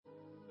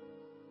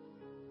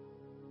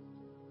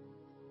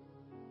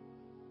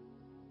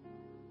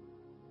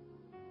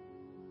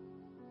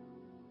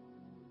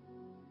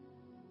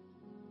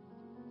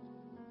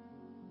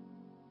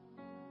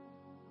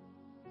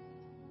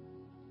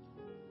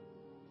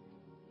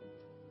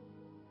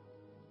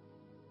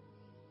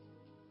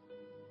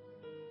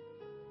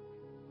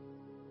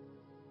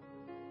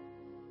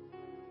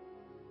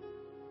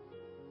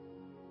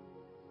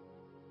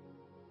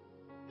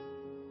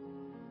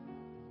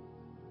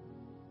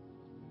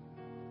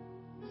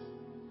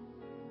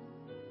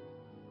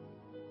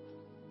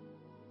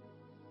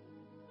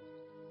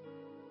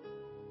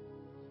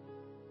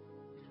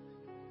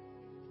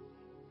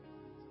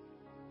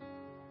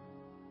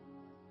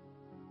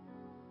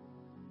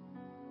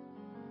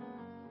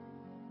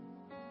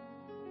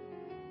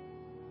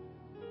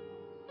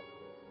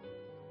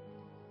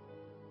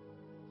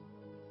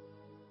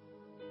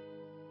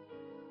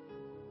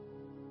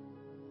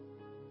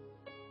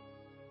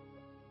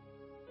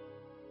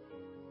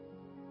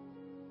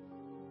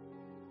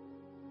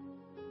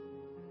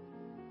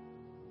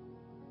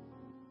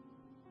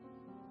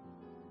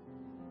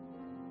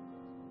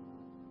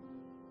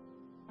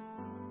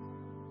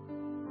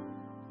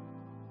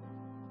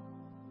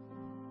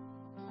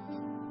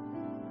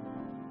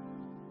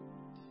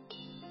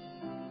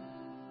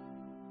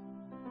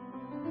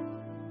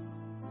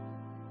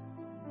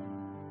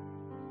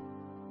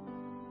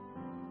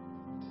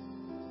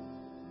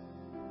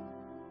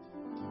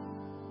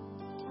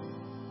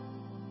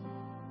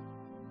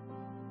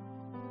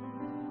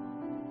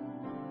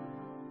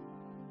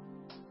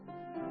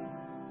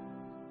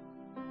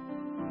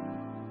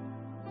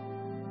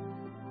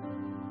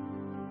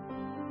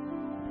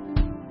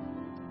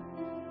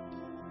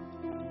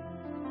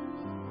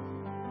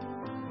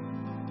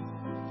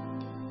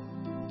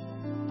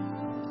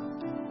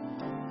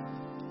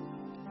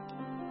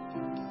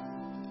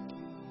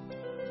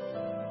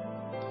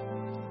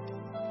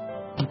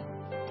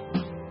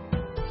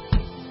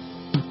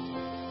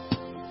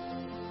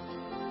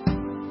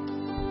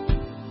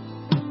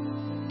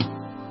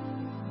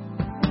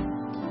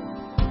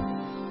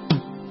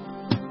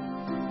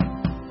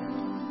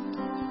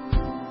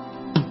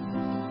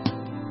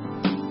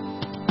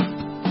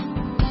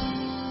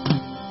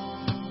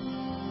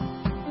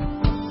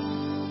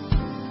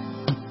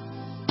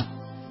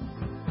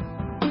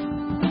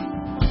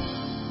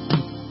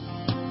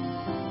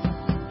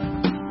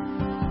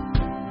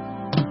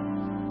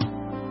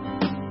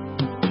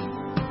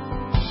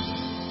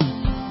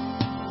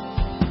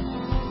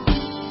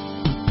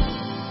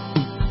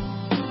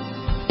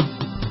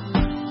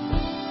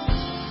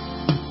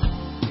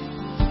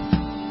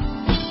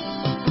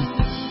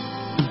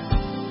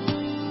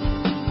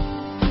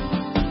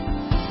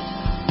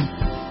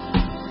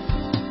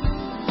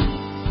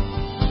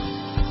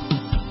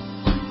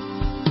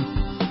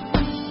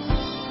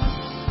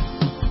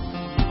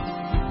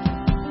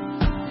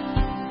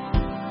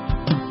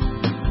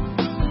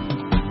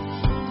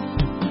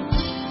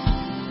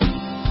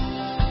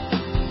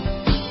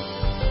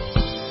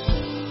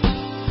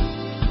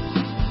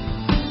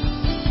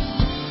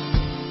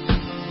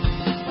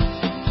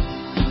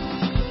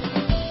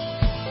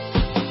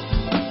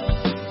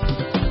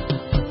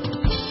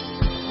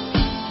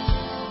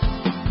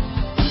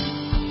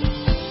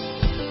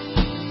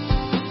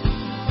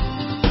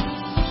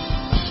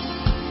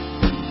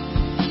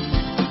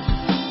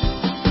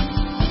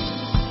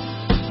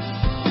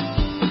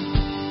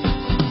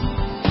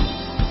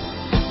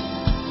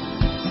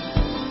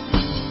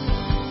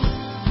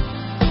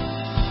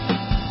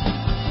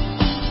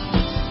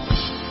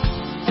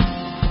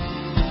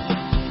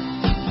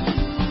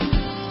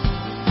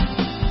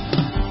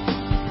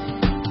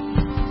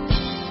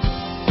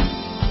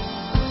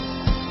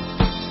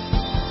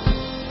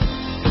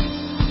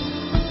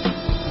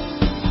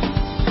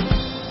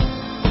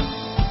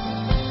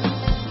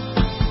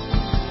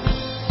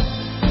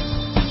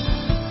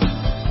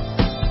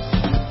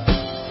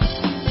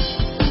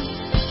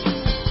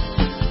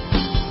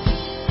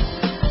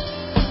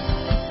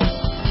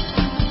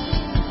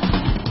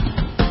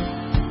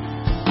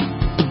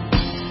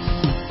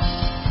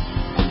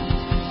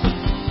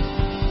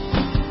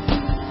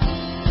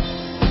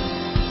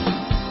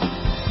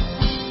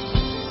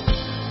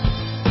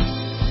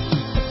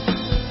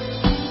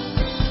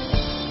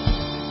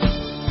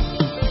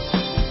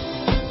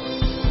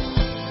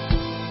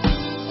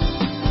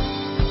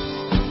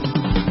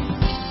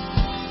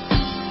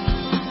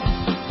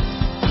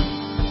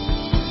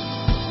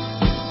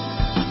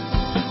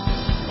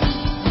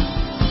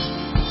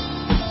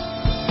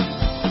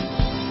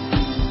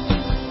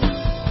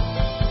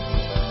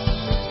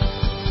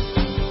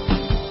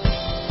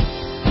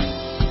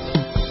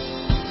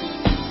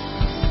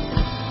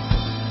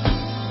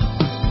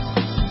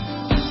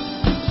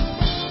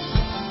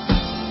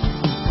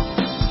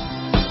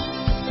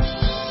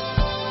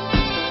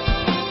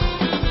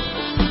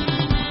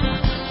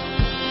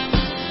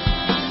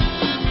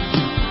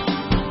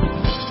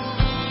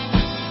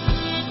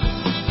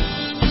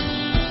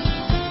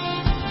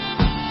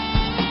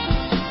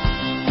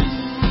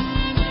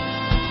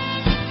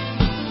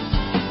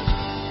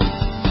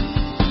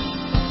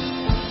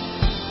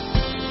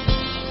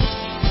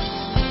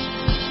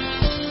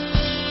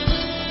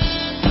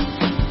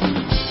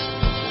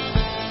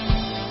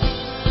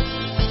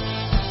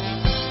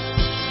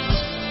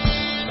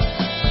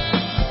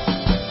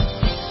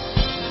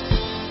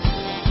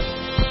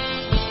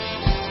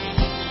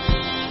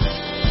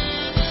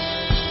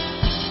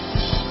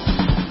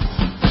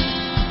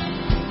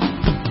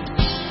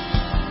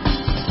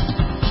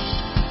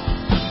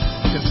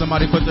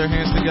their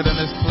hands together in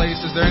this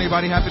place. Is there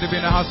anybody happy to be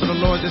in the house of the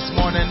Lord this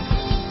morning?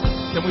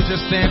 Can we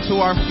just stand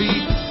to our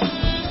feet?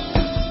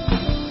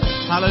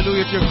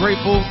 Hallelujah. If you're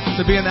grateful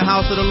to be in the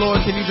house of the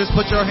Lord, can you just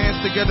put your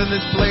hands together in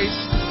this place?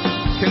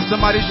 Can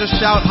somebody just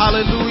shout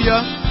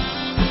hallelujah?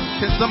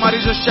 Can somebody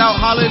just shout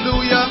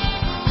hallelujah?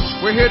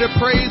 We're here to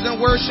praise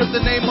and worship the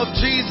name of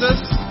Jesus.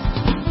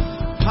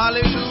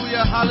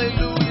 Hallelujah,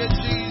 hallelujah,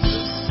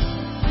 Jesus.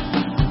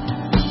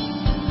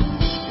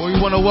 Well,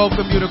 we want to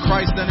welcome you to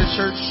Christ Center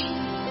Church.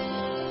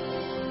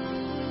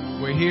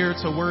 We're here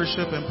to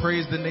worship and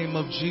praise the name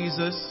of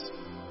Jesus,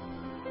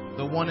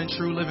 the one and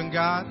true living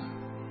God.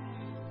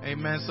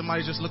 Amen.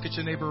 Somebody just look at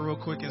your neighbor real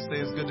quick and say,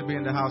 it's good to be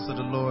in the house of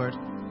the Lord.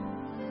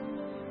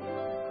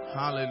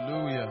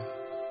 Hallelujah.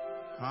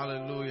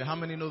 Hallelujah. How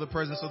many know the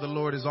presence of the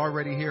Lord is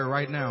already here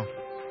right now?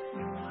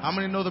 How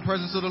many know the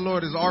presence of the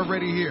Lord is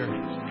already here?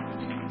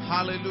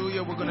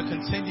 Hallelujah. We're going to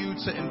continue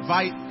to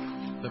invite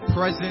the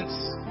presence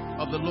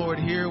of the Lord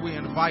here. We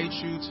invite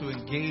you to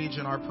engage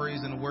in our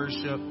praise and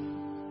worship.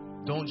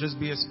 Don't just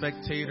be a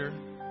spectator.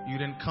 You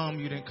didn't come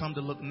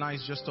to look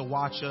nice just to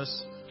watch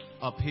us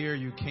up here.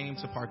 You came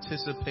to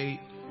participate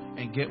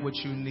and get what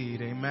you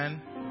need. Amen.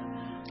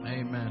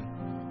 Amen.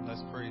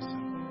 Let's praise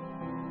Him.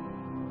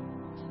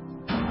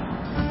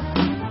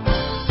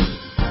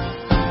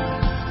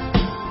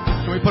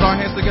 Can we put our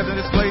hands together in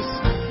this place?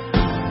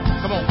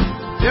 Come on.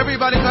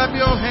 Everybody clap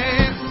your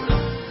hands.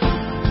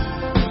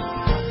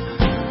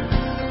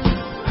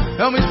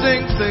 Help me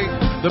sing.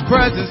 The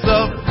presence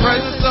of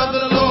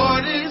the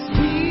Lord is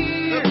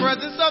here. The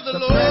presence of the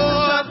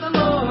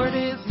Lord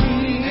is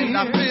here. And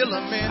I feel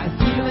Him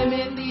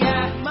in the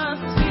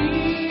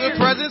atmosphere. The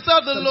presence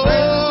of the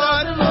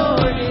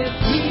Lord is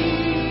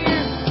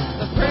here.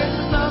 The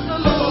presence of the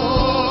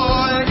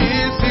Lord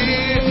is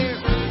here.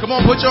 Come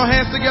on, put your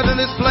hands together in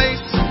this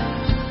place.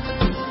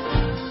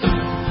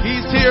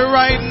 He's here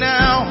right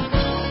now.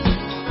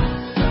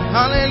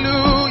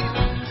 Hallelujah.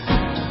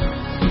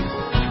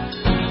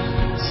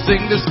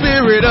 Sing the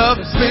Spirit of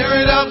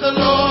the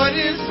Lord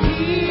is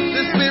here.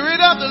 The Spirit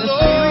of the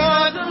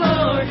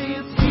Lord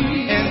is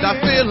here. And I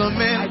feel Him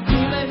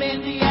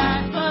in the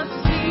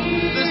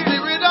atmosphere. The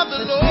Spirit of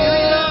the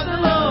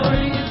Lord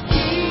is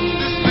here.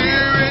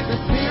 The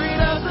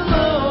Spirit of the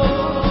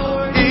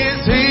Lord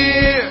is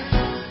here.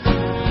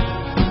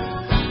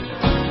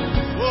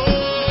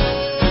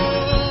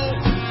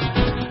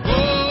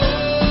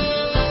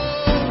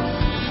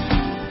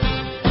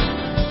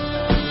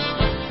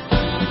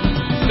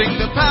 Sing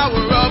the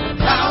power of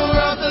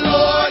the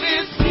Lord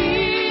is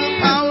here.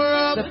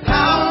 The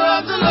power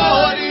of the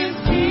Lord is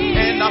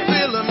here. And I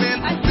feel Him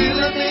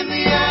in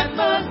the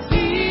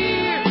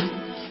atmosphere.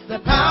 The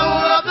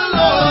power of the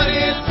Lord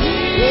is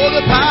here. Oh,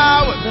 the power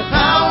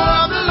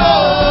of the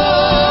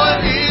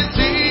Lord is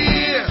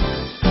here.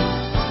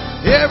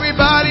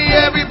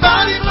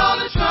 Everybody blow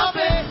the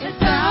trumpet and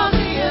sound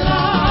the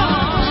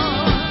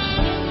alarm.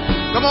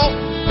 Come on,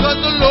 cause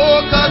the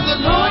Lord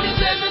is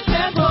in the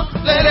temple.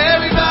 Let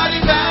everybody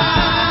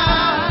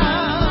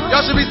bow.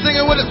 Y'all should be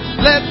singing with us.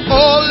 Let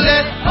all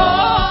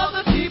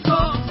the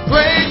people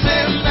praise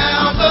Him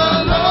now.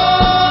 The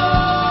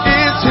Lord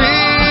is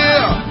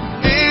here.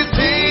 Is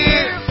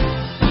here.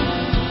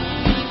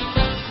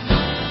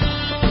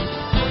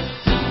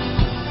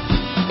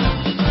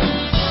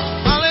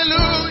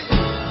 Hallelujah.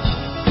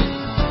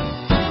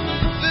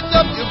 Lift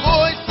up your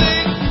voice,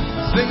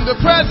 sing the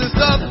presence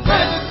of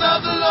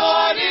the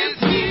Lord is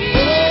here.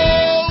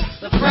 Oh,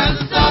 the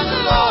presence of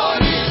the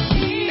Lord is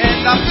here.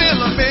 And I feel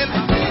Him in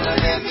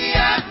the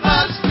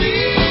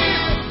atmosphere.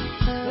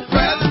 The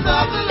presence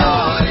of the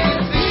Lord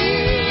is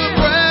here. The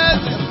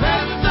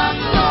presence of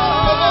the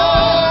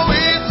Lord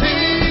is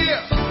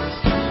here.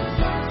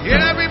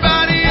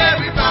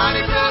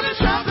 Everybody blow the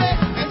trumpet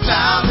and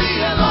sound the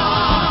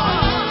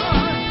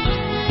alarm.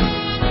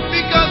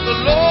 Because the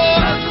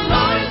Lord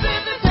is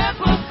in the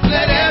temple.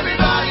 Let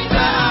everybody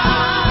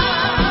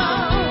bow.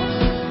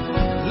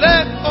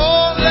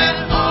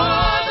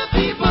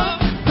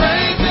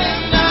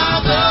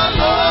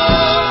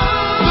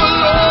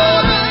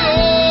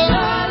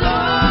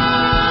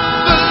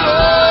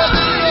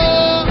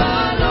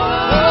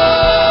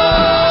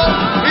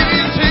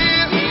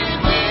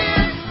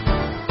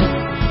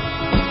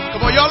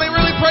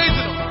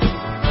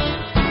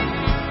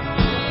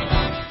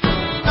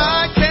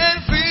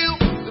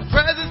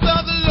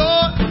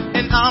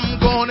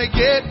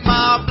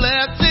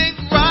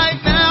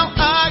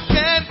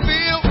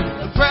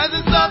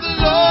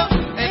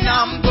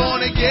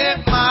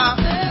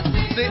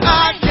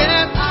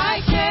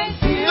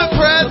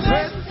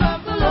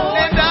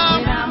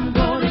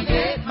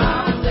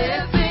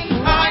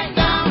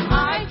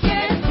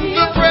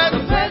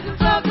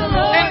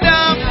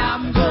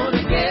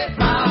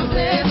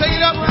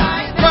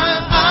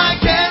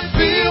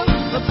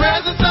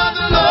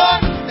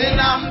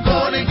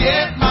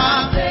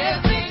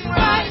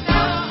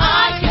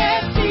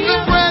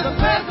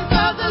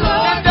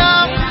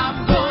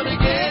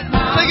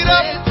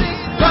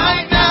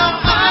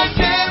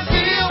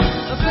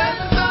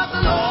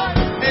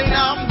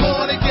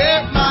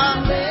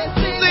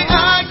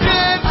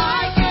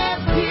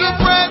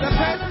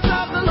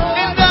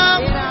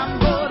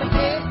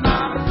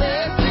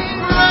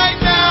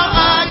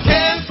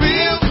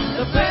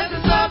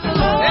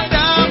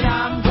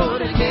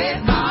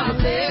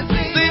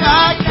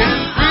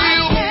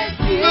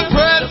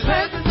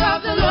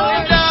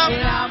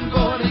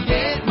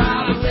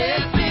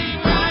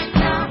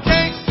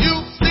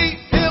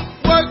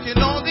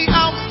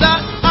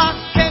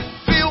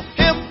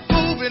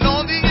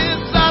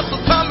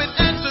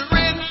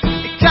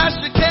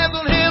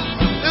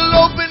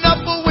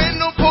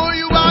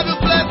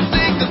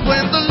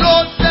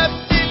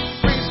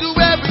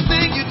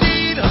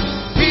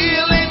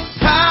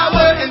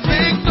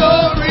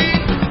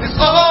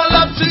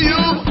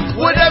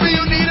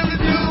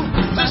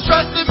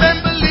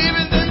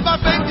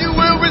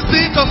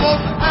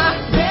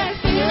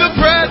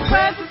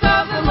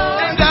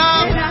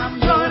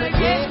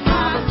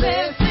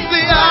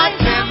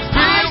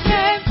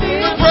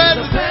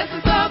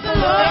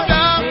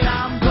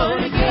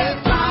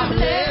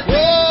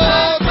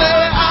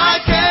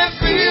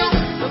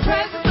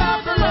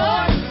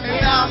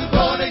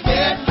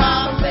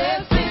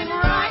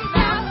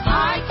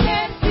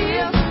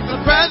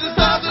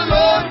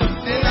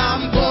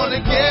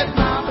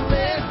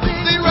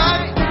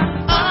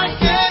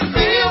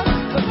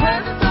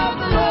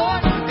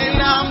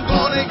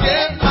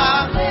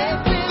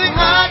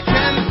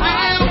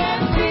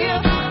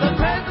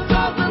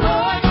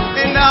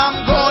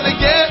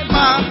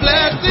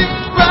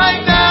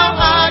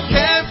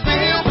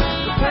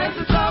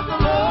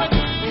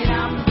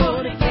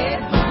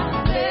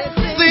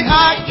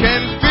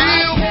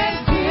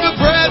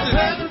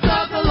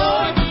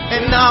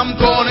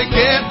 gonna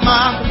get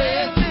my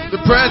blessing.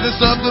 The presence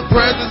of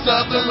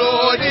the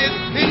Lord is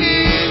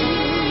here.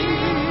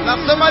 Now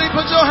somebody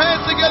put your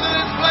hands together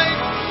in this place.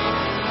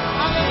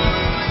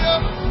 Hallelujah.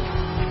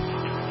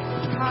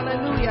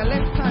 Hallelujah.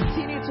 Let's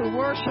continue to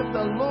worship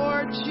the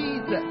Lord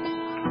Jesus.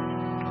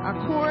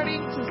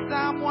 According to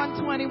Psalm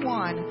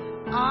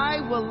 121,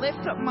 I will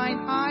lift up mine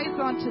eyes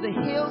unto the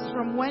hills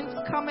from whence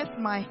cometh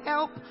my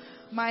help.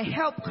 My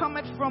help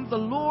cometh from the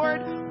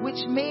Lord,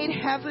 which made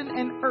heaven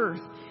and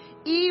earth.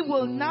 He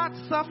will not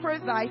suffer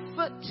thy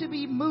foot to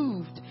be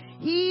moved.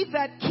 He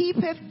that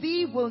keepeth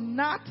thee will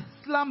not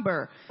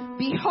slumber.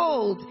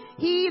 Behold,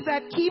 he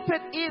that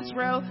keepeth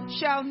Israel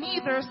shall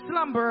neither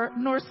slumber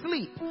nor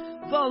sleep.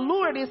 The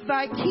Lord is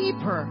thy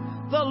keeper.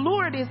 The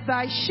Lord is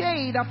thy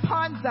shade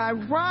upon thy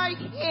right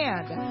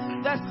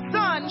hand. The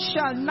sun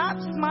shall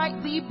not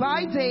smite thee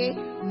by day,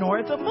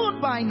 nor the moon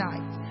by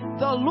night.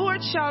 The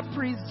Lord shall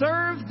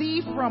preserve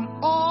thee from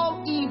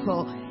all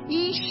evil.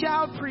 He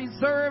shall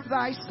preserve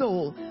thy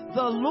soul.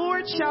 The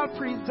Lord shall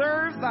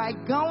preserve thy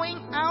going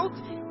out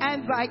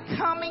and thy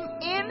coming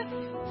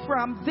in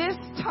from this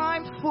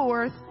time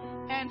forth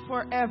and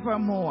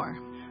forevermore.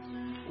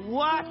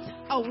 What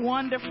a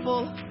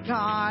wonderful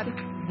God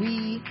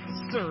we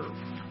serve.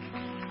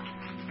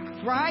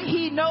 Right?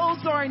 He knows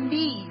our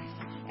needs.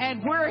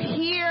 And we're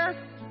here.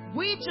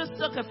 We just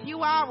took a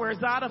few hours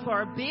out of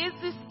our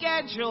busy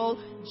schedule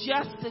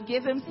just to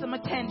give him some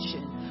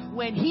attention.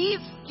 When he's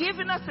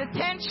giving us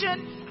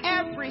attention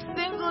every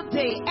single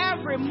day,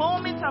 every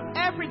moment of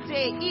every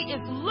day, he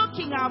is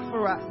looking out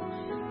for us.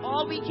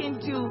 All we can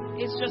do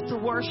is just to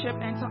worship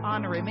and to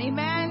honor him.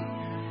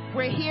 Amen?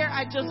 We're here.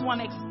 I just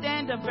want to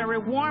extend a very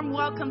warm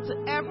welcome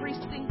to every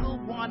single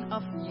one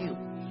of you.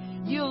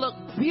 You look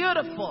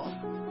beautiful.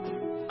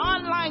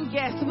 Online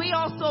guests, we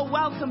also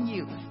welcome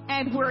you.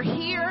 And we're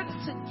here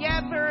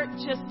together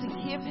just to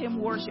give him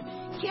worship.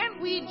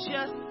 Can't we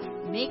just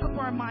make up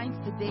our minds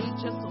today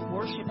just to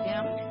worship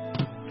him?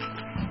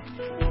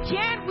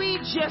 Can't we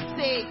just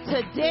say,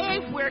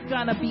 today we're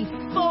going to be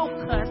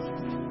focused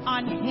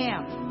on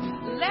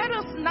him? Let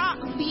us not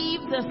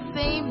leave the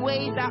same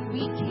way that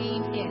we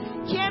came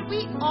in. Can't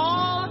we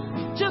all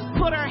just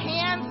put our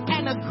hands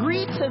and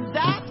agree to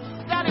that?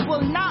 That it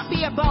will not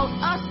be about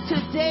us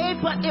today,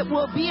 but it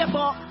will be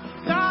about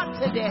God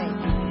today.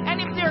 And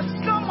if there's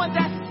someone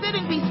that's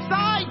sitting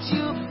beside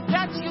you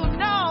that you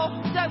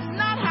know does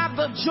not have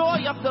the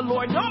joy of the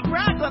Lord, don't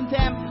brag on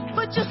them,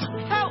 but just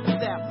help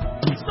them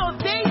so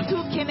they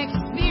too can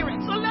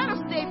experience. So let us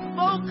stay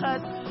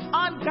focused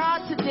on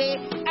God today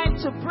and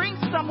to bring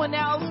someone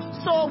else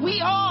so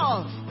we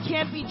all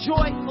can be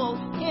joyful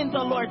in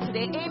the Lord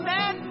today.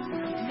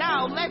 Amen.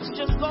 Now let's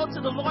just go to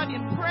the Lord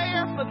in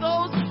prayer. For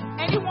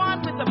anyone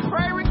with a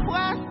prayer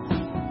request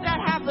that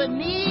have a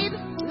need,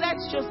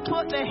 let's just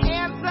put their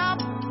hands up.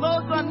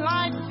 Those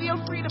online, feel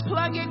free to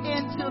plug it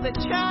into the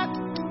chat.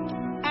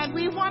 And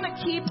we want to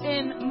keep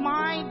in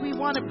mind, we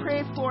want to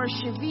pray for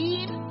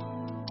Shaveen.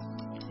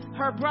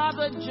 Her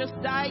brother just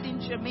died in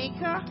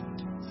Jamaica,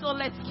 so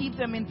let's keep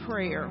them in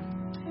prayer.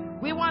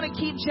 We want to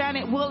keep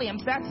Janet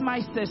Williams. That's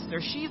my sister.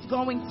 She's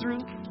going through,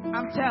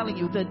 I'm telling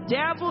you, the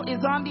devil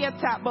is on the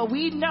attack, but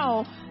we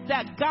know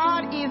that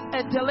God is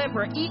a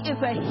deliverer. He is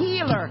a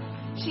healer.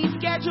 She's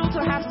scheduled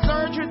to have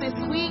surgery this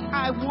week.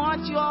 I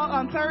want you all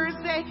on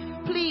Thursday.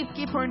 Please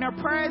keep her in her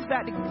prayers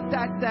that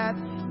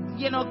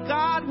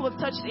God will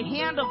touch the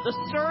hand of the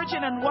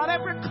surgeon, and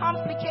whatever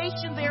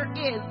complication there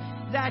is,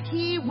 that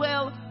he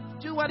will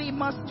do what he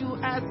must do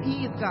as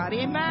he is God.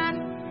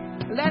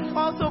 Amen. Let's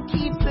also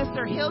keep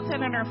Sister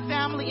Hilton and her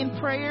family in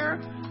prayer.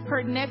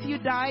 Her nephew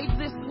died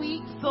this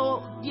week,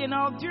 so,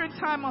 during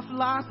time of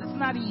loss, it's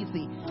not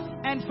easy.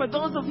 And for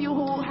those of you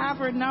who have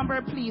her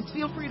number, please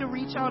feel free to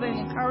reach out and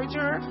encourage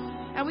her.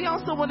 And we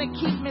also want to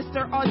keep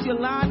Mr.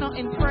 Odulano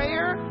in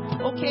prayer.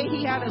 Okay,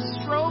 he had a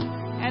stroke,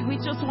 and we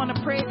just want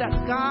to pray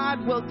that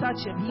God will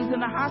touch him. He's in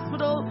the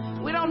hospital.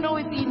 We don't know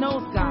if he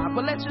knows God,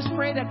 but let's just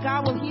pray that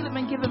God will heal him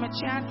and give him a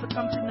chance to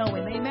come to know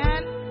him.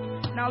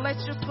 Amen? Now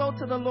let's just go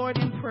to the Lord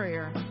in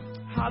prayer.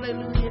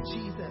 Hallelujah,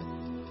 Jesus.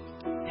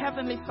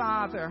 Heavenly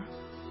Father,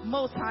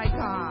 Most High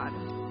God,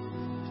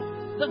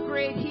 the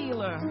great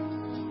healer,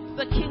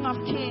 the King of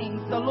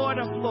Kings, the Lord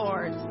of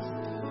Lords.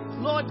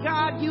 Lord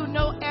God, you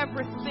know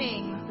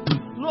everything.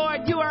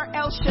 Lord, you are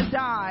El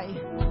Shaddai.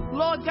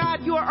 Lord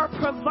God, you are our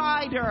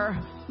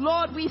provider.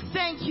 Lord, we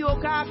thank you,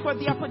 oh God, for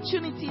the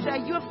opportunity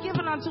that you have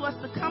given unto us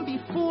to come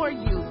before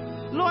you.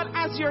 Lord,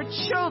 as your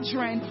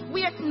children,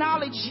 we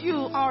acknowledge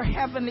you, our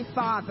Heavenly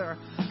Father.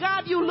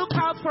 God, you look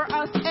out for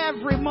us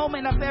every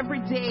moment of every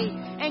day.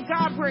 And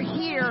God, we're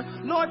here,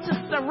 Lord, to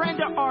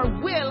surrender our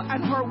will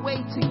and our way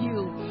to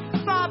you.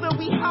 Father,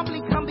 we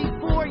humbly come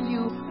before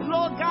you.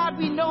 Lord God,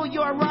 we know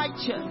you are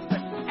righteous.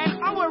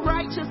 And our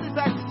righteousness is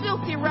as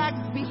filthy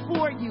rags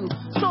before you.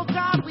 So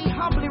God, we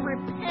humbly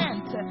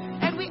repent.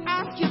 And we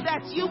ask you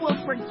that you will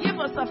forgive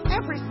us of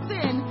every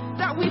sin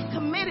that we've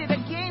committed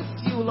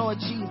against you, Lord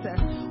Jesus.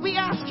 We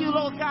ask you,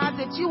 Lord God,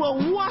 that you will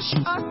wash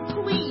us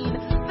clean,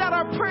 that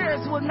our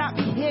prayers will not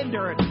be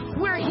hindered.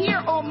 We're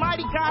here,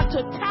 Almighty God,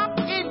 to tap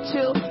into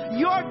into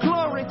your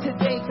glory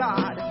today,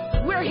 God.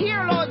 We're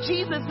here, Lord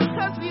Jesus,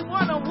 because we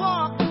want to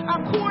walk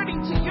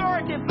according to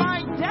your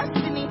divine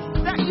destiny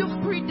that you've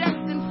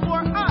predestined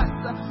for us.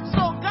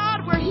 So,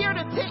 God, we're here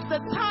to take the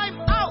time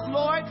out,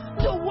 Lord,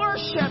 to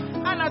worship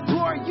and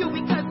adore you,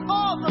 because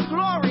all the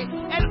glory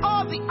and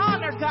all the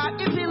honor,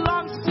 God, it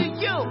belongs to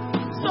you.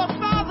 So,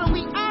 Father,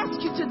 we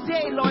ask you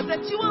today, Lord,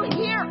 that you will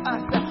hear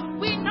us.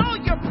 We know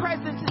your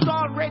presence is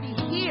already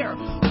here,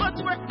 but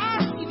we're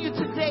asking you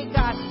today,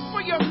 God,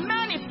 for your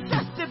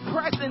manifested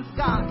presence,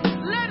 God.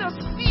 Let us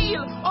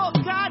feel, oh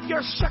God,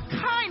 your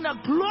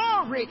Shekinah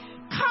glory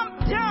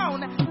come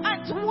down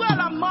and dwell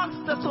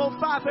amongst us, oh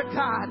Father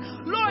God.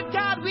 Lord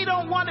God, we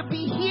don't want to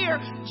be here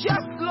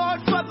just, Lord,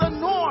 for the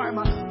norm,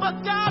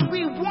 but God,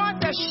 we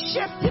want a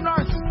shift in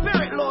our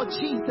spirit, Lord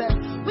Jesus.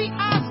 We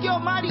ask you,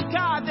 Almighty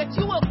God, that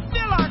you will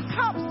fill our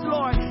cups,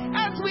 Lord,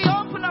 as we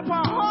open up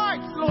our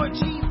hearts, Lord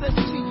Jesus,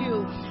 to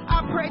you.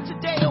 I pray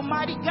today,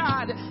 Almighty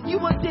God, you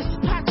will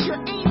dispatch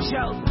your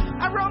angels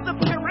around the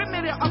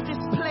perimeter of this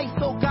place,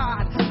 oh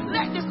God.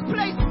 Let this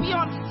place be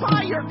on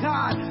fire,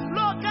 God.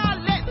 Lord God,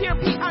 let there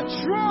be a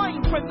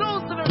drawing for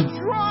those that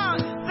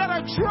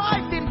are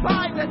driving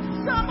by, that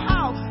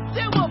somehow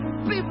they will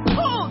be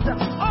pulled,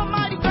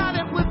 Almighty God,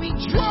 and will be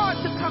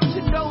drawn to come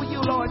to know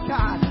you, Lord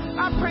God.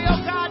 I pray, oh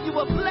God, you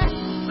will bless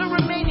the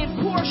remaining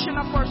portion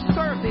of our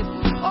service.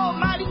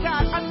 Almighty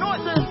God,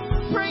 anoint the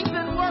praise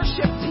and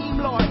worship team,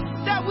 Lord,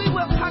 that we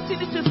will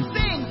continue to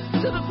sing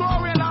to the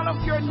glory and honor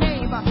of your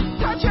name.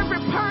 Touch every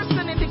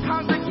person in the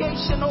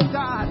congregation, oh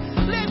God.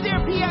 Let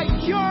there be a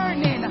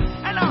yearning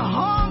and a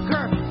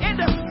hunger in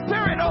the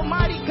spirit,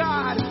 Almighty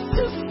God,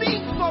 to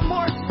seek for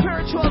more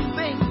spiritual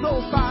things,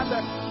 oh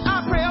Father.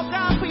 I pray, oh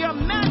God, for your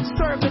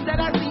manservant,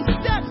 that as he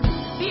steps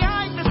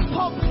behind this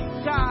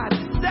pulpit, God,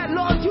 that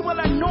Lord, you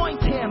will anoint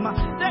him,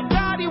 that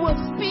God, he will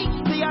speak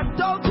the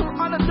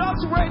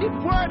unadulterated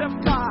word of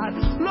God.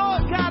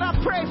 Lord God, I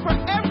pray for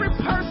every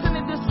person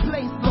in this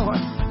place, Lord.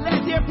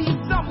 Let there be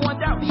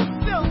someone that will be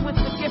filled with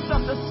the gift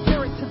of the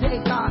Spirit today,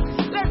 God.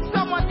 Let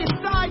someone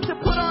decide to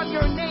put on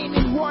your name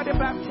in water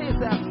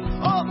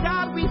baptism. Oh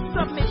God, we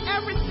submit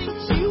everything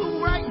to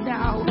you right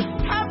now.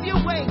 Have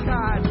your way,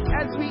 God,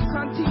 as we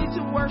continue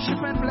to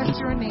worship and bless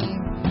your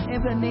name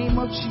in the name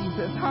of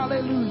Jesus.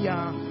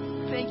 Hallelujah.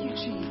 Thank you,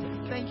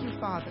 Jesus. Thank you,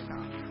 Father God.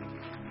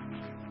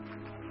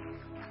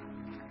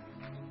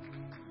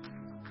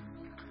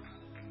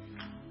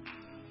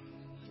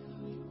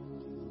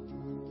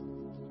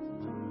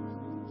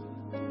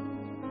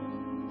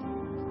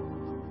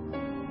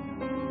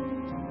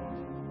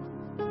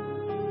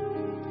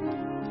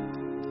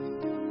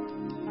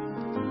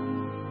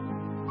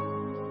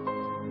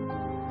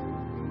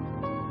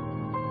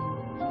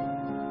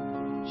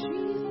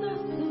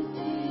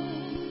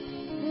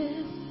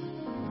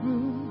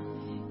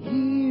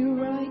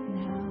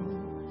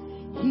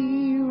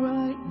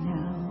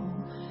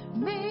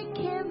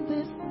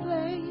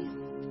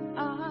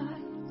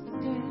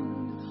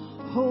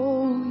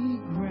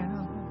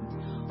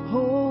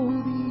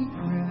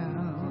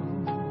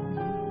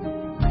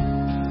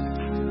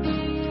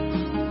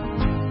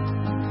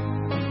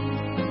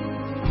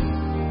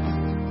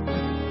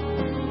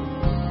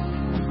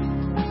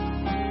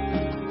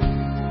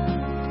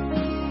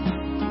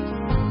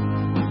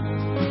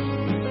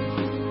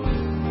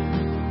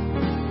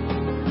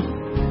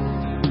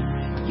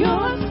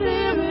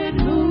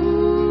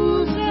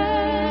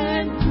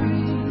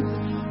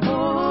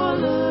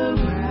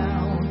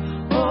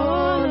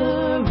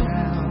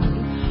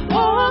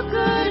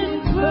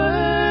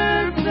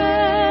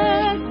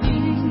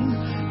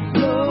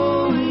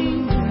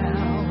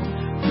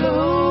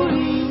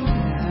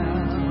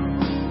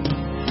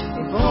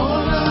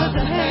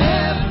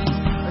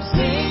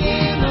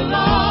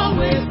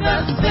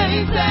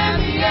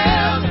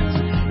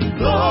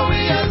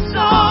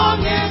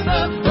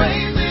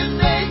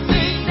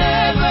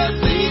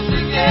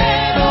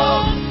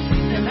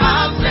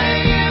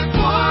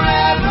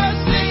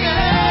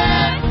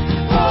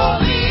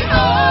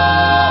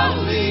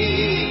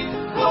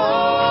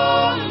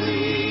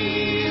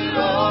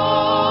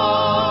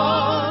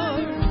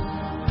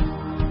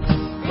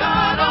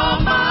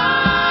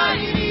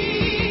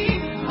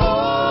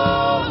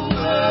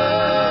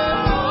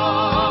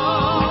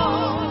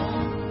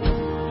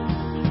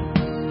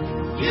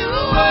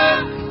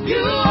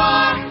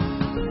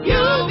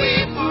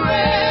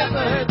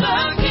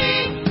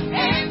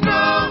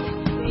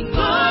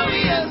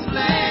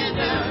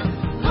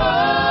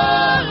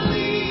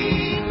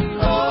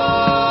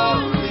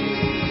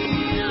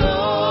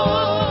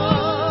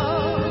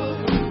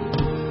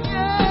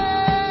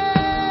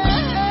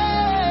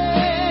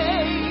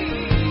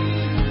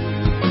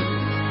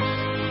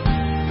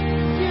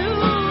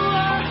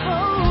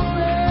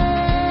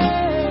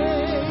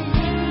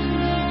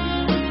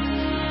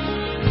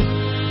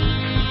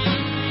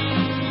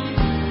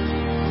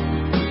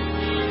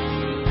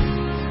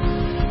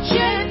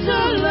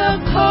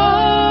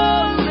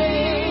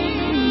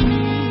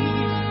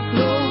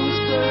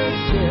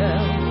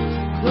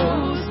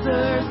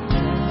 Closer,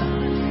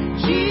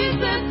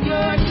 Jesus,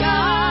 you're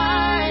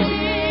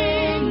guiding.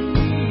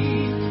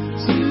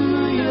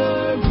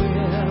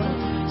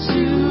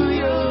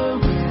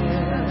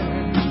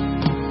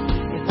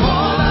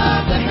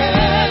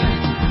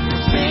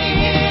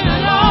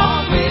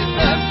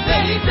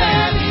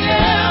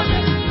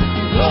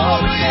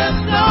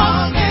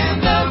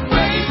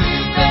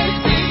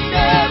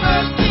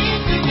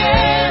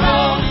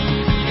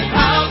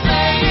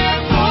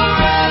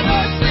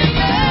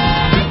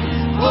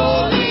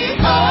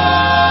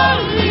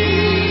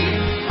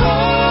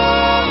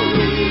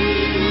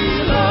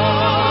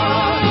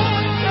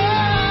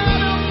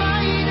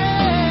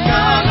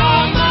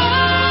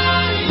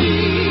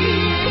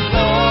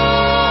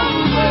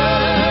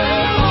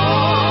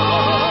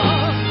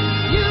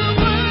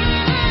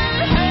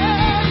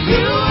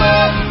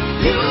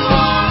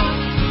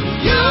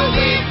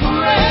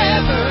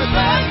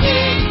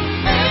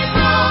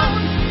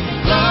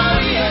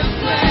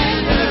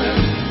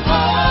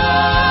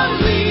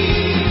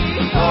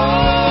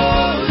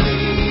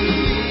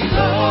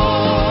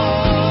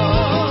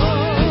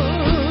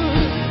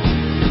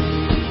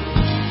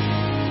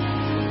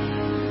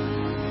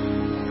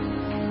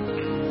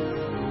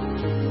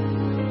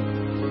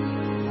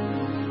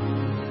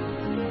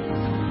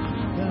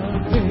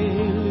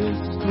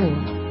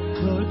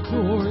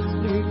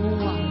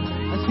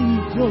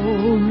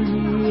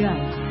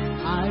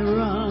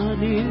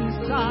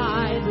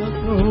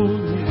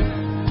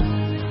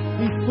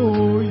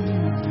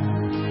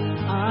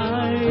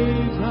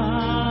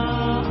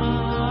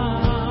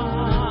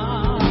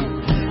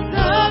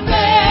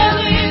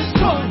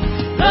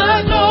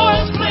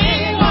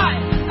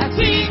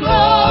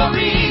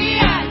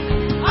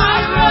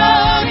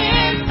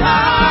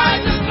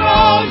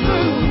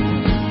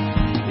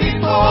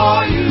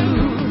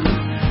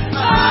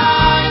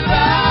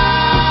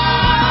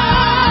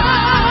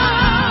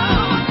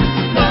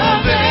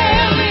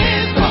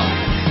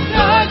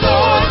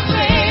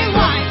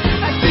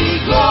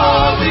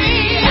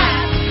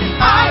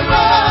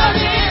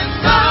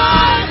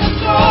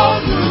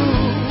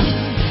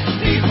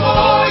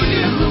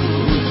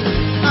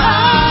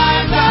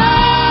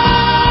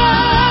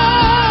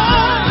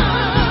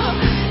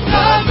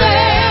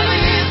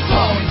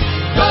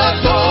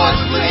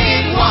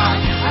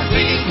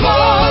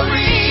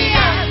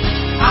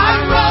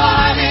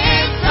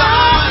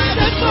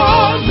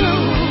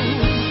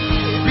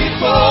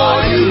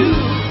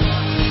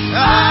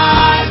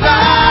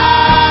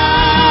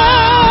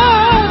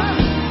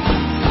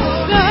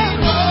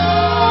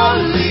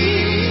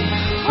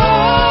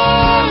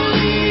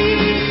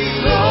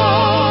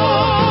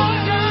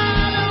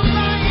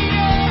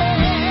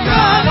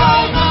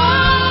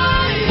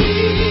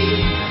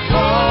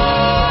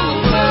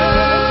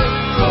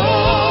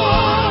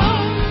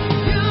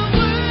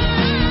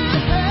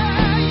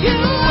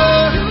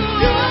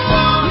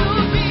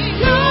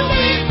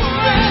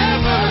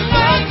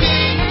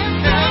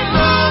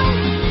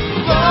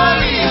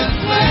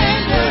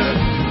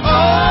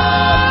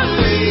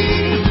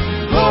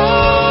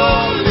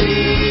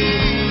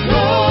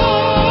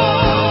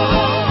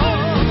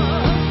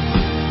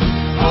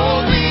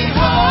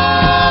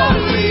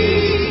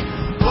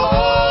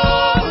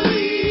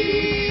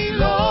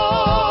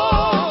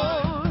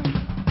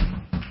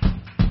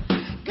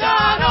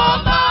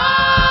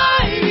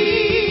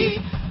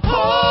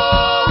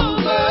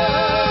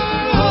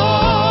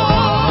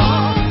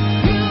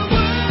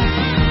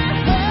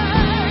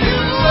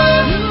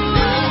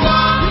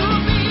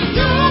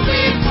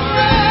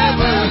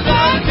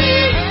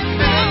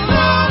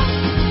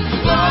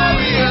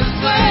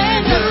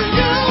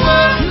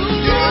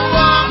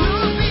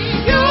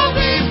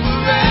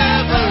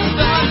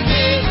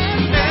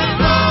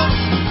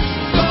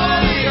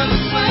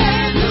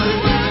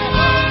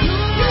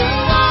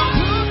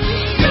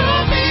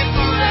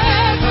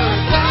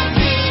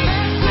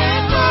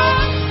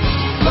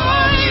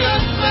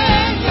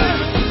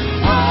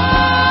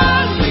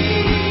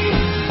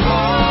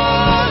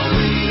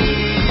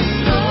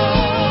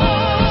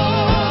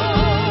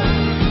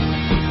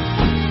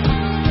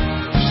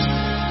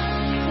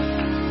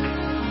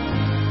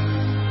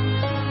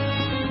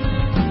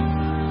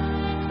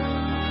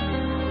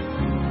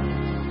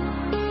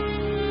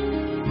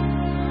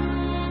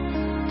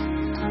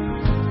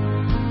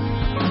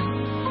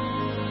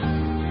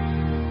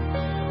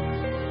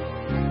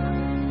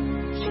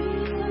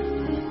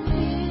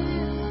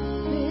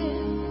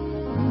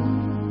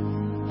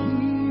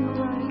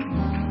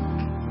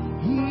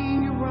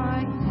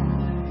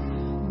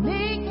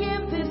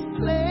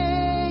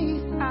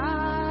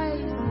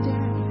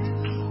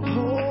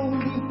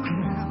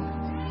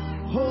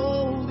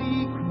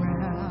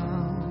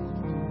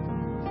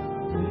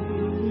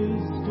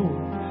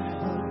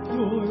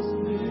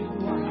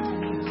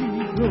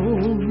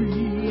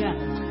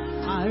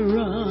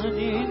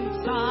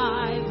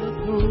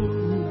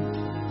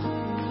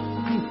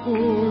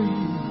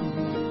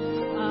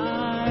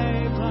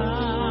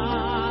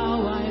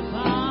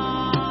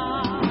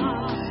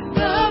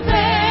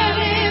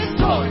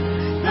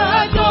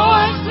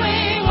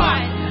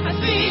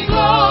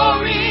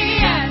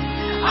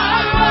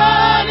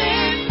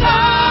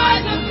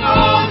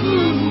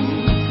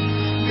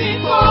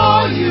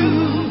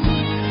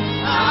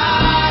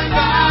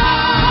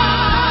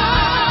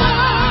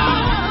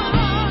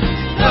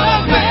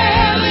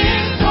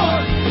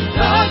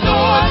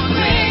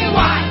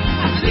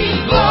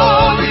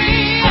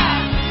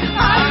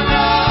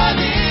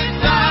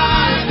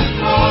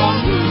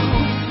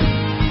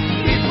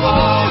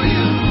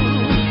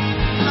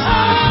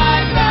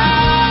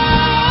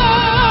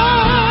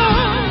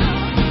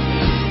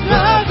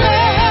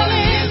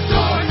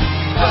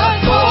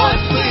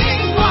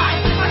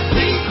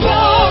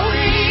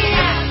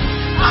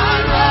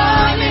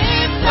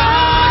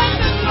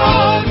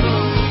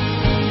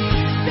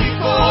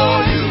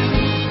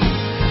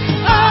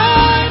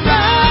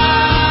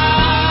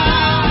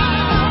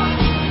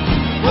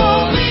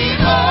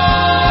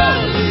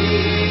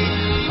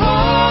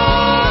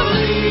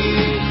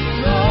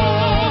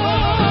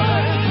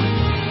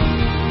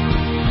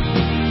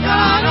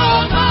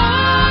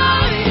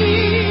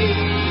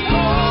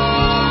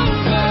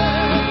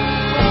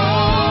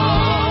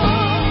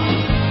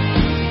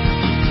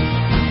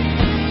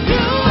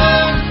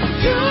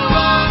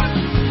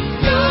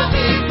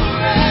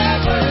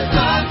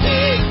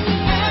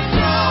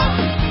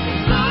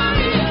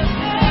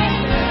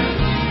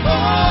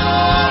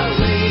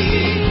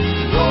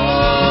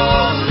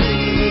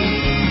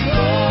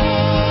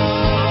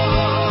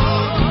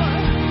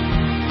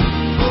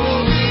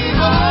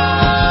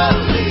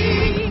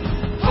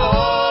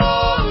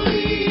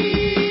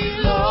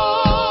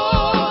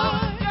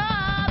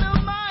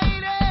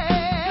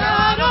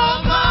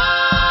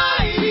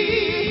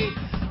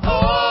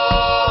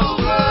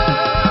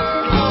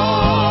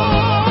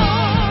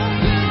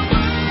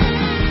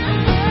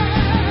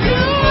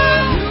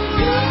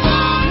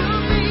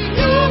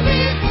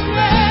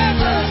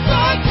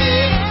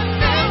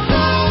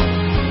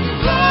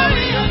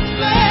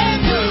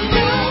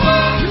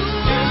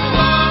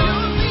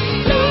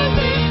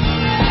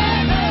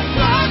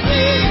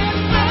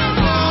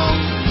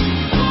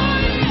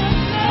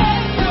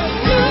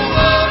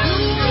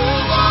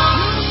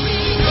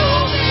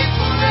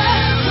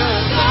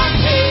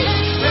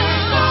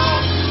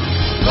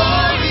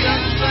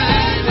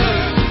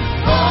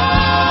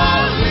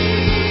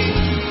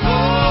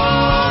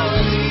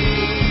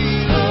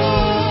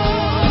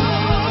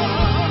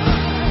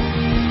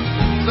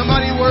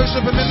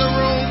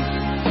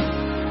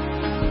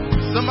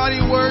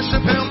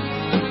 worship Him?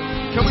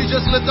 Can we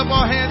just lift up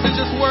our hands and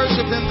just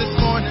worship Him this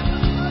morning?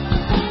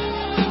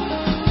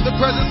 The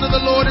presence of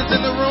the Lord is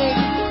in the room.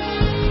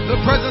 The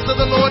presence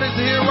of the Lord is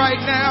here right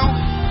now.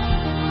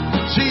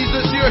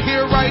 Jesus, you're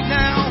here right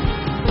now.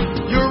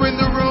 You're in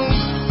the room.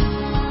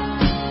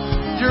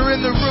 You're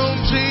in the room,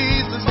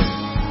 Jesus.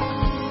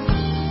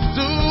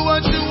 Do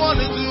what you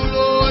want to do,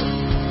 Lord.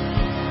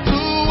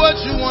 Do what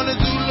you want to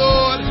do,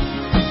 Lord.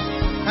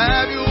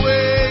 Have your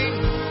way.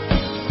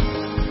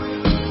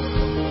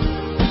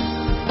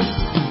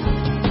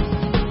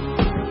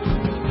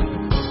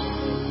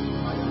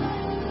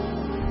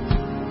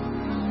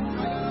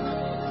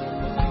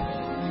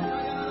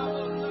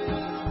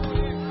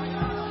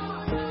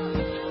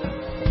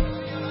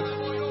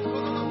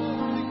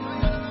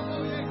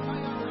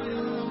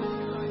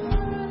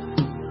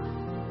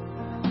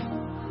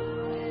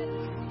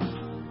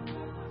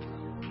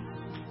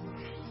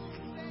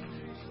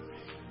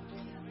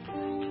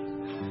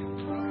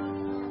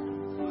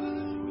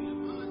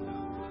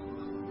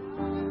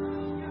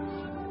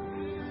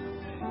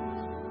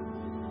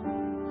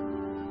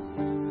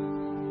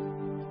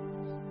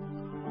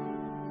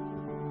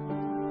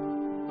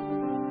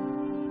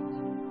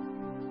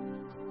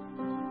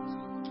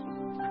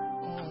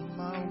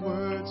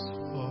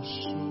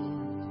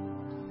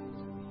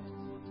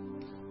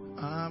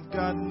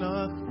 Got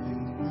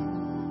nothing new.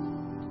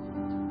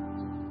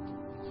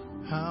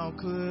 How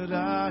could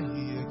I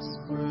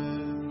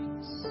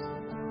express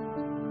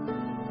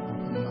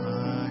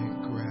my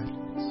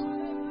gratitude?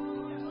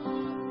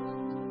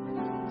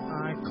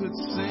 I could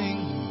sing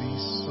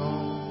these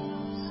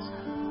songs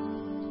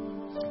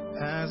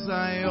as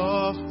I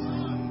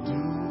often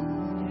do.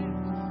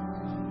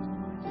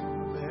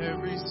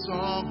 Every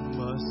song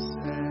must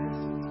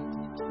end,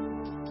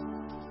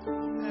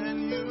 and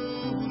you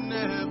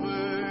never.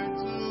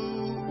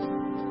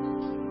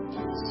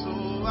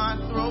 I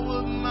throw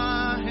up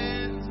my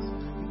hands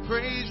and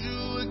praise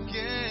you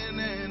again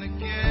and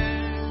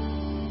again.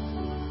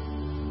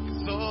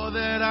 'Cause all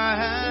that I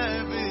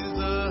have is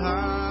a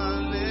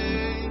hallelujah,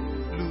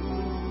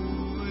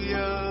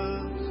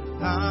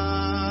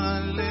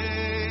 hallelujah.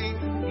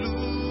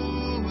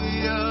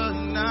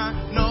 And I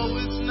know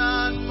it's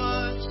not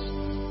much,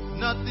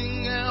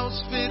 nothing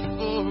else fit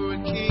for a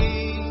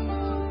king,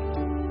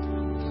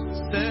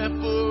 except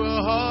for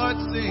a heart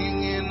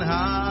singing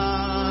hallelujah.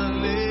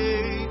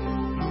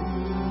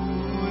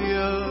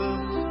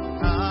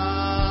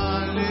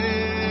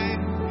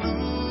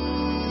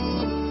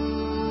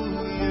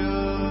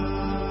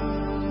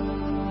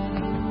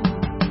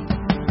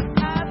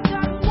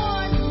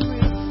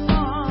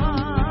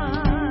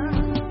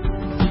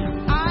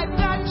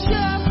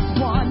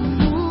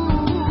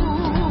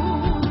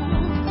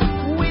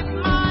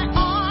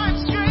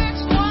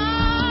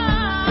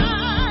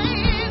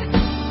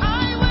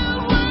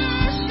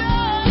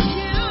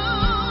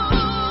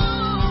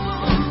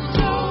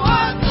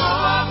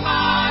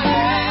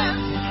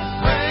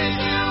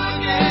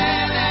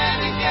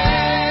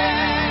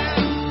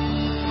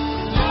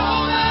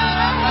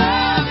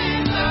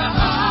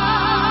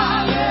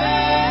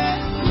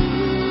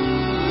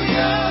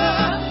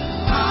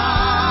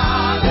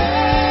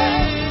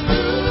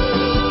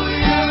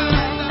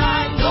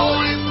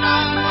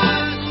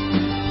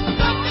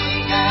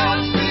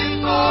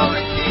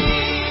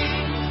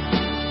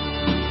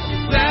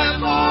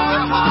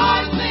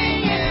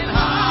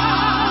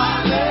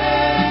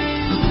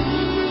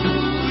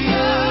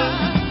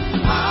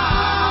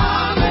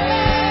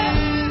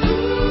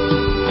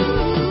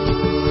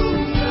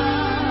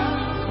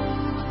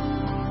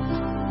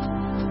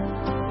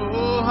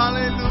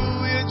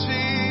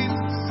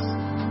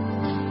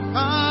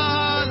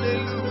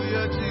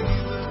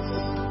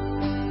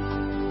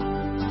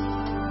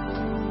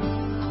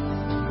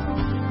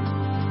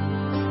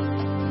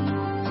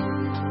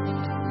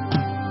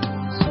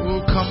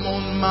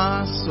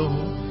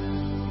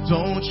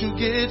 Don't you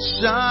get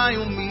shy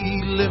on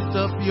me, lift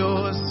up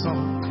your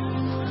song.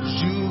 'Cause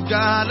you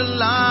got a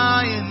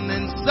lion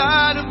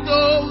inside of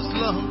those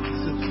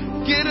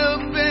lungs. Get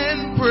up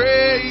and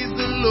praise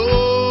the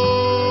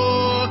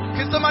Lord.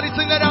 Can somebody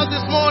sing that out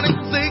this morning?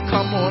 Say,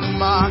 come on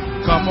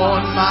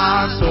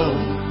my soul.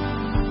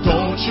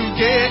 Don't you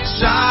get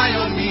shy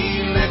on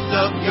me, lift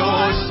up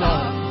your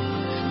song.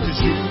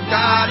 'Cause you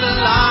got a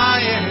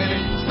lion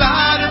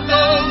inside of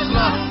those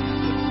lungs.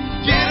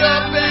 Get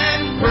up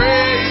and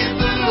praise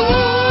the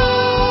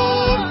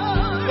Lord.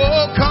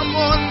 Oh, come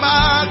on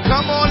my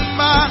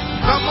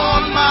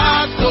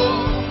soul.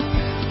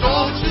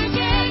 Don't you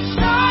get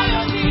shy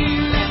of me,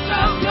 lift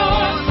up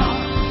your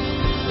song.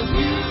 'Cause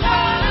you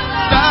got a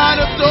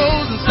lion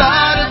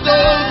inside of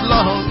those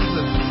lungs.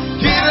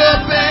 Get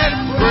up and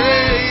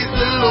praise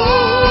the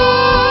Lord.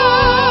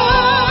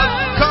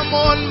 Come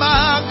on my.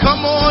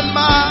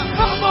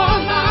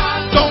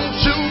 Don't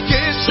you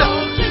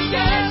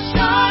get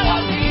shy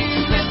of me,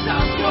 lift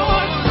up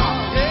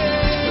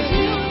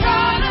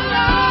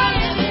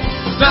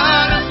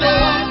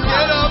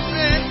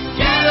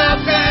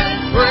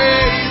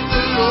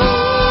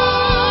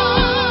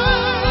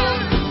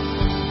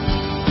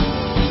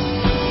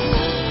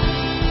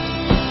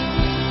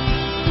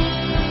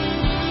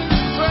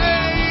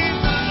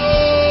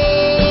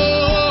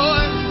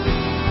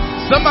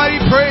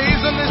Somebody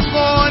praise Him this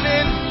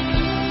morning.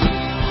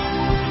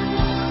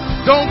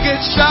 Don't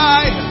get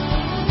shy.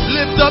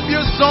 Lift up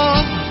your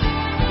song.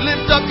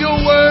 Lift up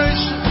your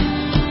worship.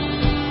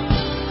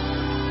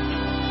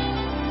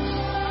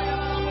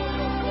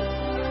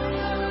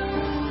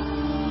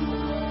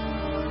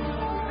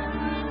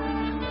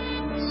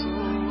 So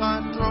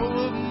I throw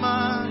up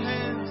my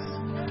hands,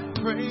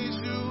 praise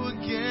You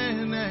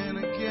again and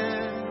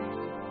again.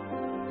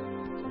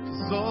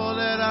 'Cause all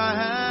that I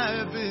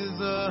have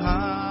is a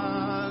hallelujah.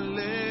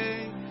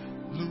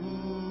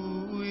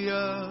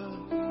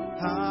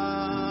 Hallelujah.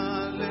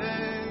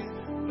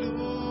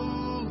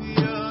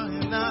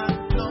 And I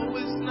know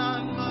it's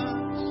not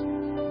much,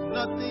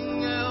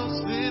 nothing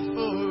else fit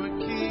for a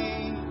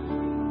king,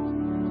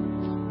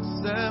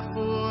 except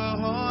for a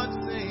heart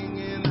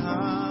singing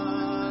hallelujah.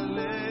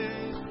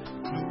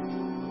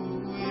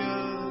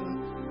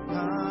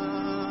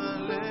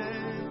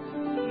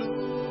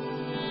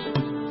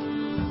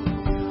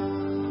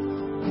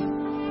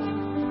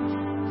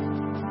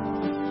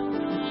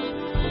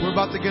 We're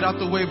about to get out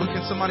the way, but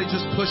can somebody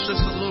just push us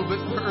a little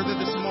bit further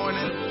this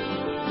morning?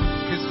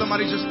 Can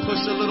somebody just push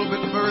a little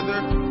bit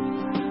further?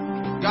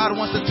 God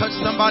wants to touch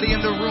somebody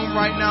in the room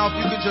right now. If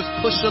you could just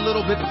push a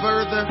little bit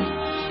further.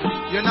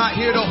 You're not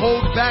here to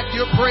hold back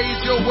your praise,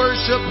 your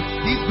worship.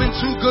 He's been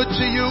too good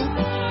to you.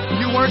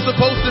 You weren't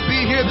supposed to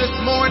be here this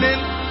morning.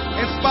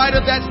 In spite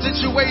of that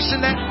situation,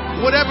 that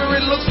whatever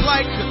it looks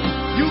like,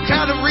 you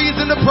got a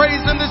reason to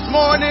praise Him this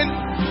morning.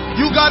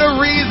 You got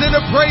a reason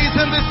to praise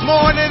Him this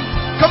morning.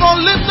 Come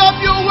on, lift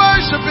up your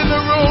worship in the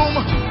room.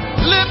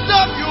 Lift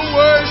up your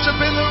worship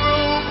in the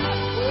room.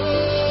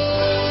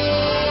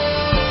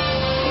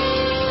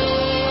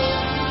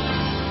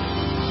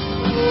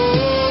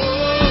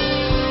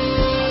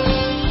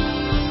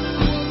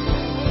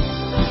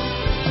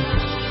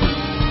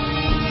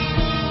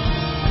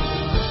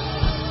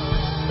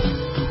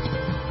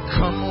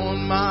 Come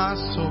on, my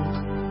soul.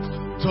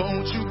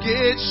 Don't you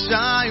get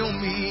shy on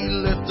me.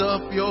 Lift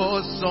up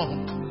your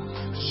song.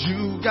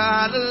 You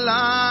got a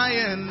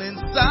lion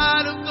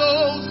inside of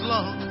those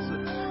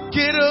lungs.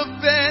 Get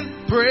up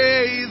and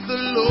praise the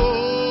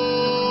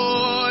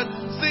Lord.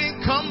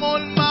 Sing, come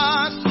on,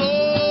 my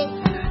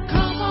soul.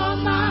 Come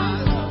on,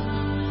 my soul.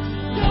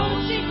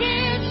 Don't you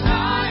get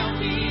shy on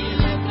me.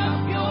 Lift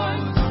up your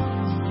song.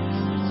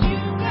 You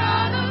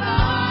got a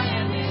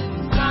lion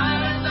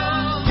inside of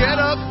those. Get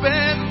up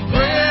and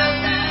praise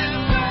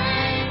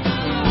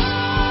the Lord.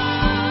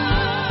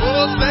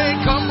 Oh, say,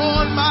 come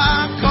on,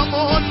 my, come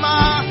on, my.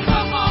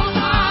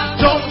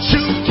 Don't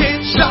you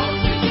get shy.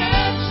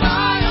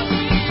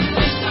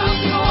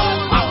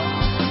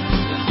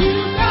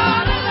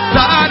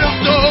 Side of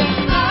those.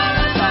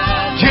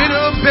 Get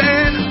up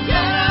and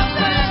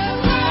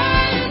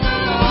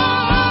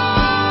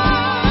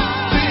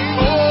sing.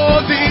 All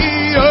the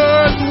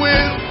earth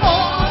will.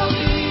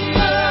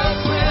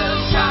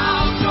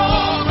 shout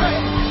your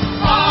praise.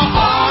 Our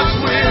hearts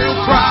will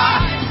cry.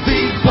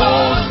 These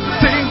bones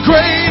sing.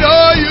 Great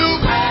are you.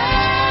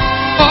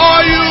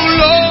 Are you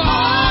Lord?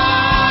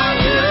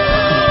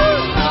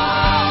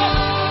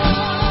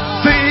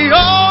 Sing.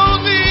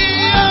 All the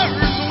earth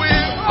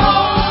will.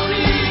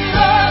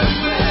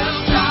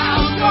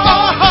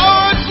 Our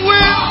hearts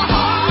will.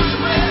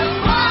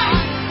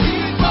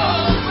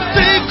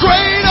 Sing.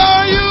 Great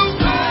are you.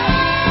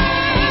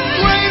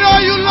 Great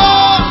are you,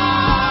 Lord.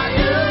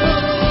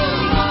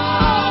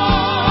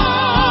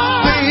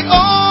 Sing.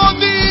 All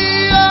the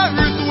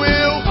earth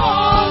will.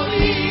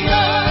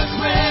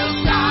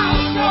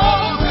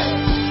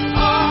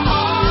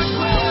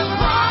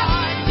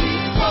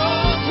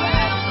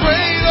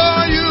 Great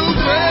are you.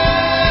 Great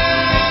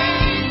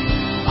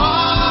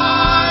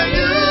are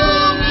you,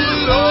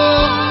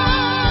 Lord.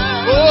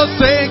 Oh,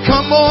 say,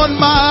 come on,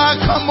 my,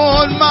 come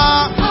on,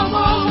 my.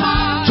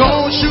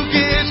 Don't you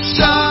get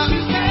shy.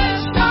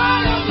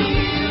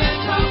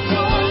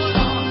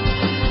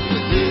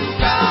 You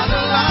got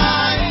a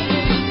lion.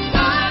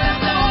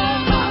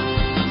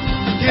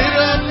 Get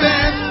up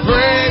and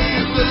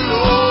praise the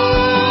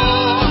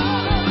Lord.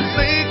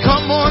 Say,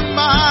 come on,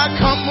 my,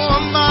 come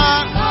on,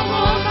 my.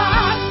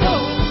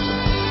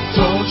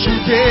 Don't you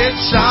get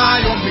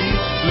shy on me.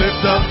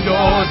 Lift up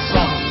your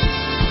song.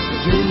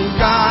 You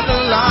got a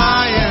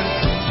lion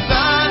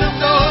inside of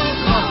those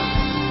lungs.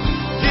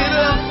 Get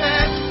up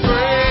and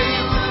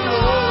praise the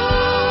Lord.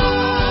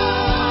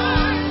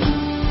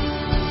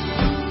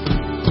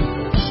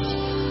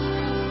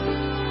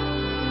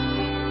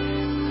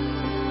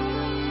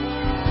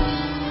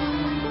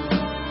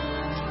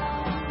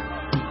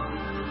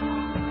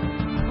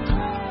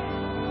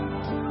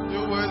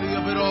 You're worthy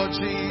of it all,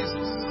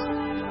 Jesus.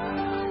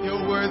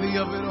 You're worthy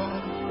of it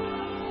all.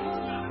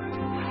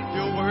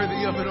 You're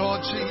worthy of it all,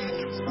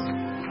 Jesus.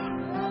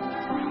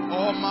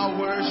 All my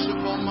worship,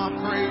 all my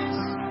praise.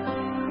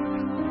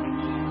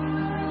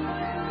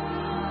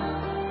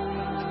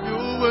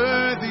 You're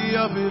worthy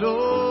of it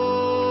all.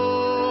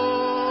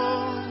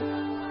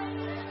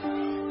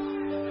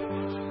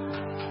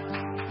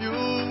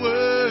 You're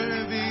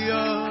worthy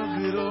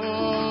of it all.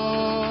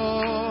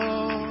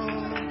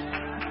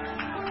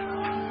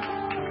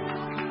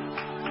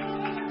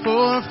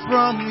 For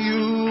from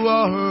you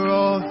are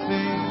all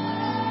things,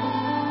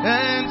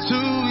 and to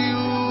you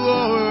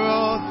are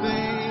all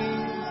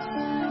things.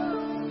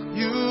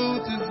 You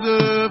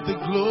deserve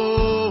the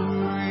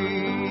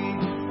glory.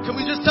 Can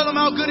we just tell him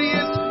how good he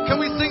is? Can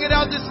we sing it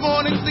out this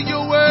morning? Sing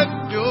your word.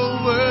 You're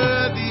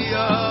worthy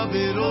of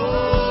it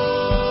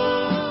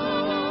all.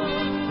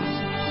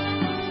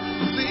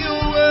 Sing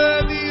you're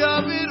worthy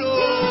of it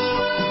all.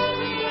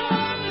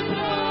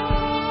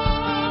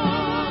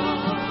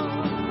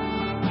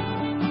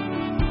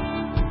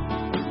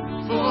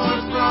 For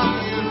from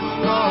you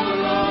are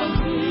all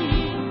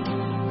things,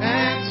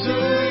 and to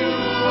you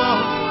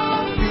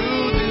are. You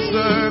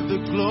deserve the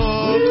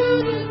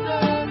glory.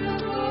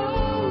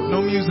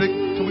 No music.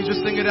 Can we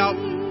just sing it out?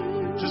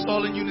 Just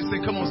all in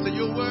unison. Come on, say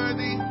you're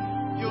worthy.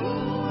 You're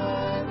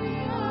worthy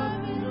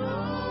of it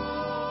all.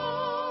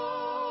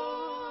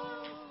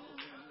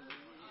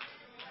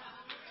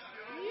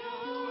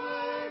 You're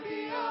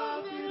worthy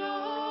of it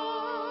all.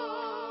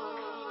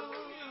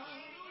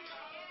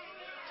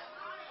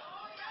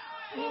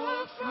 For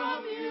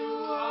from you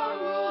are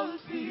all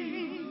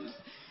things,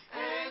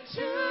 and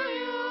to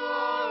you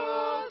are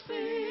all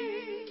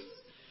things.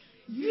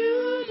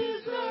 You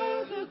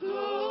deserve the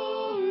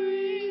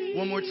glory.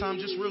 One more time,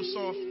 just real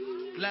soft.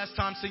 Last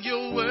time, say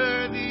you're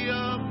worthy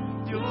of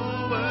it all.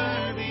 You're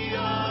worthy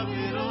of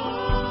it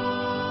all.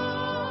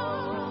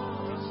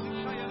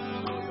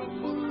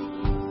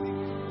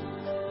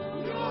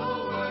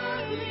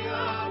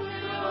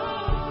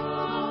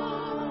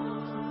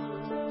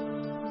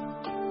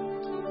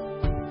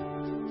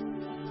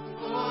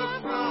 For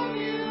from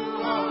you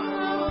are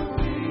all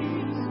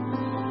things,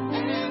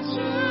 and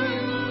to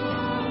you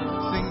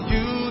sing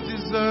you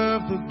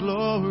deserve the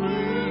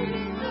glory.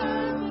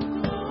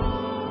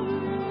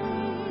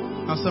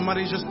 Now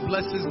somebody just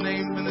bless his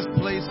name in this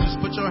place. Just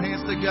put your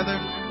hands together.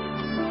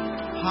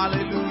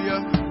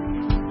 Hallelujah.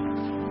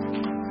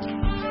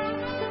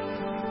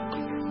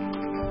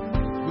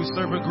 We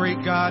serve a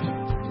great God.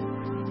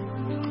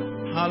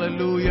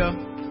 Hallelujah.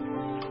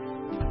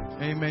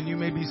 Amen. You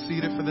may be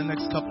seated for the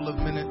next couple of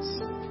minutes.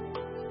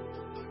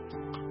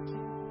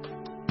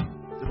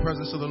 The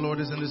presence of the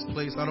Lord is in this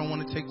place. I don't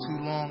want to take too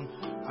long.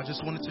 I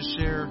just wanted to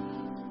share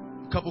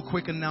a couple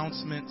quick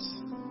announcements.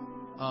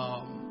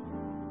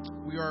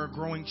 We are a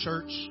growing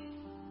church.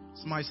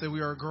 Somebody say we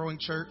are a growing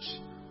church.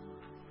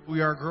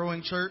 We are a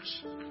growing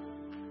church.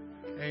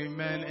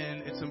 Amen.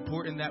 And it's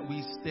important that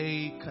we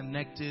stay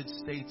connected,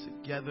 stay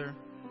together.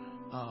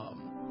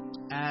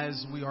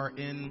 As we are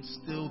in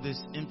still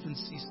this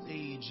infancy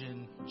stage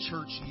in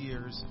church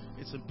years,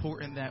 it's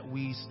important that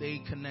we stay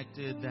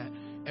connected, that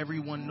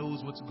everyone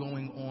knows what's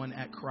going on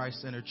at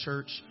Christ Center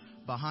Church.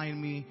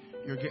 Behind me,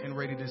 you're getting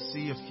ready to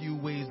see a few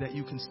ways that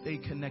you can stay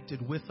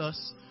connected with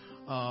us.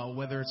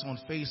 Whether it's on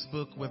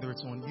Facebook, whether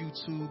it's on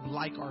YouTube,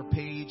 like our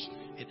page.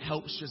 It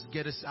helps just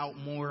get us out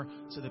more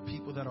to the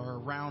people that are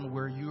around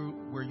where you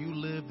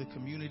live, the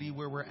community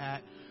where we're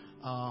at.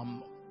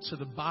 To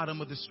the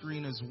bottom of the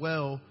screen as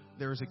well,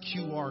 there's a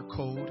QR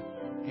code.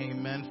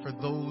 Amen. For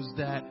those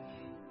that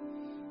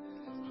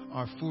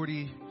are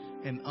 40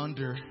 and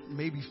under,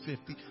 maybe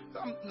 50.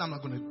 I'm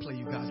not going to play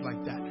you guys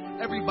like that.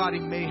 Everybody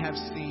may have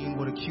seen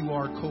what a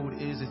QR code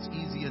is. It's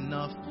easy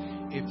enough.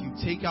 If you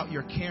take out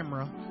your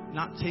camera,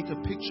 not take a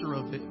picture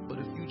of it, but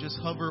if you just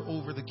hover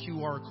over the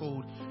QR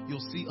code, you'll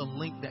see a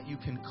link that you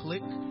can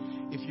click.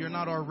 If you're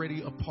not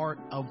already a part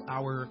of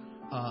our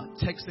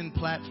texting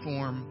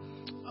platform,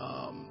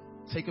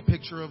 take a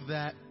picture of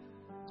that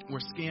or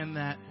scan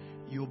that.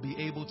 You'll be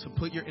able to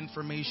put your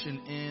information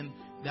in.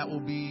 That will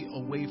be a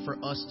way for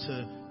us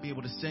to be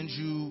able to send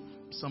you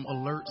some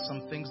alerts,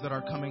 some things that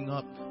are coming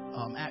up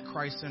at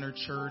Christ Center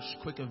Church,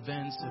 quick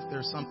events. If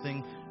there's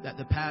something that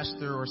the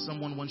pastor or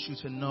someone wants you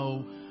to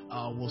know,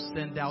 we'll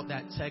send out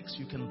that text.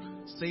 You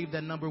can save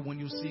that number when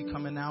you see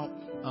coming out.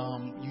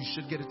 You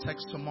should get a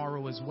text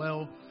tomorrow as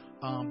well.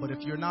 But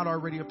if you're not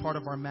already a part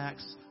of our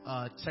Max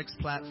text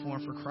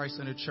platform for Christ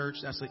Center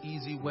Church, that's an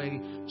easy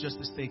way just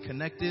to stay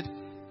connected.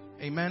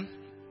 Amen.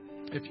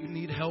 If you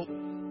need help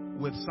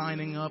with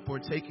signing up or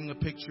taking a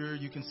picture,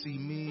 you can see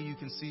me, you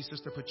can see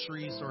Sister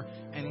Patrice or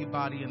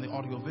anybody in the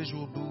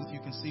audiovisual booth. You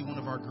can see one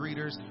of our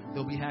greeters.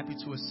 They'll be happy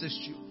to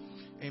assist you.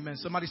 Amen.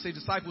 Somebody say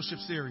discipleship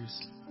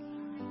series.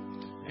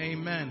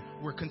 Amen.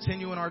 We're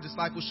continuing our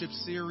discipleship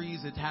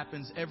series. It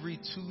happens every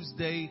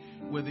Tuesday,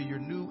 whether you're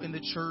new in the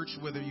church,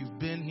 whether you've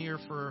been here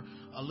for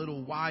a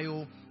little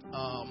while.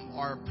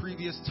 Our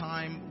previous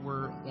time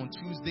were on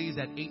Tuesdays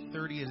at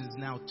 8:30. It is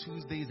now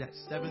Tuesdays at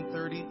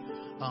 7:30.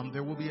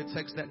 There will be a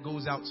text that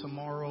goes out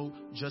tomorrow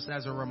just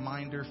as a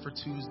reminder for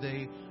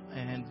Tuesday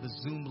and the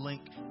Zoom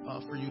link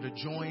for you to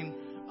join.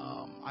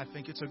 I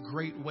think it's a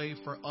great way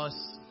for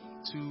us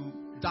to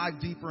dive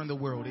deeper in the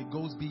world. It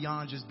goes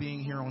beyond just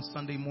being here on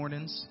Sunday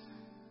mornings.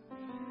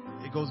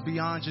 It goes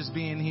beyond just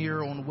being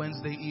here on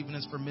Wednesday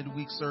evenings for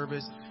midweek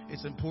service.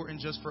 It's important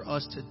just for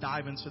us to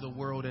dive into the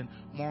world and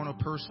more on a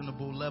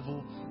personable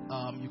level.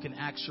 You can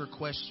ask your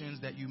questions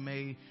that you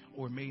may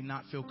or may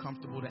not feel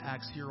comfortable to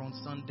ask here on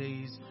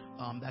Sundays.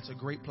 That's a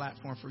great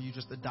platform for you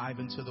just to dive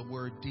into the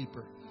word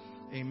deeper.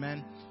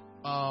 Amen.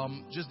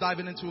 Just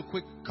diving into a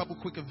couple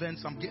quick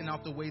events. I'm getting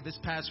out the way. This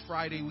past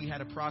Friday, we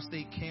had a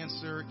prostate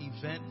cancer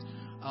event.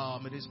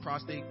 It is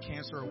Prostate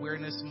Cancer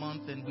Awareness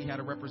Month, and we had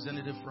a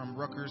representative from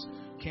Rutgers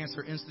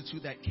Cancer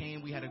Institute that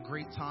came. We had a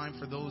great time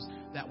for those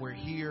that were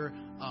here.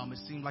 It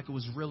seemed like it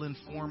was real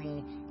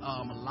informal.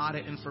 A lot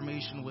of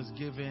information was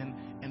given,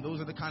 and those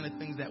are the kind of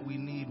things that we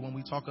need when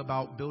we talk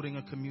about building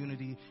a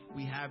community.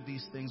 We have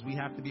these things. We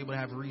have to be able to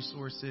have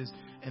resources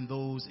and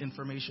those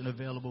information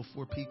available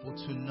for people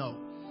to know.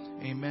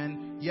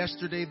 Amen.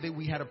 Yesterday,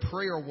 we had a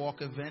prayer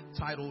walk event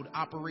titled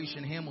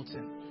Operation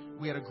Hamilton.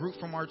 We had a group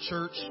from our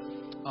church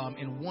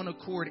in one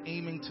accord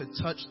aiming to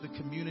touch the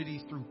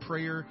community through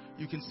prayer.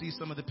 You can see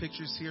some of the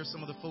pictures here,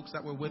 some of the folks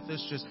that were with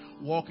us just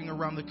walking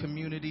around the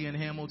community in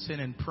Hamilton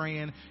and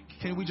praying.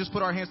 Can we just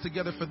put our hands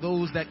together for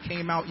those that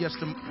came out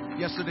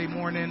yesterday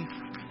morning?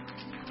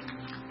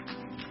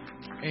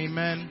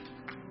 Amen.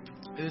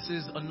 This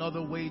is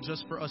another way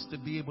just for us to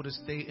be able to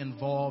stay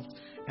involved.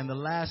 And the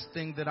last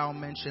thing that I'll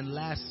mention,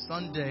 last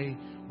Sunday,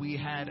 we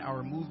had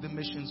our Move the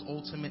Missions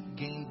Ultimate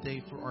Game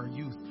Day for our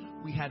youth.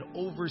 We had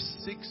over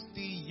 60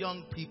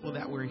 young people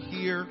that were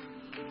here.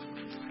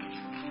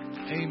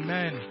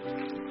 Amen.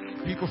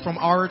 People from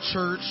our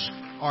church,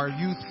 our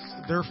youth,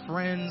 their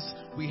friends.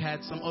 We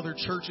had some other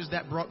churches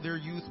that brought their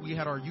youth. We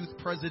had our youth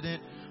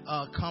president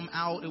come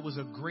out. It was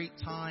a great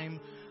time.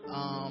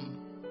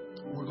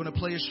 We're going to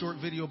play a short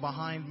video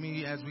behind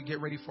me as we get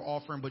ready for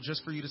offering, but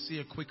just for you to see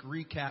a quick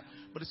recap.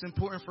 But it's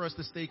important for us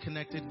to stay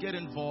connected, get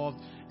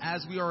involved.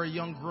 As we are a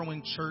young,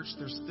 growing church,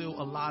 there's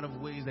still a lot of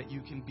ways that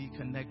you can be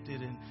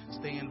connected and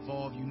stay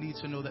involved. You need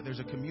to know that there's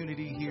a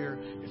community here.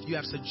 If you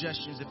have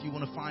suggestions, if you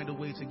want to find a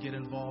way to get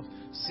involved,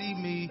 see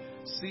me,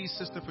 see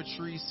Sister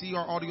Patrice, see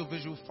our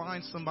audiovisual,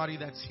 find somebody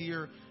that's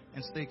here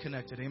and stay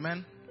connected.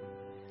 Amen?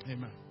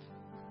 Amen.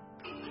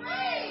 3, 2, 1.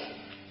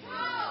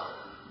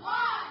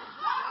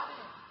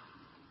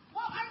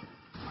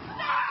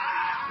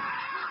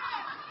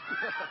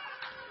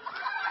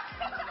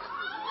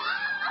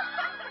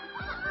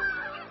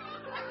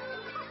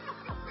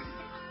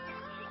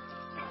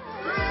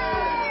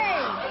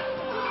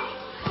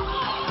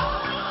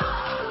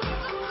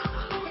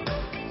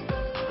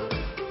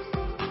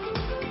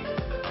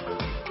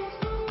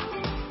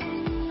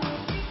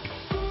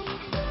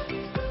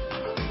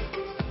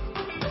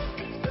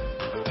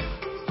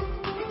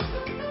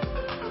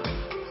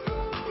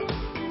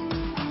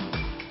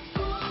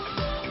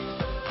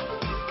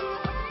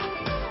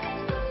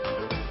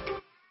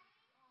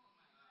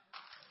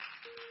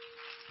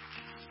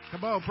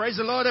 Come on, praise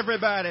the Lord,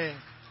 everybody.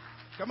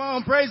 Come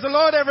on, praise the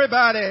Lord,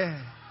 everybody.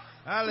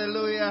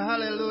 Hallelujah,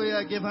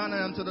 hallelujah. Give honor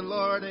unto the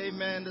Lord.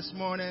 Amen. This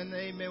morning,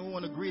 amen. We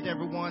want to greet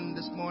everyone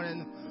this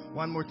morning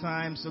one more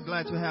time. So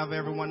glad to have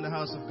everyone in the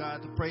house of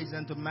God to praise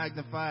and to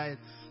magnify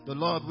the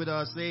Lord with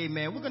us.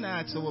 Amen. We're going to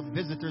ask our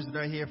visitors that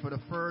are here for the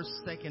first,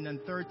 second,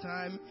 and third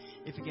time,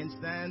 if you can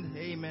stand.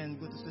 Amen.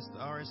 Good to Sister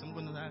Aris. I'm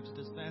going to ask you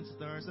to stand,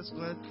 Sister Aris. That's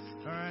good.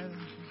 All right.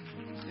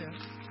 Yeah.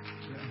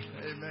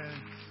 Amen.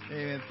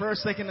 Amen.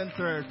 First, second, and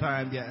third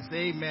time, yes.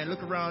 Amen.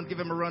 Look around. Give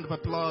him a round of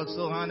applause.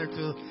 So honored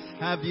to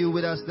have you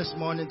with us this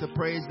morning to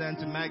praise and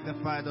to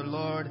magnify the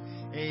Lord.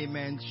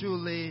 Amen.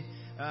 Truly,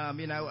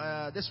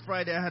 this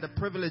Friday I had the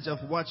privilege of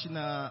watching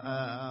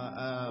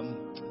a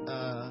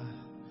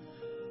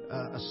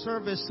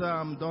service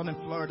down in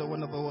Florida.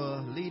 One of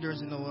our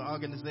leaders in our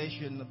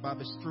organization,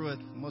 Bobby Stewart.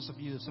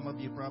 Some of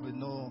you probably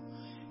know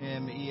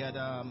him. He had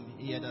what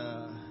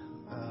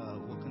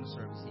kind of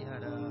service? He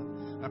had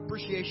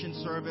appreciation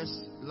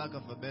service, lack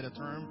of a better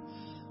term.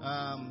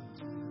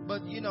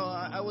 But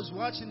I was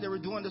watching. They were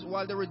doing this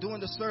while they were doing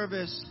the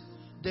service.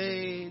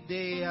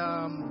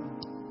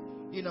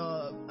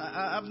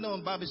 I've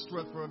known Bobby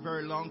Stewart for a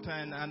very long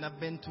time, and I've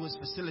been to his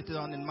facility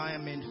down in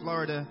Miami, in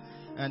Florida,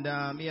 and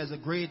he has a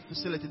great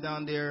facility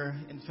down there.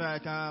 In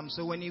fact,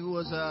 so when he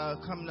was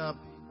coming up,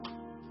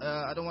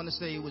 I don't want to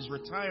say he was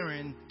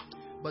retiring,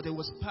 but it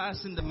was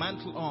passing the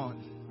mantle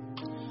on.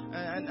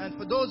 And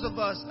for those of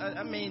us,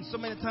 so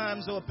many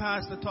times our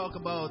pastor talk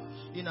about,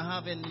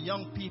 having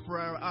young people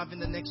or having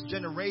the next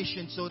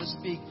generation, so to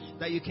speak,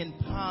 that you can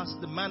pass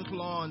the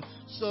mantle on.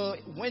 So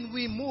when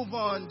we move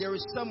on, there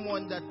is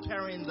someone that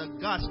carrying the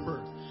gospel.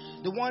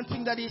 The one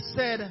thing that he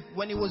said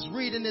when he was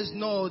reading his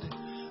note,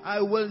 I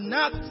will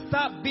not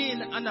stop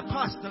being an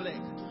apostolic.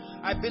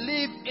 I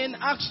believe in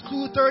Acts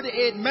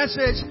 2:38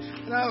 message,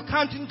 and I will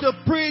continue to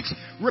preach,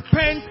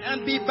 repent,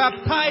 and be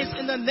baptized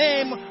in the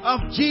name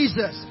of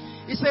Jesus.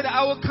 He said,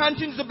 I will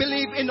continue to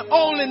believe in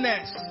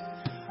holiness.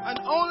 And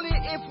only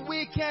if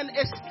we can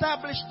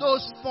establish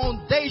those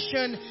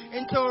foundations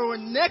into our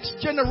next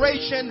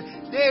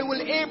generation, they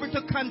will be able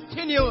to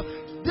continue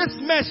this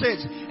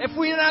message. If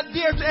we are not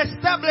there to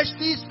establish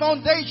these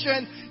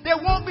foundations,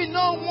 there won't be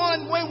no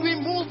one when we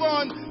move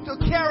on to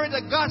carry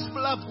the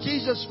gospel of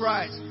Jesus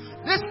Christ.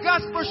 This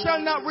gospel shall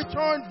not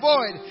return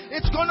void.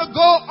 It's going to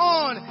go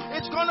on.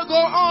 It's going to go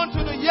on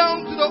to the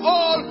young, to the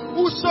old.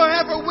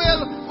 Whosoever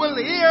will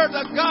hear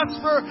the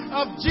gospel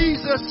of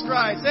Jesus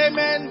Christ.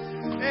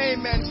 Amen.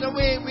 Amen. So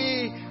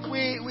we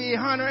we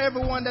honor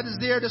everyone that is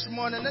there this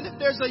morning. And if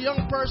there's a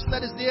young person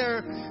that is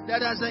there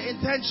that has an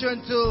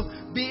intention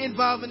to be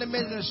involved in the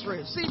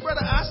ministry, see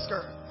Brother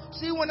Oscar,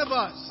 see one of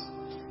us.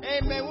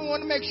 Amen. We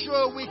want to make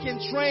sure we can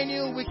train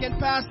you, we can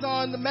pass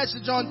on the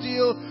message on to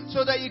you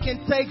so that you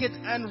can take it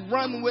and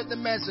run with the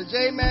message.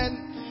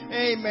 Amen.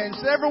 Amen.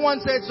 So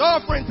everyone say it's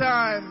offering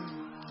time.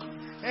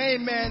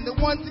 Amen. The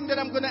one thing that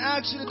I'm going to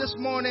ask you this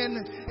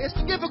morning is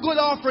to give a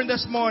good offering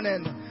this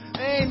morning.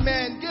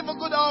 Amen. Give a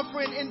good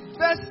offering.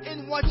 Invest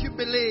in what you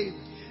believe.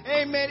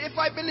 Amen. If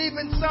I believe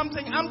in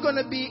something, I'm going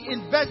to be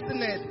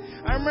investing it.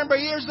 I remember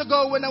years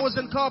ago when I was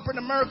in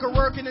corporate America,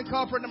 working in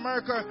corporate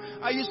America,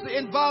 I used to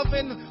involve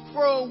in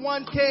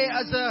 401k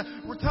as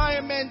a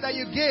retirement that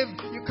you give.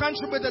 You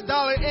contribute $1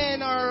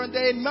 in or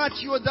they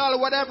match you $1,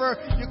 whatever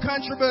you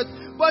contribute.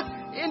 But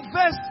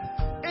invest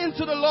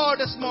into the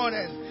Lord this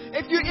morning.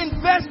 If you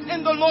invest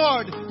in the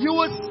Lord, you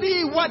will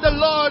see what the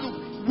Lord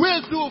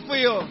will do for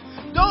you.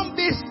 Don't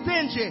be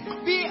stingy.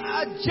 Be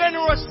a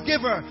generous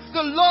giver.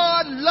 The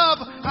Lord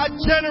loves a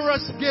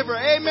generous giver.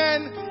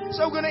 Amen.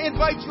 So we're going to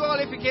invite you all,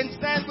 if you can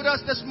stand with us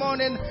this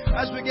morning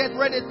as we get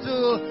ready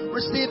to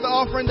receive the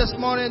offering this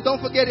morning. Don't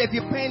forget, if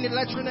you're paying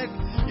electronic,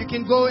 you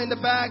can go in the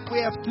back.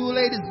 We have 2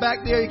 ladies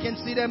back there. You can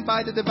see them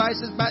by the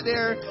devices back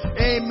there.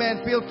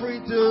 Amen. Feel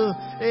free to,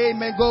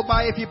 amen, go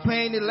by if you're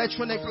paying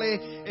electronically.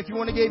 If you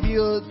want to give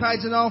you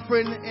tithes and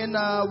offering, and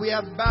we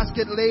have a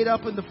basket laid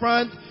up in the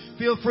front.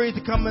 Feel free to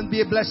come and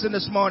be a blessing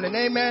this morning.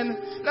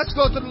 Amen. Let's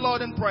go to the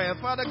Lord in prayer.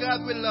 Father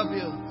God, we love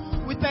you.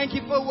 We thank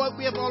you for what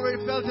we have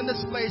already felt in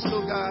this place,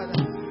 oh God.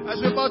 As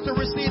we're about to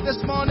receive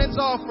this morning's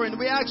offering,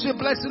 we ask your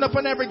blessing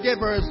upon every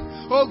giver.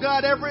 Oh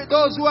God,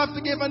 those who have to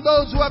give and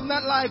those who have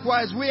not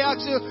likewise, we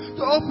ask you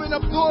to open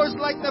up doors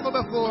like never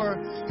before.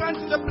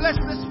 Continue to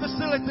bless this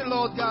facility,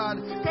 Lord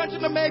God.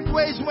 Continue to make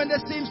ways when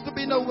there seems to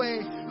be no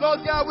way.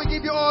 Lord God, we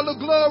give you all the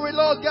glory.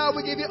 Lord God,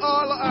 we give you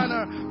all the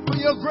honor. For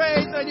your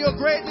grace and your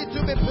greatly to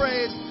be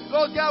praised.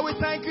 Lord God, we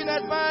thank you in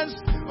advance.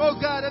 Oh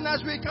God, and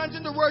as we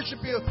continue to worship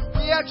you,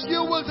 we ask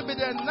your will to be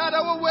done. Not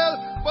our will,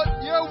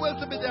 but your will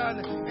to be done.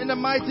 In the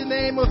mighty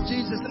name of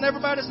Jesus. And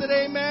everybody said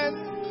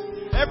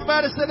amen.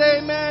 Everybody said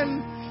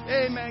amen.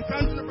 Amen.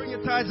 Continue to bring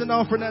your tithes and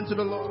offering unto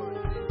the Lord.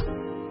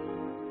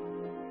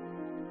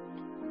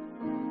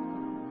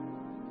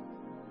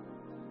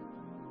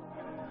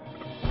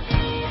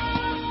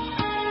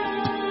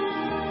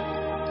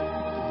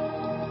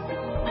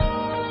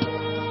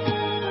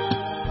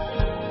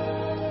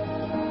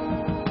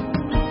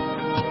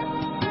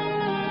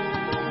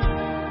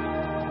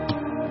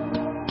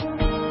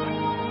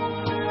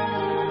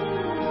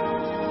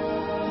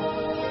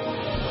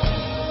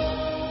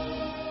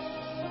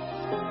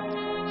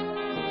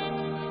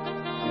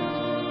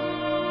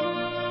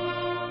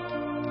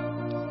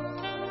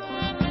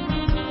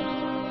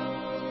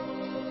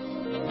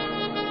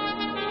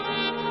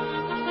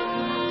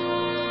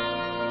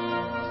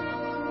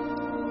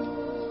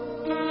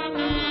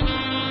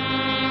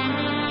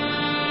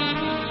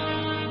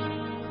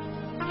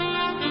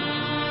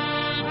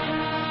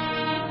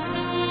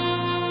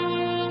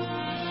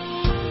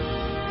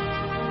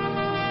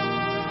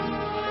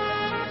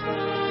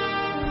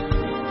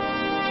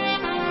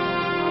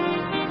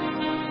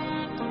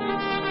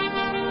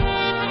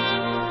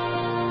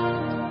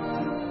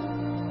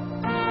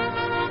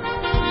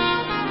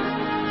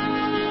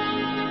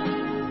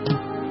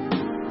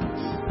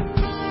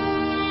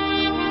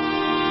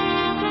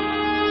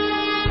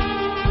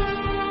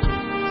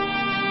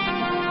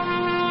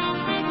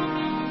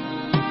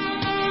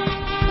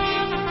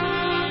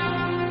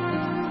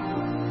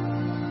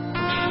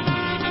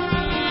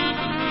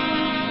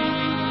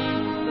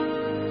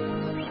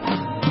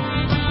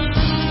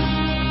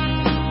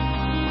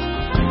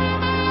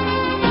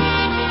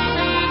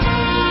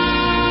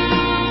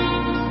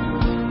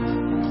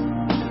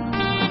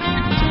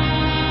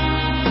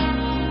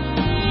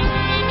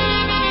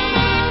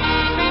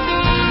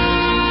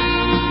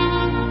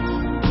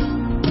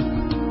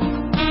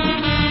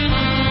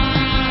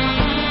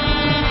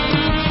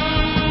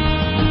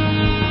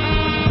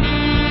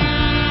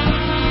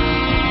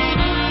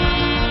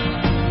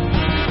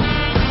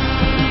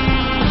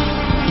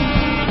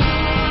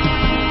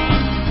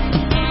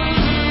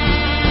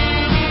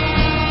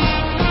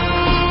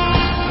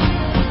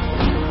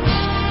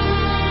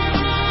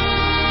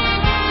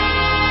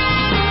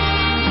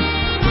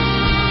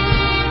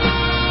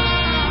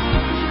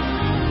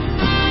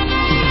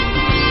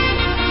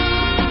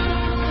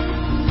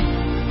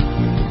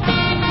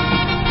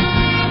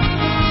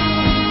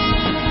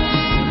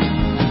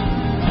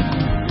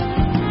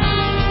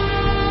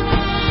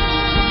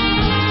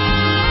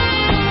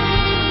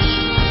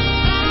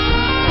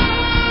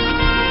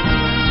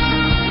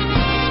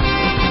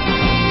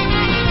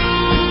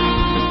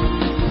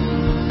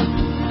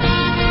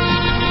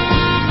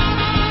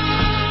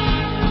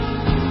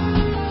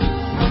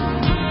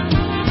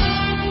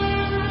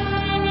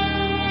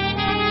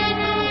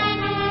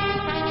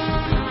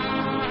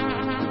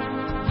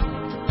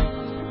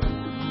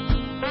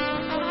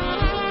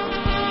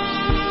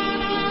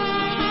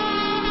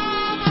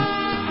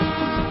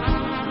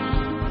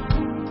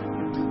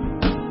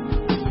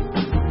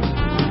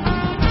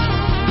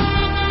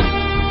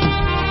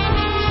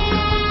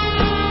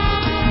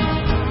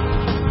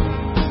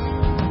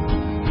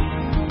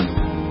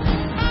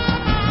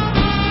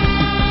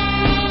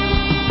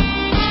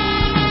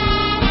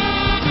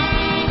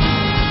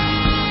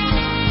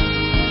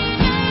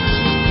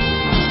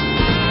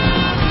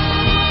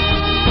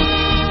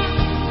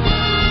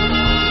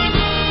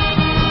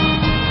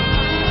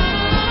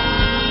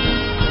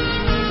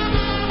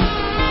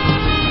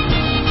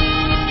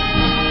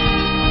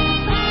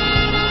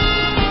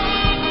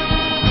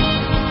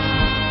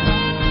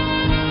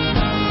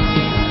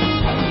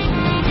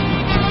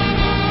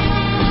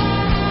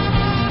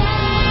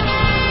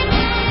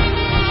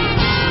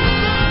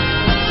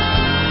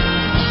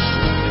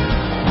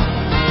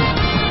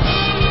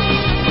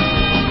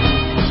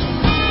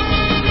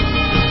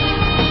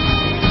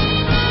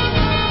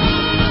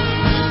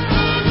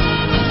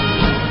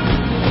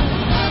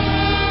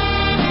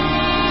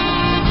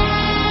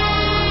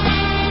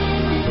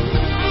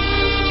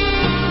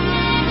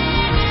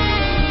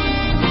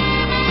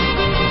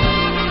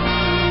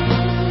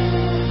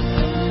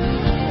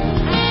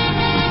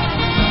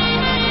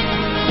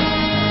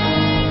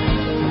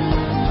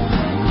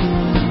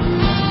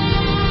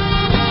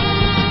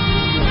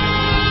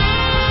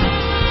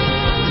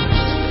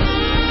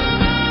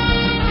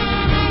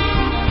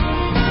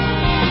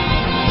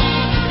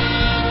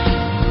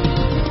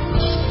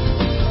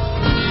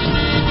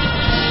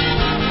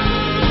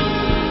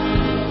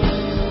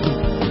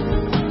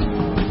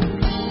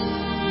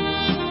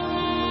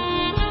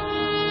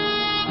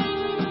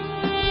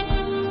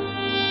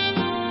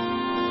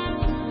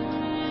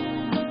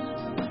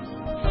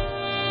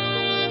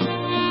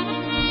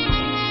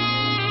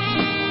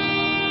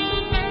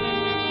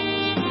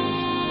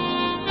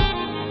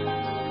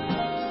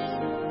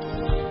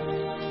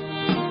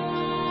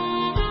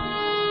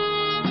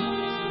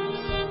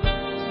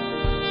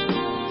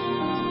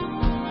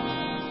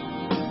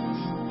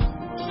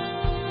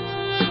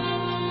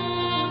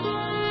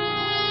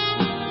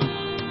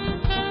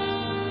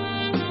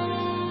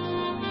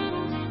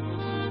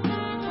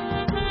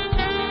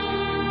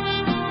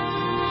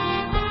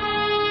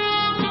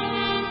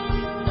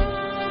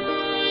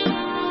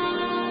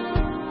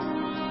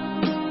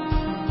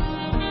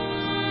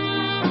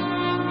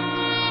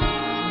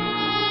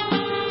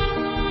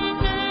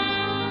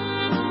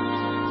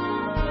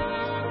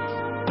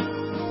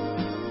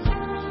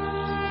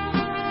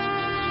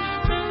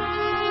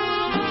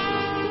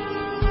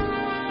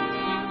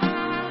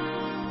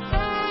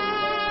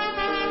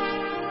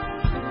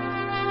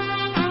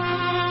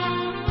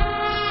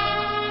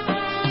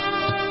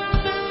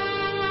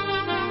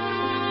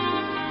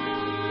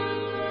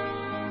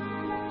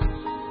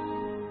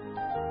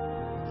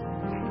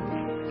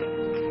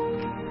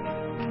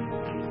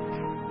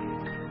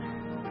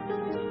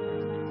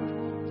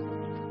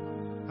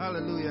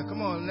 Hallelujah.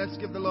 Come on, let's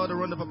give the Lord a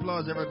round of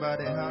applause,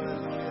 everybody.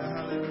 Hallelujah.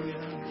 Hallelujah.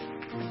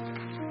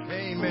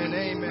 Amen.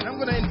 Amen. I'm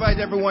going to invite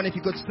everyone, if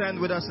you could stand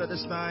with us at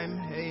this time.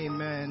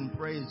 Amen.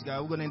 Praise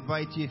God. We're going to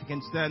invite you, if you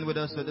can stand with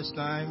us at this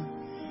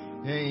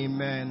time.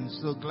 Amen.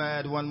 So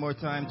glad one more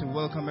time to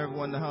welcome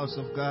everyone in the house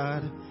of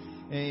God.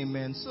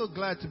 Amen. So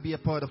glad to be a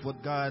part of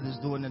what God is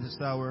doing in this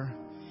hour.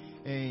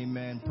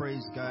 Amen.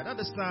 Praise God. At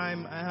this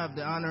time, I have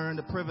the honor and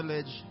the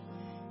privilege,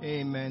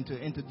 amen, to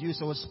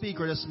introduce our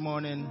speaker this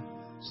morning.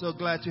 So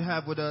glad to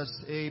have with us,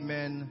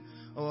 amen,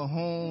 our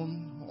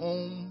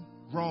homegrown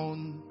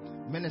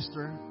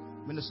minister,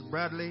 Minister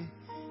Bradley,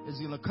 is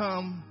going to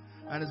come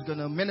and is going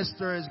to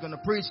minister, is going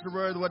to preach the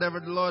word, whatever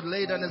the Lord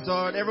laid on his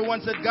heart.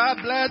 Everyone said, God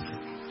bless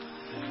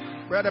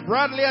Brother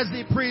Bradley as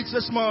he preached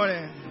this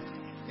morning.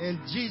 In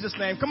Jesus'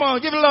 name. Come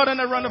on, give the Lord a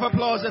round of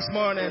applause this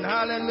morning.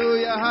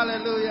 Hallelujah,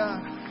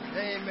 hallelujah.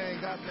 Amen.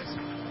 God bless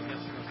you.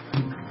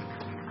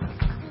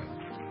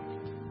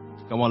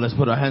 Come on, let's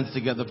put our hands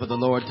together for the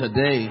Lord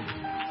today.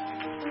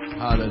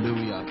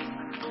 Hallelujah.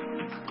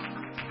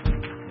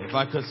 If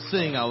I could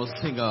sing, I would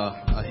sing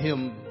a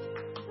hymn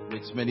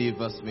which many of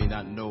us may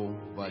not know,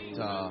 but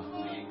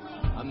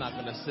I'm not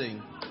going to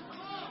sing.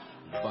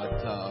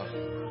 But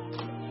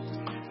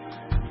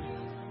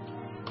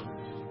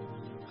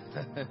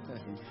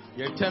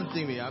you're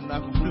tempting me. I'm not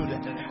going to do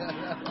that.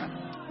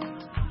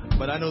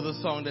 But I know the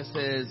song that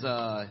says,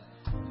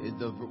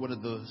 one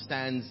of the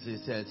stanzas,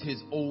 it says,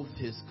 His oath,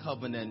 His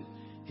covenant,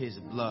 His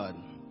blood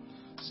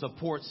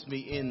supports me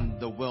in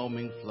the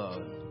whelming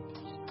flood.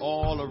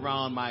 All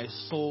around my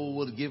soul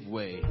will give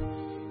way.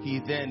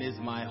 He then is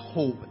my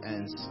hope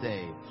and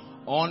stay.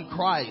 On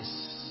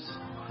Christ,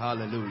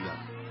 hallelujah,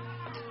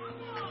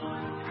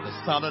 the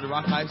solid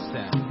rock I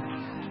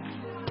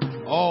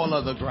stand, all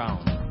other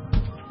ground.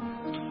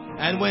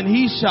 And when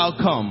He shall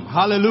come,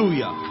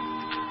 hallelujah,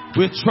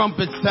 with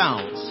trumpet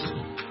sounds,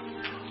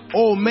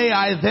 oh, may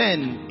I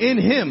then, in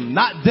Him,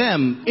 not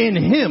them, in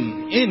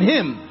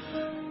Him.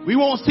 We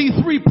won't see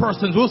three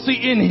persons. We'll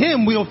see in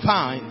Him we'll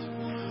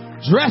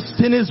find. Dressed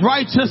in His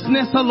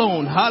righteousness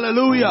alone.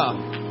 Hallelujah.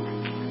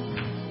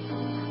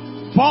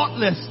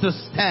 Faultless to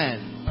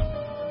stand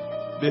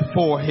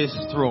before His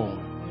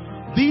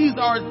throne. These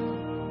are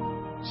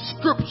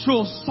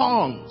scriptural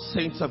songs,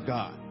 saints of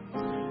God.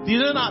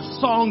 These are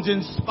not songs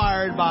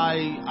inspired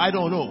by, I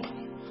don't know.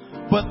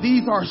 But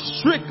these are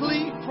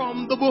strictly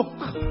from the book.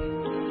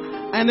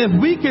 And if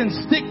we can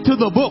stick to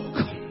the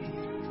book,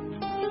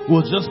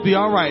 we'll just be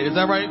alright. Is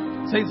that right,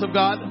 saints of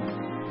God?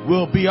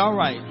 We'll be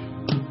alright.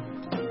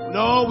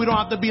 No, we don't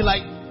have to be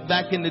like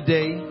back in the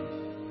day.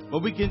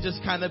 But we can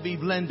just kind of be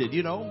blended,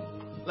 you know?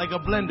 Like a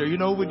blender. You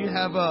know, when you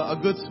have a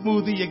good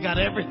smoothie, you got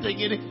everything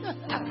in it.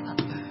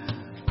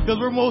 Because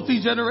we're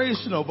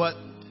multi-generational. But,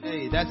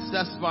 hey, that's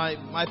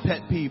my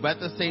pet peeve. But at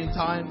the same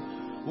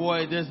time,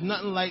 boy, there's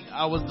nothing like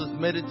I was just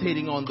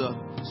meditating on the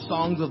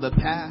songs of the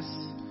past.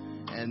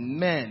 And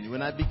man,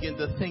 when I begin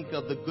to think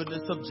of the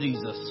goodness of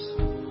Jesus,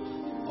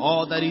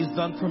 all that He's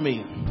done for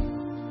me,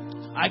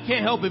 I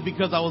can't help it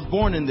because I was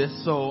born in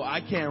this, so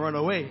I can't run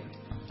away.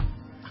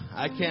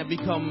 I can't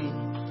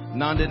become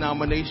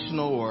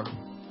non-denominational or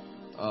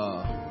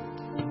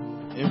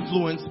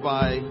influenced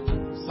by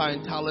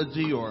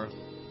Scientology or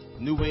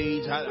New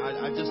Age.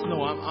 I just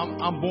know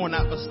I'm born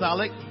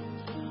apostolic.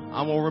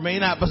 I'm going to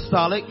remain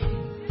apostolic.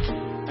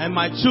 And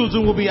my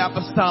children will be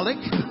apostolic.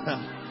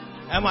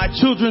 And my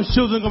children's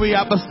children will be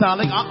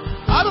apostolic.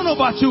 I don't know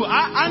about you.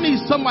 I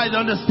need somebody to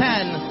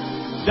understand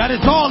that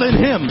it's all in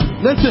Him.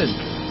 Listen,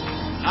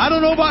 I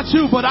don't know about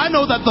you, but I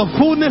know that the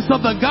fullness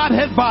of the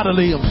Godhead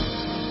bodily,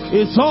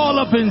 it's all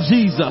up in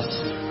Jesus.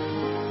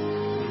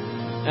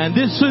 And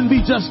this shouldn't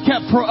be just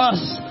kept for us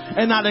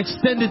and not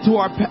extended to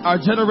our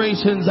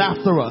generations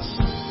after us.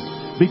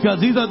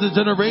 Because these are the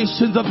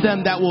generations of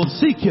them that will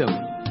seek Him,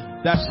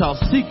 that shall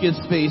seek His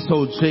face,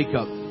 O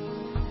Jacob.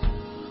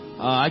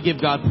 I give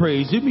God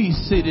praise. You be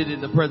seated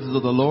in the presence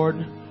of the Lord.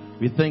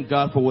 We thank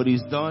God for what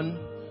He's done.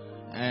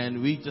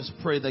 And we just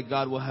pray that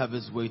God will have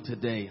His way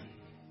today.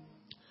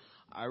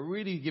 I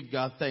really give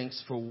God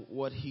thanks for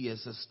what He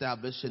has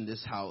established in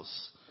this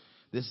house.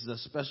 This is a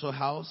special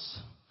house.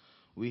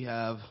 We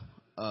have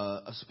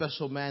a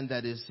special man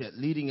that is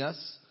leading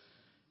us,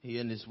 he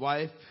and his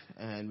wife,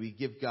 and we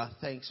give God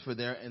thanks for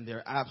in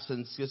their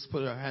absence. Let's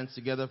put our hands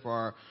together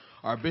for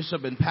our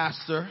bishop and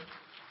pastor.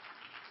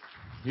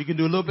 You can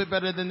do a little bit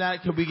better than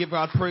that. Can we give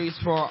God praise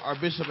for our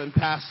bishop and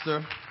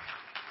pastor?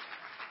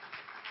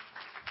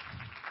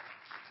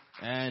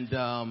 And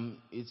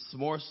it's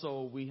more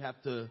so we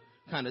have to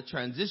kind of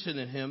transition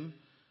in Him.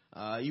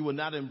 You will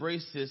not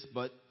embrace this,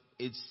 but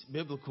it's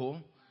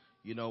biblical.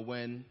 You know,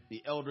 when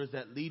the elders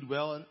that lead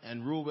well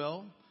and rule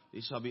well,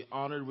 they shall be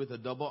honored with a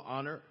double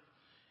honor.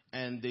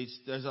 And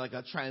there's like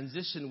a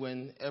transition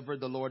whenever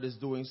the Lord is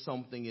doing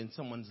something in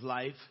someone's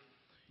life.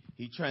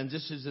 He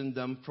transitions in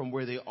them from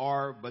where they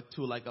are, but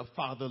to like a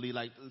fatherly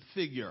like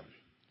figure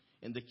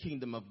in the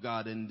kingdom of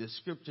God. And the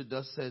scripture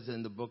does says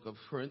in the book of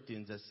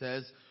Corinthians, that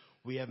says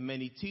we have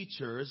many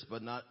teachers,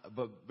 but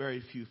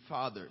very few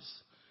fathers.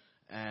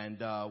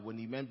 And when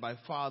he meant by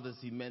fathers,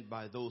 he meant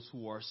by those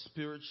who are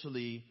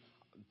spiritually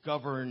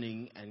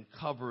governing and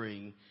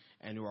covering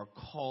and who are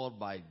called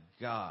by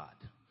God.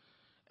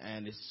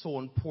 And it's so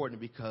important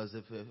because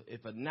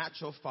if a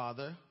natural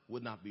father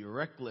would not be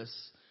reckless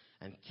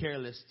and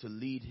careless to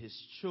lead his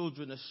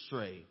children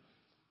astray,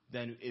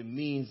 then it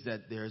means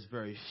that there's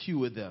very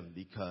few of them,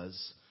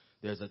 because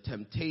there's a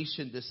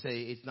temptation to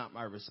say it's not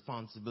my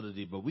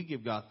responsibility. But we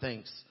give God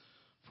thanks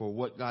for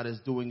what God is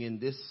doing in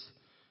this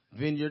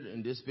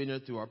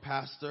vineyard through our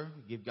pastor.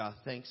 We give God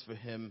thanks for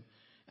him,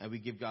 and we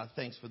give God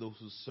thanks for those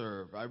who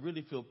serve. I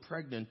really feel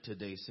pregnant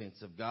today,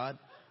 saints of God.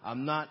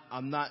 I'm not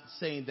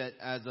saying that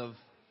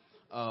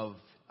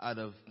out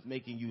of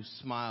making you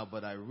smile,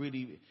 but I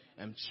really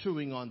am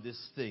chewing on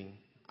this thing.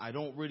 I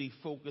don't really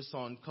focus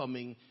on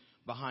coming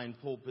behind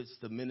pulpits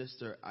to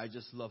minister. I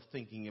just love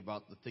thinking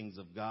about the things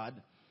of God.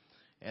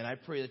 And I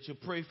pray that you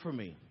pray for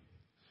me.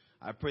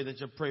 I pray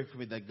that you pray for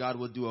me that God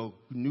will do a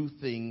new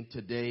thing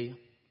today.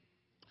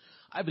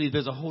 I believe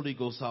there's a Holy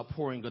Ghost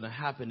outpouring going to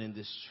happen in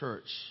this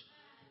church.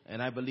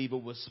 And I believe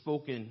it was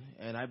spoken.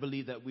 And I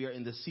believe that we are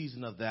in the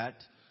season of that.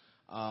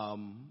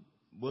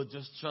 We'll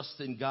just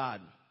trust in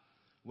God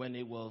when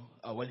He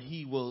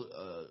will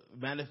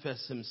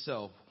manifest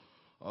Himself.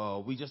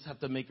 We just have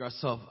to make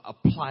ourselves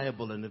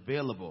pliable and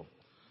available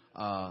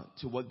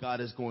to what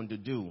God is going to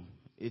do.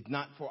 It's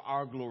not for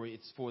our glory.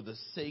 It's for the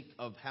sake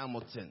of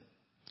Hamilton.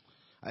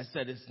 I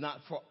said it's not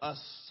for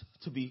us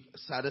to be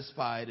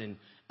satisfied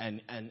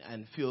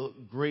and feel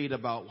great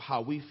about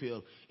how we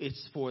feel.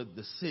 It's for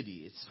the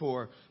city. It's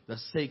for the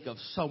sake of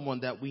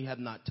someone that we have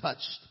not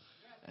touched.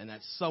 And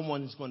that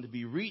someone is going to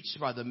be reached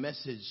by the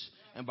message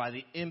and by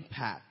the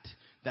impact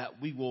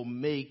that we will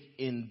make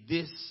in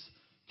this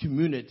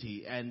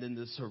community and in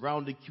the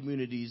surrounding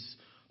communities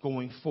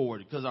going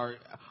forward. Because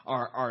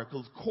our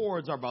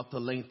cords are about to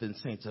lengthen,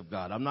 saints of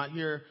God. I'm not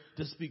here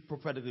to speak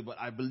prophetically, but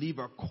I believe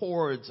our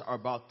cords are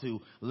about to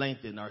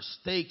lengthen. Our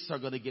stakes are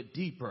going to get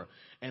deeper,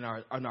 and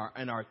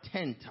our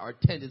tent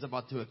is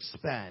about to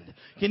expand.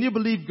 Can you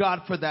believe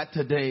God for that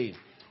today?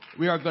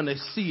 We are going to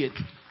see it.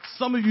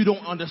 Some of you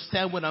don't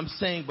understand what I'm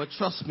saying, but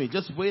trust me,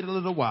 just wait a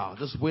little while.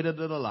 Just wait a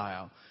little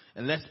while.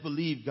 And let's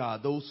believe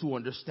God, those who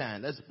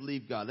understand. Let's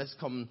believe God. Let's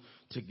come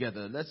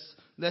together.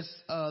 Let's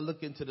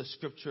look into the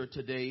scripture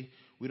today.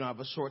 We don't have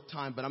a short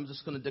time, but I'm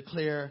just going to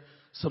declare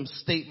some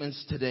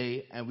statements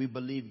today, and we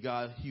believe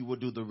God, He will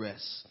do the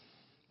rest.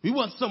 We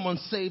want someone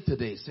saved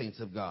today, saints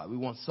of God. We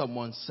want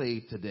someone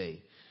saved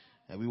today.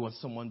 And we want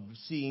someone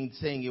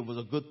saying it was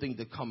a good thing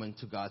to come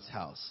into God's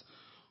house.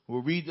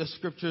 We'll read the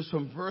scriptures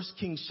from 1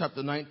 Kings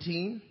chapter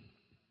 19.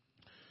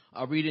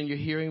 I'll read in your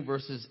hearing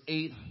verses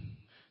 8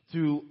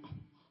 through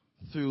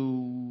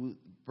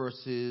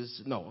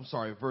verses,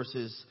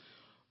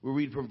 we'll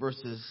read from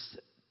verses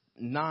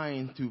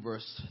 9 through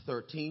verse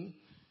 13,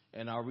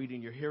 and I'll read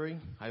in your hearing.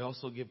 I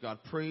also give God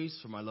praise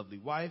for my lovely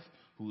wife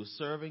who is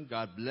serving.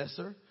 God bless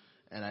her,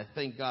 and I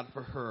thank God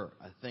for her.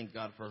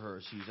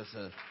 She's just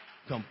a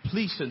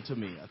completion to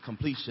me, a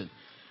completion.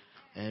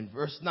 And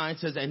verse 9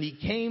 says, "And he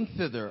came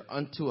thither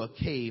unto a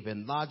cave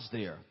and lodged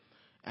there.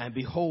 And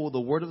behold, the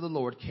word of the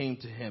Lord came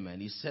to him,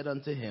 and he said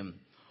unto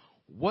him,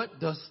 What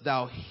dost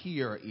thou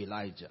here,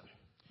 Elijah?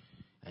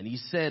 And he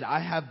said, I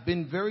have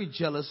been very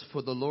jealous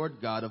for the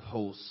Lord God of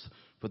hosts,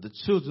 for the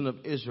children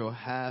of Israel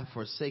have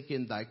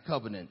forsaken thy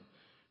covenant,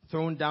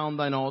 thrown down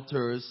thine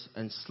altars,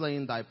 and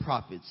slain thy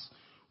prophets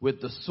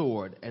with the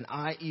sword. And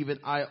I, even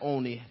I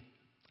only,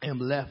 am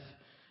left,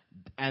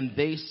 and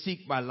they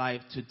seek my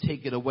life to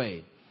take it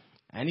away.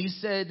 And he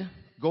said,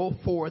 Go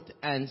forth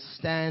and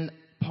stand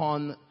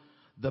upon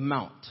the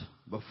mount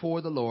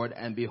before the Lord.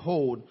 And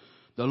behold,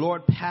 the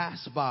Lord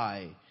passed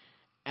by,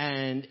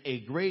 and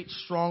a great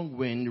strong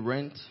wind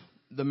rent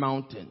the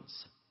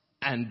mountains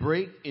and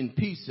brake in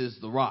pieces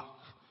the rock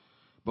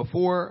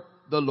before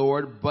the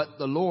Lord, but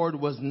the Lord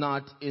was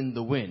not in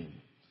the wind."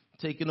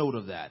 Take a note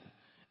of that.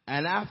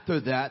 "And after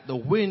that, the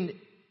wind,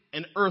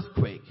 an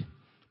earthquake,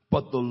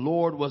 but the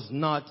Lord was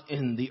not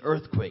in the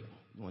earthquake."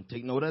 You want to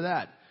take note of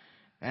that.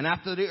 "And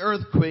after the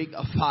earthquake,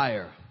 a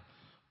fire,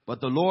 but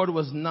the Lord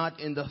was not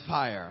in the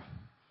fire.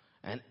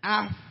 And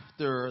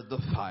after the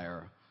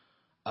fire,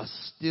 a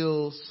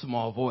still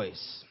small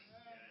voice.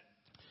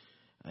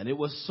 And it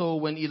was so,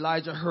 when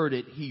Elijah heard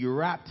it, he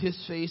wrapped his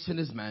face in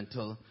his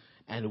mantle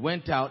and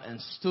went out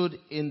and stood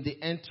in the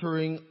end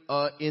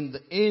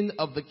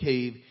of the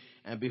cave.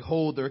 And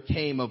behold, there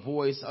came a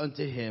voice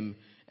unto him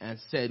and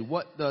said,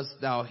 What dost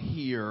thou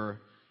hear,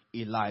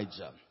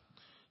 Elijah?"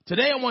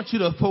 Today I want you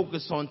to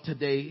focus on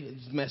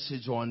today's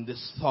message on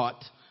this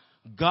thought: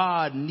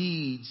 God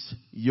needs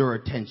your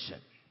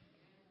attention.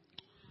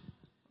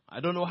 I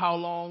don't know how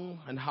long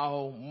and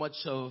how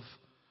much of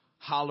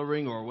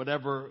hollering or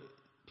whatever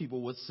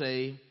people would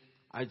say.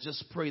 I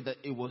just pray that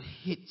it will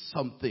hit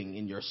something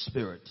in your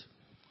spirit.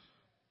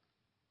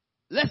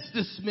 Let's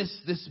dismiss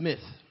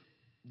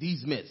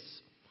these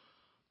myths.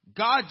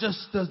 God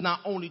just does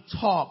not only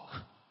talk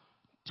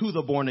to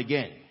the born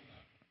again.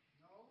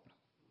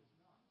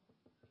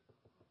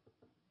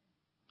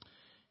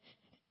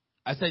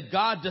 I said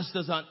God just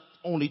does not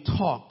only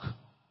talk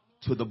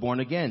to the born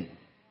again.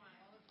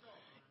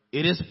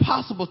 It is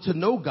possible to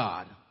know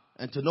God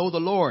and to know the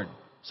Lord,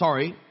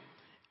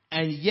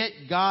 and yet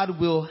God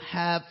will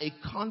have a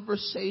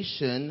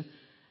conversation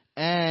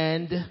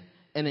and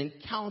an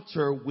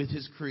encounter with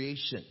his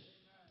creation,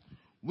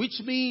 which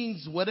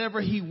means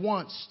whatever he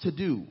wants to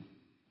do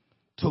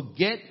to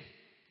get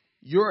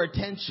your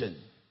attention,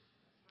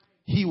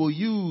 he will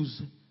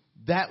use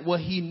that what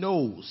he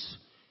knows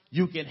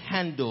you can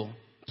handle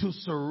to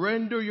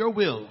surrender your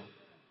will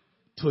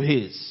to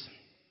his.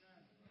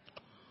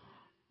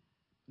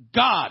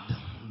 God,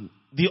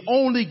 the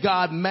only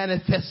God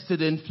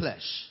manifested in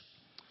flesh,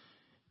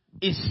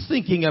 is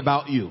thinking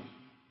about you.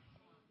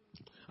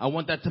 I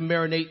want that to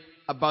marinate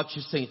about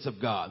you, saints of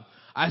God.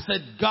 I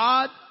said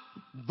God,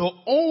 the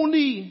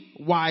only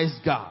wise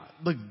God,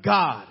 the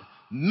God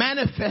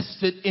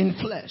manifested in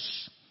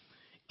flesh,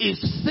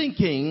 is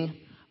thinking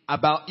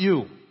about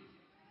you.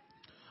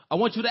 I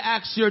want you to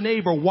ask your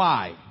neighbor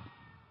why.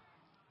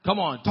 Come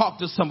on, talk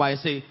to somebody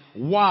and say,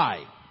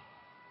 why?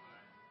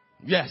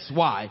 Yes,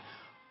 why?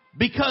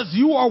 Because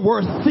you are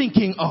worth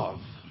thinking of.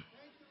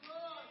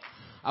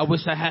 I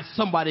wish I had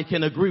somebody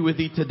can agree with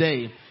me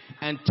today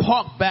and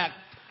talk back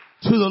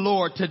to the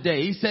Lord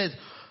today. He says,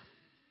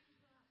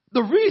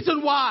 the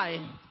reason why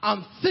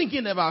I'm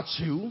thinking about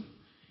you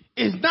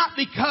is not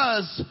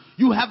because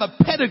you have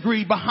a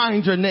pedigree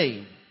behind your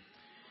name.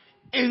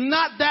 It's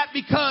not that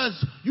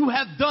because you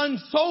have done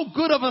so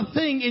good of a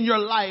thing in your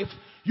life,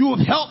 you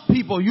have helped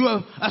people, you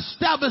have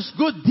established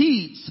good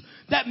deeds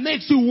that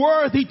makes you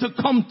worthy to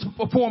come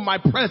to before my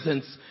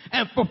presence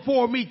and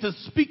before me to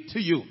speak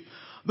to you.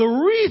 The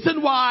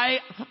reason why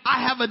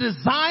I have a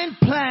design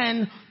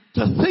plan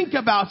to think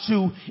about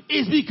you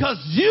is because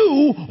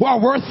you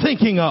are worth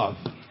thinking of.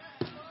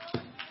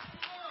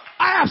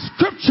 I have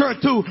scripture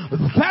to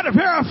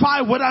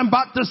verify what I'm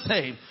about to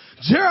say.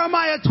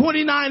 Jeremiah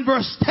 29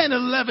 verse 10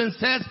 and 11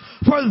 says,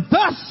 for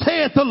thus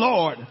saith the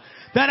Lord,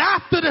 that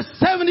after the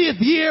 70th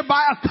year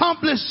by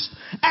accomplished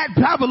at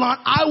Babylon,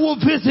 I will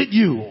visit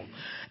you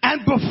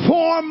and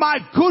perform my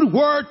good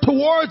word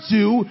towards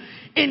you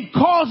in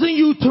causing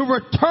you to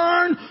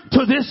return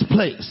to this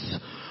place.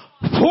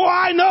 For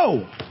I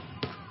know,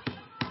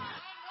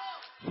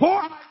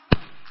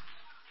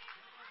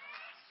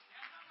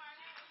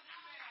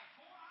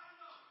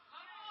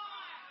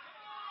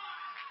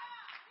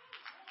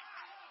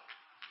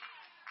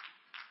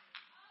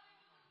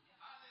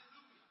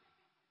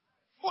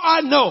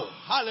 I know,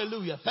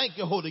 hallelujah, thank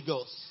you, Holy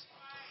Ghost.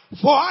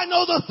 For I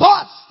know the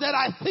thoughts that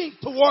I think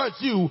towards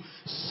you,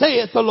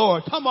 saith the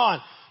Lord. Come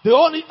on. The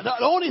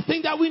only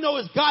thing that we know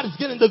is God is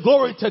getting the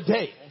glory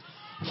today.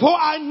 For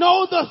I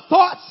know the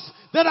thoughts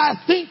that I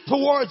think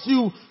towards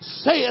you,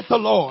 saith the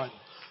Lord.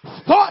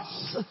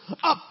 Thoughts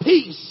of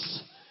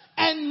peace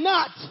and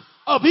not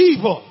of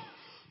evil.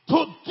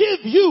 To give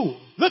you,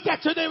 look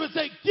at your neighbor and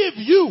say, give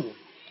you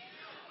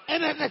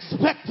an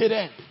unexpected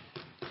end.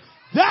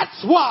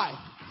 That's why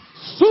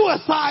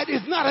suicide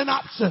is not an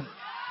option.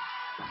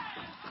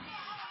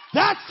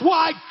 That's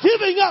why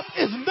giving up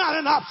is not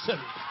an option.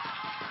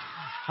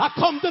 I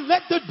come to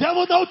let the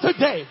devil know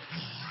today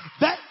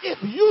that if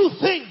you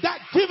think that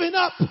giving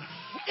up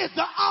is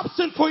the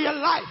option for your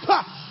life,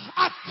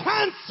 I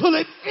cancel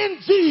it in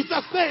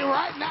Jesus' name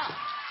right now.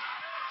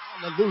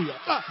 Hallelujah.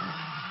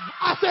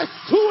 I said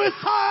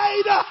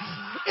suicide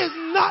is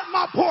not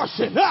my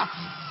portion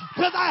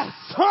because I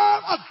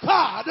serve a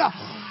God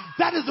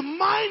that is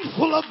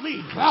mindful of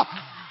me.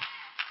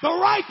 The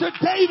writer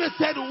David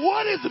said,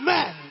 what is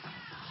man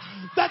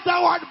that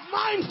thou art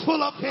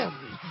mindful of him,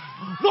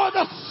 nor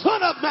the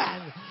son of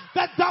man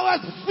that thou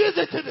hast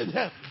visited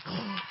him?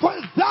 For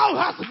thou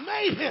hast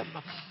made him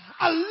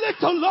a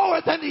little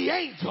lower than the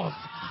angels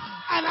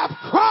and have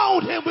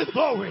crowned him with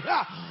glory.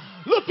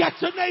 Look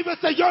at your neighbor and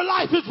say, your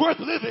life is worth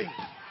living.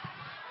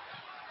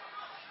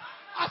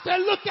 I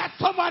said, look at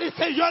somebody and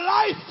say, your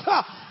life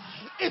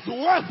is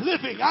worth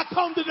living. I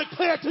come to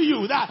declare to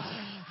you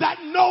that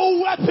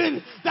no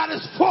weapon that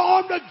is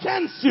formed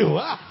against you,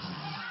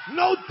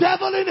 no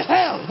devil in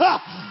hell,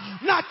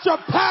 not your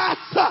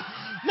past,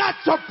 not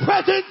your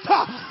present,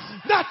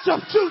 not your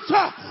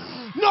future,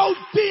 no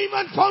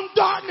demon from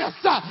darkness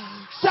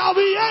shall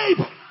be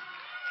able.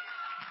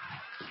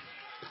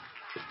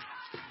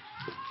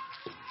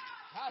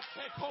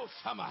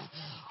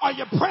 Are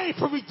you praying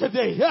for me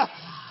today?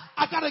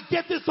 I got to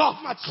get this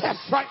off my chest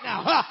right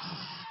now.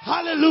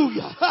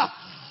 Hallelujah.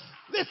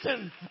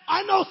 Listen,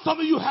 I know some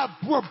of you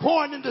were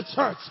born in the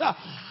church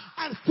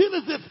and feel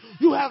as if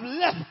you have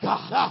left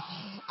God.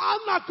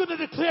 I'm not going to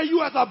declare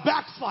you as a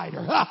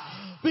backslider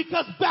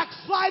because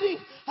backsliding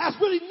has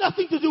really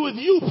nothing to do with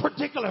you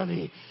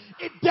particularly.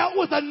 It dealt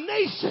with a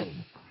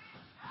nation.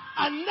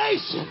 A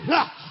nation.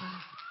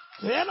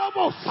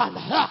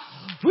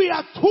 We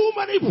have too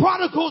many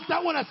prodigals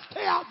that want to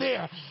stay out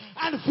there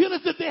and feel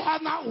as if they are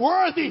not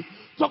worthy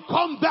to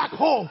come back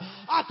home.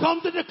 I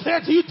come to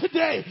declare to you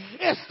today,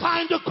 it's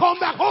time to come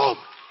back home.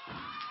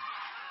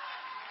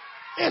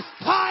 It's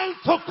time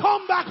to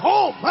come back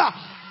home.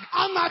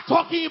 I'm not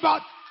talking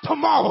about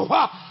tomorrow.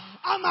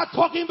 I'm not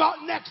talking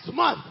about next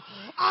month.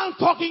 I'm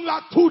talking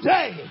about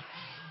today.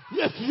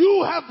 If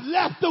you have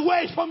left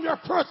away from your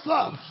first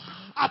love,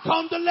 I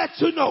come to let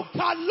you know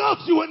God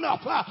loves you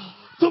enough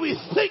to be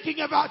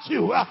thinking about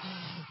you.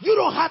 You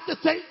don't have to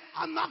say,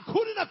 I'm not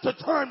good enough to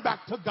turn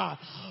back to God.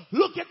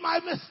 Look at my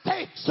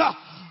mistakes.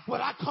 When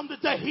I come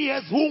today, he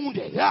has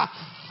wounded.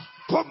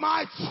 For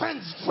my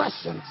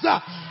transgressions,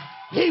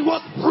 he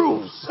was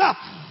bruised.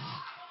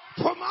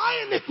 For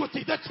my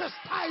iniquity, the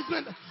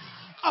chastisement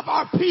of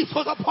our peace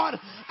was upon,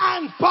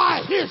 and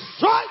by his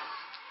stripes,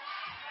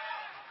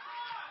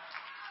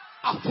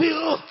 I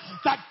feel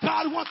that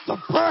God wants to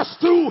burst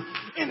through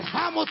in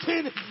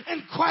Hamilton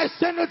in Christ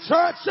Center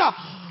Church,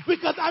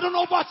 because I don't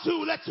know about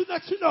you, let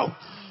you know,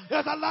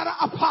 there's a lot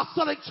of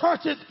apostolic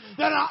churches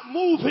that are not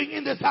moving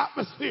in this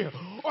atmosphere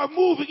or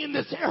moving in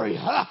this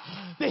area.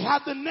 They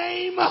have the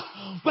name,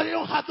 but they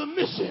don't have the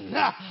mission.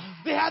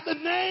 They have the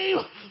name,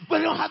 but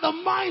they don't have the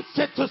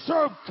mindset to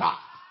serve God.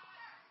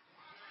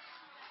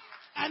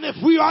 And if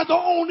we are the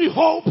only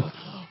hope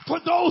for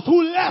those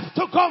who left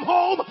to come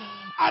home,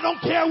 I don't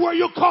care where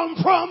you come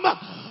from.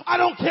 I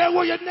don't care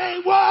where your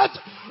name was.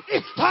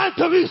 It's time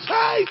to be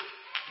saved.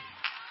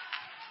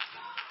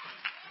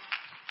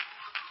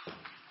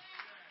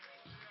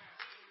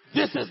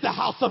 This is the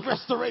house of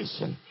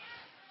restoration.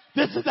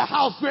 This is the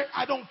house where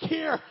I don't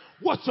care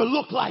what you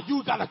look like.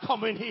 You got to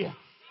come in here.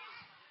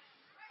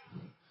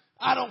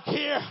 I don't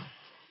care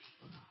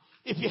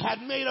if you had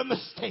made a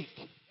mistake.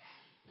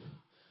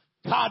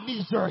 God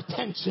needs your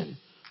attention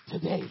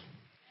today.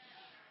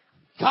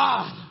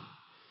 God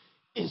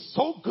is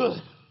so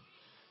good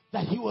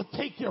that he will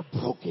take your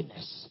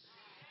brokenness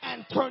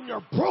and turn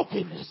your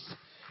brokenness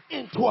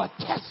into a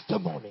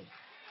testimony.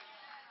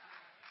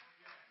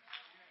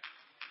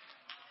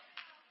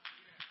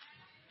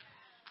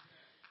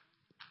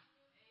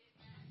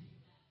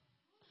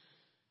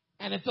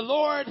 And if the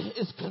Lord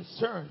is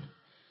concerned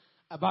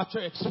about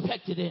your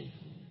expected end,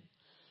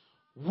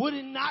 would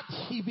not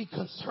he be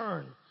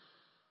concerned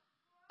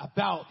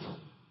about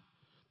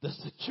the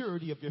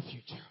security of your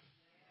future?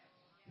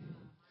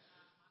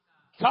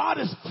 God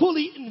is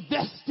fully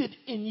invested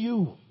in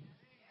you.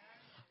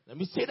 Let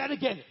me say that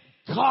again.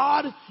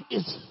 God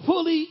is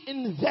fully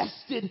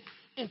invested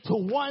into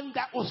one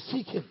that will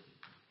seek him.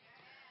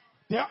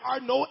 There are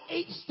no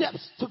 8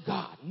 steps to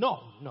God.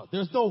 No.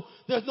 There's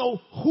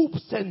no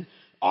hoops and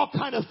all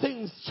kind of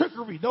things,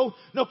 trickery, no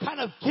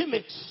kind of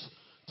gimmicks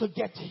to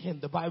get to him.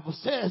 The Bible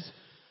says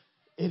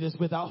it is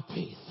without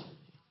faith.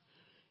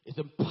 It's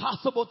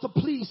impossible to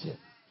please him.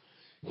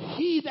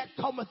 He that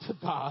cometh to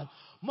God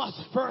must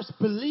first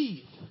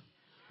believe,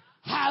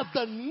 have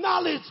the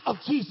knowledge of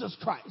Jesus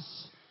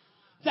Christ,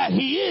 that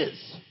he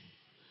is,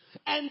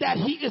 and that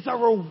he is a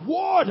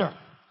rewarder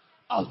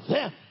of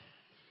them.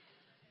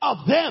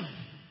 Of them.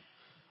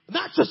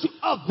 Not just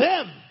of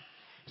them.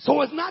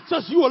 So it's not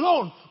just you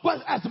alone, but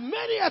as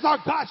many as our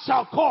God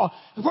shall call,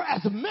 for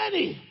as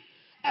many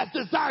as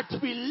desire to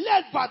be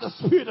led by the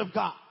Spirit of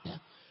God,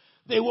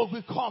 they will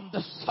become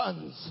the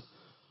sons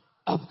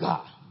of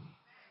God.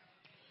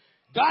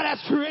 God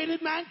has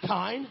created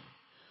mankind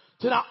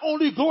to not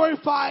only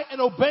glorify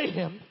and obey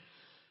him,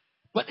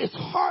 but its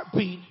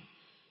heartbeat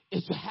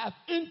is to have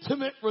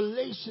intimate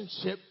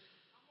relationship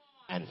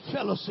and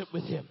fellowship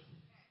with him.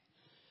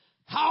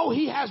 How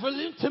he has an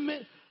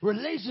intimate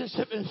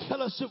relationship and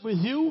fellowship with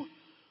you,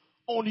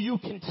 only you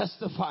can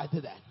testify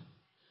to that.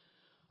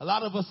 A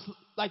lot of us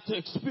like to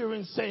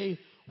experience, say,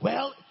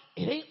 well,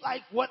 it ain't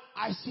like what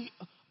I see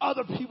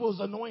other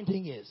people's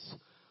anointing is.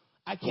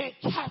 I can't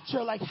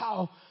capture like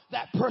how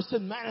that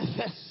person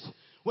manifests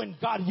when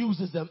God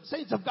uses them.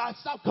 Saints of God,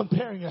 stop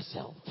comparing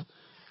yourself.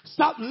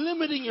 Stop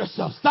limiting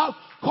yourself. Stop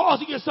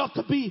causing yourself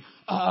to be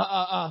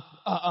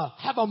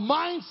have a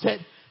mindset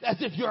as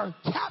if you're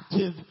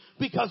captive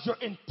because you're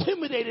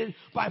intimidated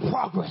by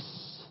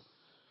progress.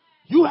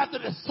 You have to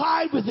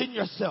decide within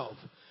yourself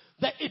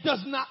that it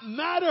does not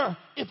matter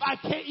if I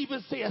can't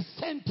even say a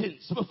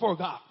sentence before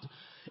God.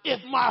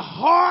 If my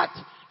heart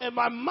and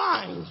my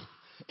mind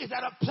is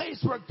at a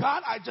place where,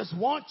 God, I just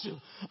want you.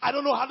 I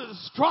don't know how to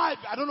describe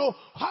it. I don't know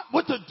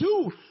what to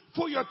do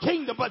for your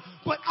kingdom, but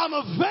I'm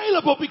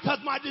available because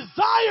my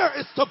desire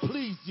is to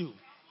please you.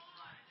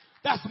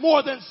 That's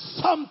more than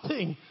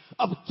something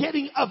of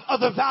getting of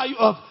the value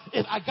of,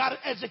 if I got an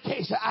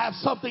education, I have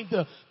something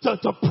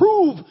to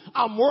prove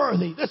I'm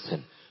worthy.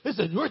 Listen,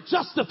 you're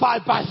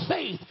justified by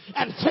faith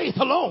and faith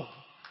alone.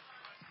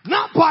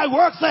 Not by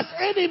works, lest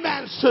any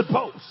man should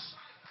boast.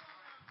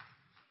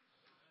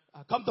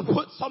 I come to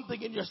put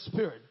something in your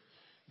spirit.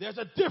 There's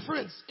a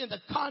difference in the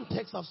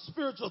context of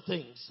spiritual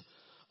things,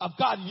 of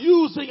God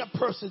using a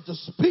person to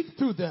speak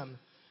through them,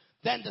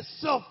 than the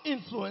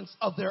self-influence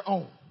of their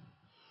own.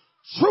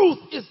 Truth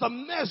is the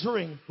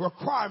measuring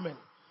requirement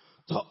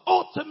to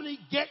ultimately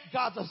get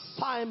God's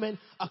assignment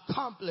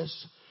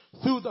accomplished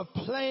through the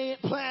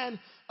plan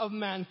of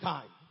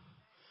mankind.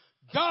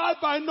 God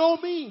by no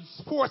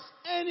means forced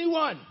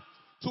anyone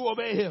to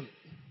obey him.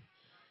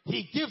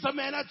 He gives a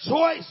man a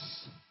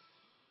choice,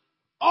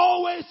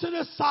 always to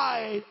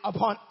decide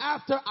upon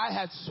after I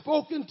had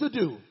spoken to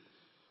do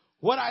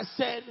what I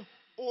said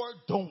or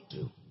don't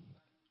do.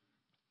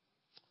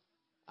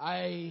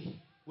 I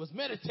was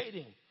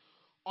meditating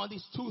on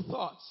these two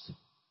thoughts.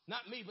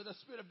 Not me, but the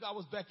Spirit of God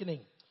was beckoning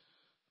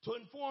to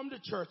inform the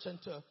church and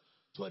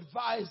to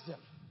advise them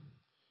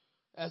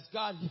as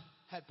God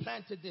had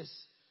planted this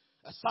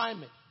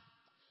assignment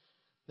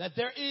that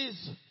there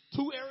is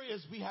two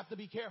areas we have to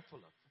be careful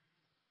of.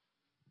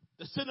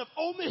 The sin of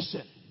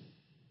omission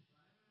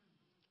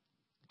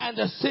and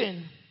the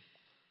sin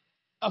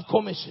of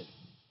commission.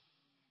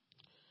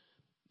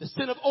 The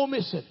sin of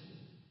omission.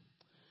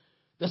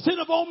 The sin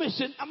of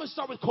omission, I'm going to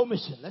start with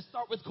commission. Let's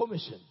start with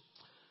commission.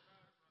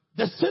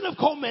 The sin of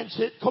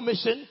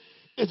commission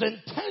is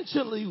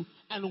intentionally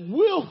and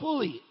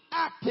willfully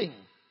acting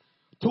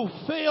to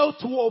fail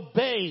to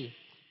obey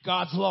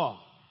God's law.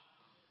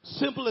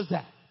 Simple as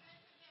that.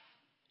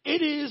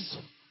 It is,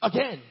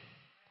 again,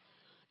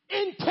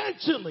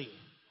 intentionally,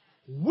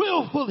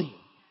 willfully,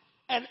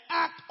 an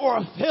act or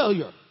a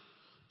failure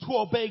to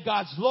obey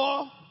God's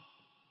law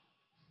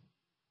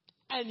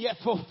and yet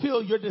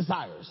fulfill your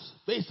desires,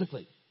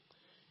 basically.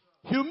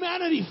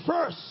 Humanity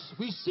first,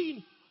 we've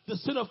seen the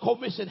sin of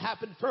commission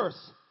happen first.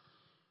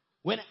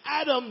 When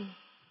Adam,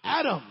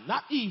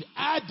 not Eve,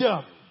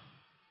 Adam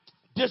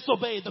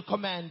disobeyed the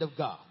command of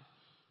God.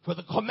 For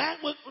the command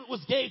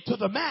was gave to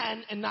the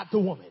man and not the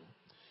woman.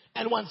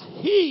 And once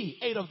he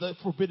ate of the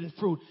forbidden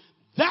fruit,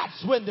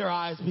 that's when their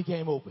eyes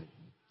became open.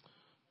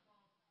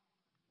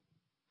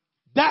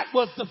 That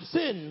was the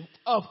sin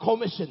of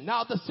commission.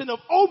 Now the sin of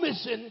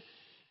omission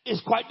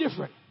is quite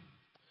different.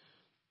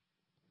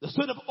 The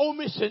sin of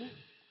omission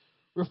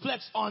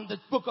reflects on the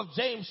book of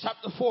James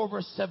chapter 4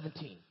 verse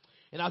 17.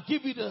 And I'll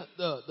give you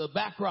the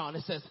background.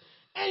 It says,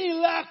 any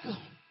lack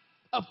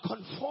of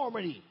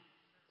conformity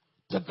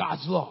to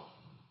God's law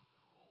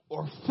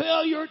or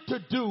failure to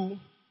do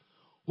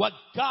what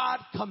God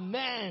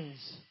commands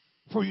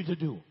for you to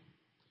do.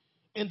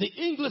 In the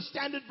English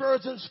Standard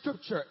Version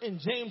scripture in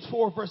James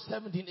 4 verse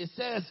 17, it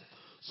says,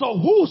 so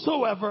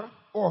whosoever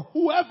or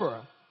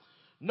whoever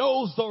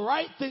knows the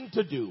right thing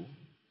to do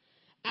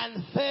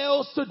and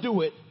fails to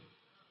do it,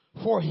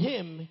 for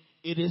him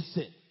it is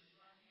sin.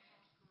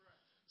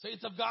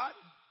 Saints of God,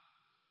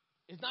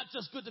 it's not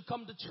just good to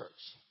come to church.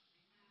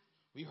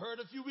 We heard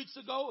a few weeks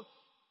ago,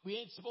 we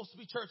ain't supposed to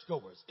be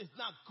churchgoers. It's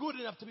not good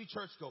enough to be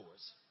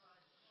churchgoers.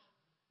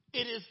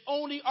 It is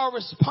only our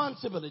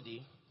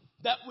responsibility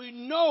that we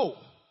know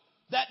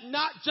that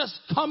not just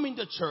coming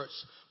to church,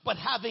 but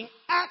having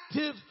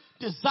active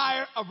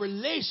desire of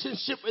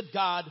relationship with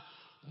God,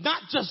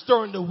 not just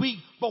during the week,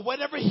 but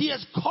whatever he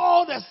has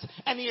called us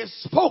and he has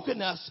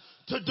spoken us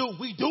to do,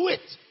 we do it.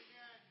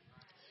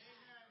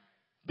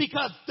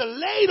 Because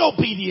delayed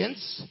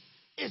obedience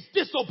is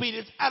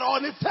disobedience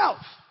on itself.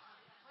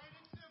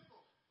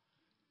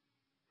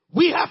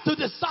 We have to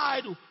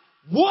decide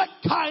what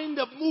kind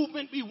of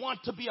movement we want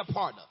to be a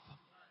part of.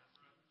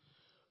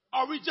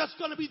 Are we just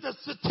going to be the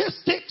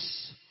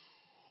statistics,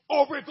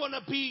 or we're going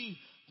to be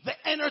the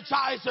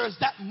energizers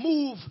that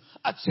move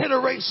a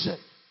generation?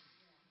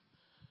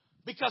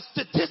 Because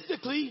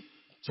statistically,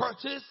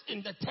 churches in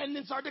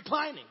attendance are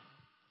declining.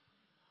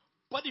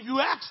 But if you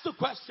ask the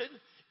question,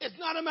 it's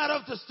not a matter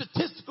of the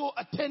statistical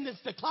attendance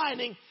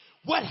declining.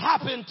 What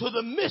happened to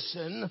the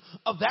mission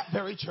of that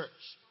very church?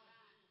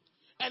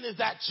 And is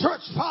that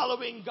church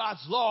following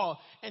God's law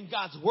and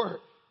God's word?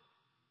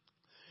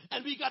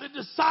 And we got to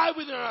decide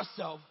within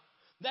ourselves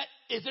that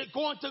is it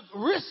going to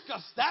risk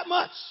us that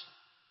much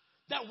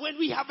that when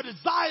we have a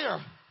desire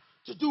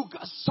to do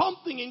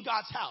something in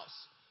God's house,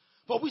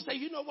 but we say,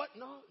 you know what?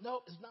 No,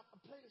 it's not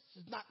a place.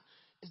 It's not,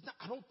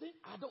 I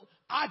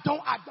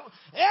don't.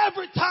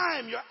 Every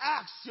time you're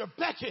asked, you're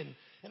beckoned.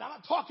 And I'm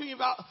not talking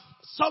about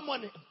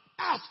someone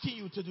asking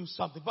you to do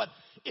something. But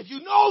if you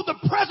know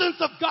the presence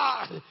of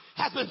God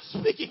has been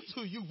speaking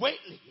to you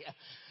lately,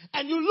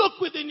 and you look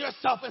within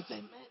yourself and say,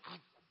 man,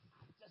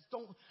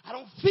 I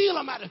don't feel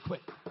I'm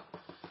adequate.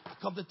 I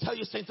come to tell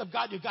you, saints of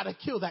God, you got to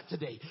kill that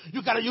today.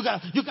 You got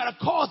to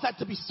cause that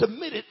to be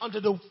submitted under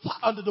the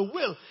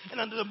will and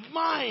under the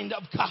mind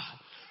of God.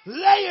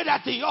 Lay it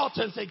at the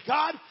altar and say,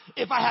 God,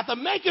 if I have to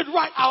make it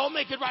right, I will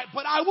make it right.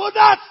 But I will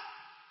not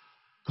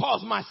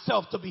cause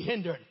myself to be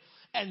hindered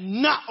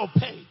and not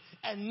obey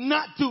and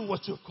not do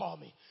what you've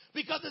called me.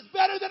 Because it's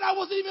better that I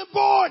wasn't even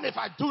born if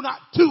I do not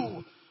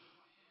do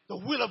the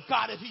will of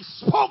God. If he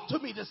spoke to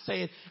me to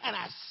say it and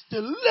I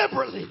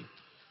deliberately,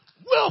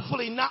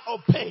 willfully not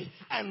obey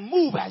and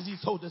move as he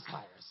so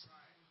desires.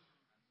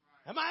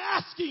 Am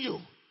I asking you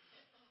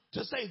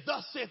to say,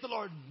 thus saith the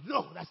Lord?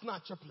 No, that's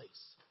not your place.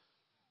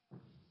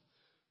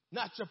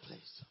 Not your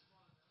place.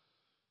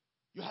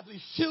 You have to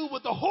be filled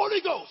with the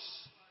Holy Ghost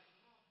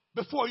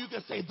before you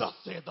can say, thus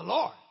saith the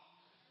Lord.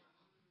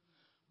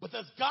 But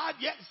does God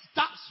yet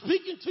stop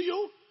speaking to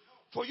you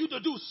for you to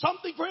do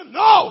something for him?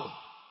 No!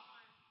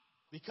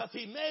 Because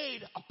he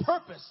made a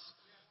purpose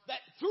that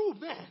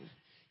through man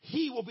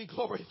he will be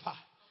glorified.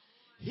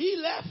 He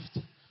left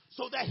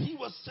so that he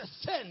will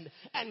ascend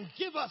and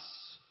give us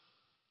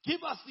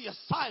the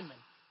assignment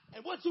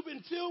And once you've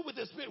been filled with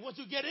the Spirit, once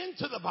you get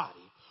into the body,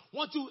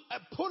 once you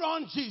put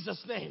on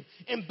Jesus' name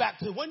in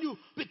baptism, when you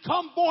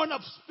become born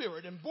of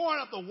Spirit and born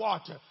of the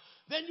water,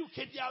 then you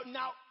can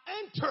now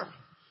enter.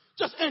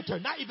 Just enter,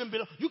 not even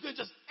below. You can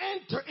just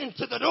enter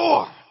into the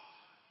door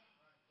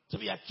to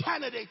be a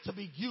candidate to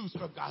be used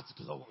for God's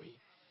glory.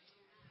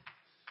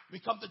 We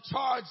come to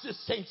charge the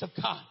saints of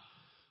God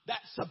that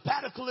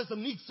sabbaticalism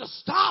needs to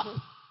stop.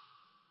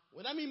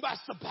 What I mean by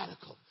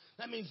sabbatical,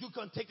 that means you're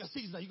going to take a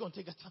season. You're going to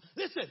take a time.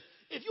 Listen,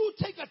 if you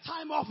take a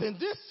time off in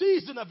this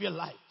season of your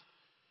life,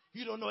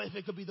 you don't know if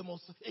it could be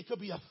it could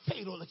be a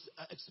fatal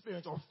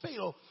experience or a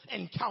fatal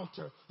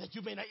encounter that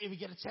you may not even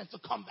get a chance to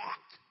come back.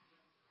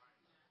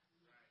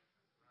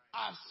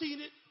 I've seen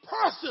it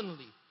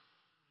personally.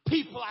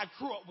 People I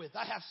grew up with.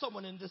 I have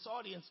someone in this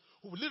audience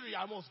who literally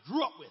I almost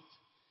grew up with.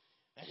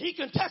 And he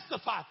can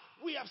testify.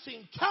 We have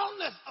seen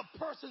countless of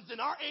persons in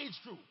our age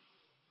group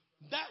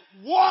that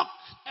walked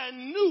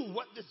and knew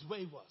what this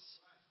way was.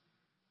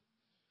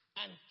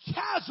 And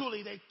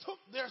casually they took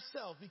their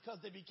self because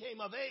they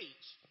became of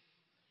age.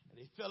 And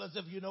they felt as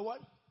if, you know what?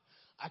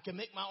 I can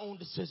make my own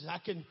decisions. I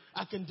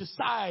can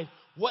decide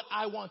what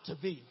I want to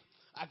be.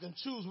 I can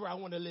choose where I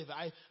want to live.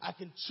 I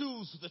can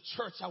choose the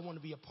church I want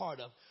to be a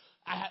part of.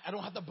 I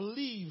don't have to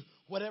believe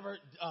whatever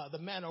the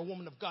man or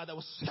woman of God that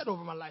was set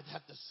over my life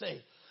have to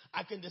say.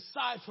 I can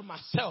decide for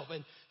myself.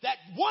 And that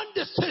one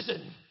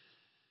decision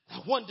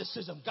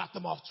got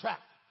them off track.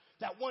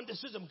 That one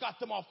decision got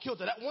them off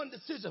kilter. That one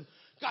decision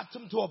got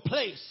them to a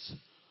place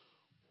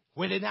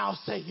where they now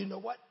say, you know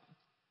what?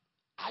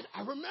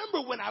 I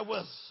remember when I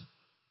was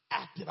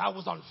active. I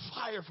was on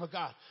fire for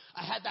God.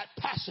 I had that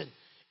passion.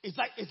 It's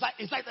like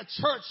the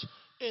church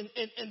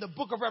in the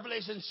book of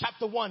Revelation,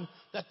 chapter 1,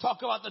 that talk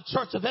about the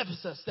church of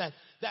Ephesus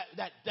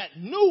that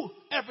knew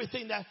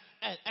everything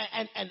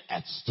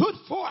and stood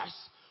for us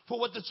for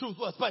what the truth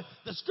was. But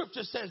the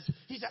scripture says,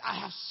 he said, I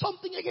have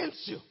something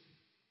against you.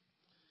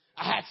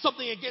 I had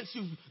something against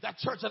you, that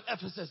church of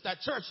Ephesus, that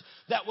church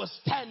that was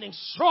standing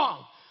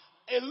strong.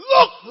 It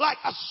looked like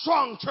a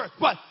strong church,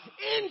 but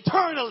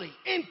internally,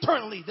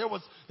 there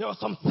were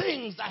some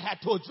things I had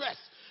to address.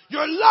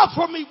 Your love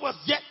for me was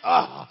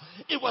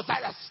it was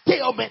at a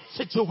stalemate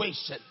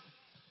situation.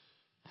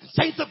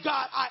 Saints of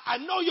God, I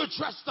know you're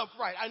dressed up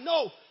right. I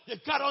know you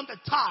got on the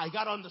tie,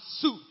 got on the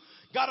suit,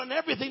 got on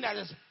everything that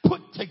is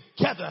put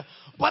together.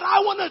 But I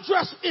want to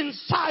address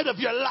inside of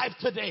your life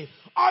today.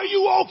 Are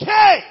you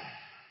okay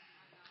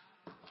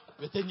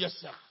within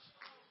yourself?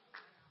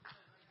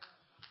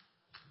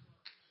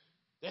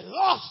 They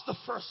lost the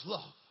first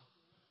love.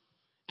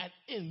 And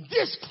in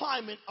this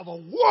climate of a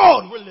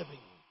world we're living in,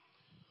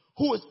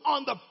 who is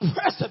on the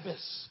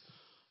precipice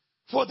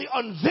for the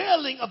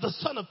unveiling of the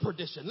son of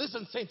perdition.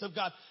 Listen, saints of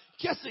God,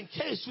 just in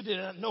case you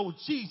didn't know,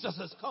 Jesus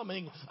is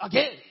coming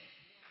again.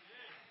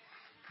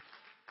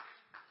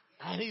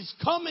 And he's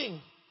coming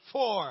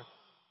for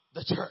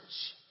the church.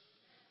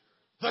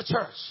 The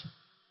church.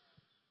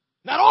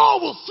 Not all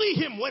will see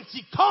him whence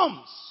he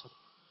comes,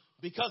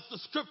 because the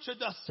scripture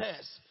thus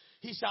says,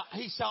 he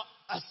shall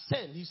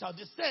ascend, he shall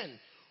descend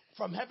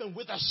from heaven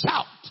with a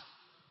shout.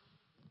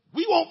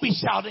 We won't be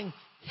shouting.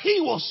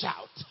 He will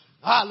shout.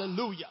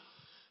 Hallelujah.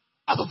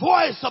 At the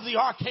voice of the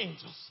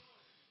archangels.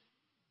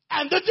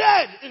 And the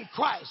dead in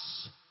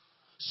Christ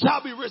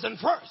shall be risen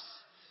first.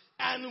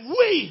 And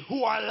we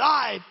who are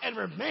alive and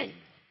remain.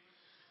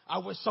 I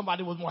wish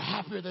somebody was more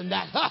happier than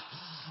that.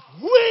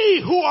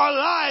 We who are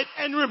alive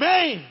and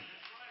remain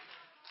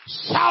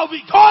shall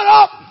be caught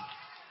up.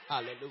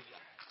 Hallelujah.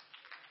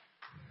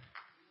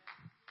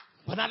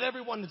 But not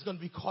everyone is going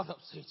to be caught up,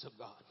 saints of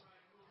God.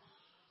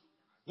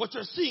 What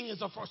you're seeing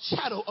is a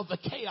foreshadow of the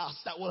chaos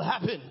that will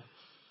happen.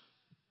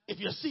 If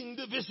you're seeing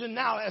the vision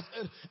now,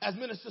 as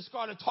Minister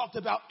Scarlett talked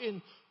about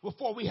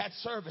before we had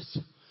service,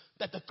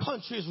 that the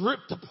country is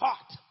ripped apart.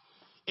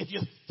 If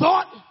you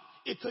thought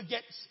it could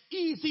get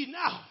easy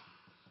now,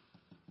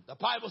 the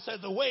Bible says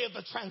the way of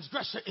the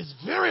transgressor is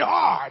very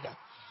hard.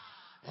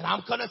 And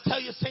I'm going to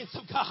tell you, saints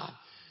of God,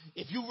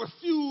 if you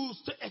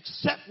refuse to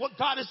accept what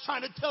God is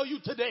trying to tell you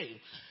today,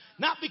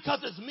 not because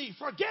it's me,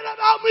 forget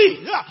about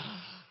me.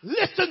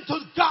 Listen to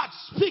God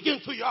speaking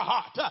to your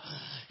heart.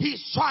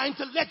 He's trying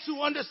to let you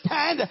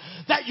understand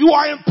that you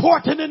are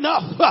important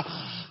enough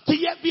to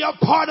yet be a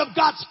part of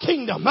God's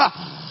kingdom.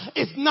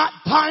 It's not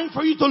time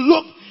for you to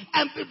look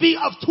and be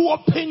of two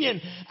opinion,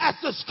 as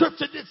the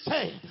scripture did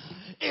say.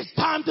 It's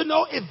time to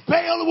know if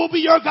Baal will be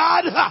your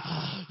God.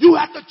 You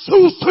have to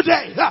choose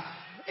today.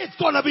 It's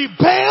going to be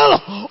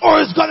Baal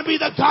or it's going to be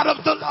the God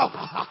of the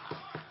love.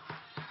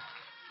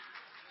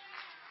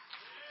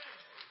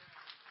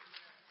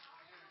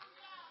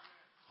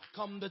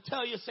 Come to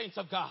tell you, saints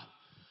of God,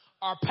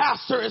 our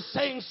pastor is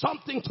saying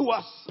something to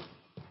us.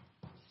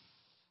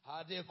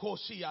 The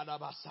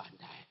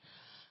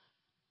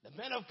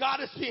man of God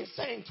is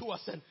saying to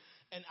us, and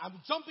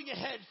I'm jumping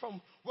ahead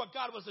from what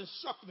God was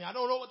instructing me. I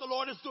don't know what the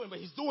Lord is doing, but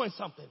he's doing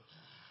something.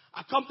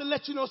 I come to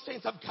let you know,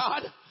 saints of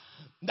God,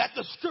 that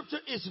the scripture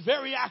is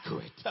very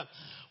accurate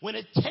when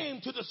it came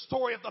to the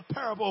story of the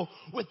parable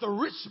with the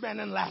rich man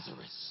and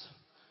Lazarus.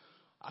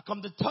 I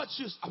come to touch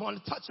you. I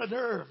want to touch a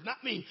nerve,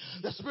 not me.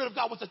 The Spirit of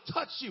God wants to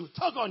touch you,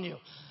 tug on you.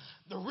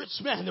 The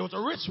rich man, there was a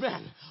rich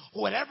man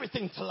who had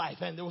everything to life,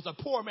 and there was a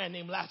poor man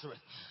named Lazarus.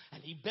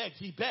 And he begged.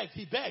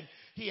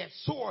 He had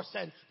sores,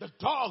 and the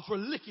dogs were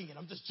licking it.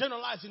 I'm just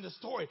generalizing the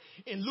story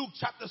in Luke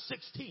chapter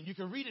 16. You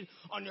can read it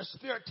on your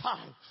spare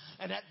time.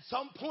 And at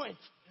some point,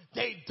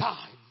 they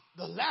died.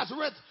 The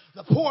Lazarus,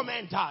 the poor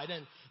man died,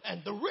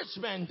 and the rich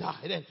man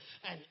died.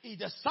 And he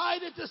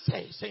decided to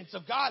say, saints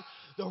of God,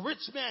 the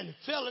rich man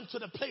fell into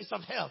the place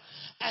of hell,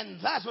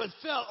 and Lazarus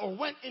fell or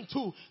went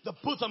into the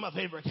bosom of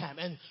Abraham.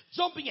 And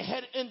jumping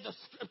ahead in the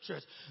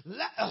scriptures,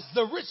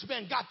 the rich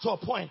man got to a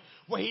point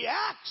where he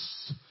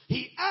asks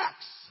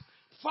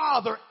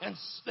Father and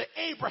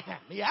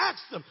Abraham, he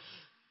asked him,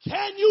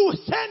 can you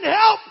send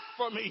help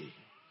for me?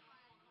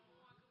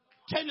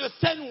 Can you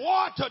send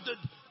water,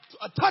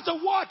 a touch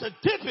of water,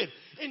 dip it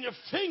in your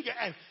finger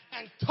and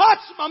touch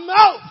my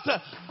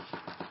mouth?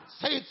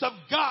 Saints of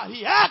God,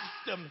 he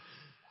asked them,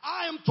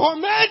 I am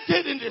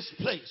tormented in this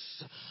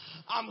place.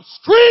 I'm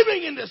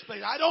screaming in this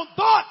place. I don't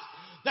thought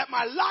that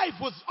my life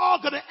was all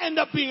going to end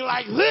up being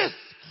like this.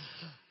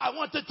 I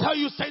want to tell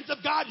you, saints of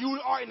God, you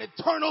are an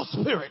eternal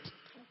spirit.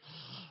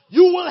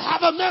 You will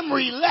have a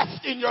memory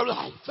left in your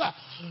life.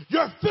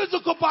 Your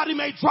physical body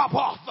may drop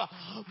off,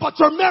 but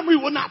your memory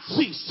will not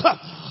cease.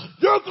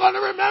 You're going to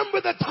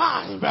remember the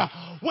time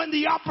when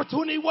the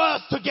opportunity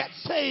was to get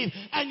saved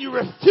and you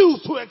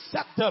refused to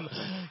accept them.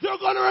 You're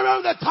going to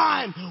remember the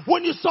time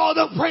when you saw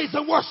the praise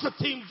and worship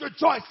teams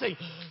rejoicing.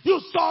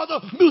 You saw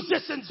the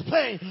musicians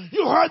playing.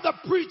 You heard the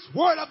preached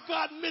word of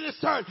God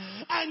ministered,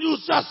 and you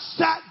just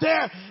sat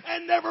there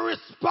and never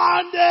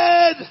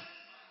responded.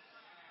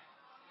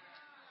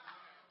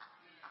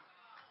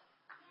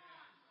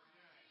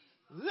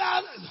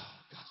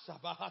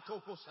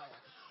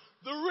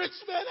 The rich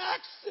man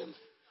asked him,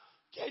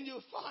 can you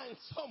find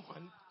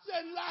someone?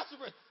 Send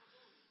Lazarus.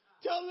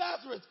 Tell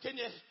Lazarus, can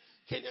you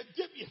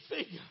dip your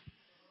finger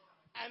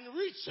and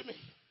reach me,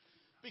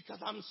 because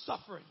I'm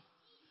suffering.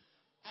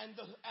 And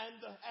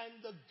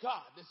the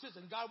God, this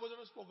isn't God was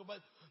ever spoken,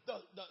 but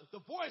the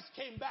voice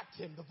came back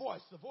to him. The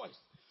voice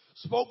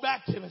spoke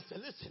back to him and said,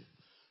 listen,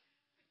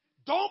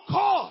 don't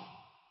call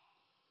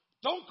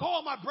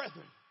my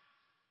brethren.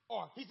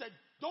 Or he said,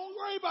 don't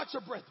worry about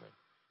your brethren.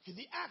 Because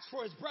he asked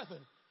for his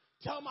brethren.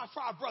 Tell my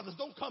 5 brothers,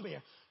 don't come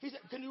here. He said,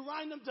 can you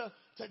remind them to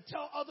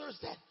tell others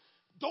that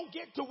don't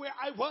get to where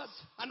I was?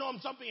 I know I'm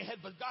jumping ahead,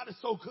 but God is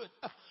so good.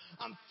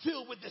 I'm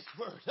filled with this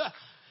word.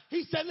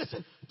 He said,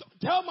 listen,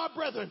 tell my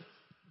brethren,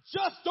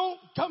 just don't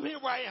come here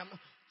where I am.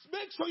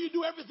 Make sure you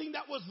do everything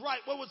that was right,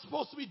 what was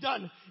supposed to be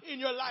done in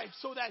your life,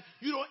 so that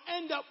you don't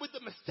end up with the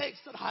mistakes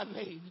that I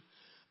made.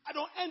 I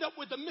don't end up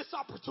with the missed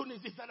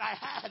opportunities that I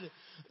had.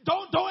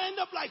 Don't end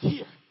up like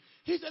here.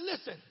 He said,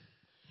 listen,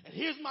 and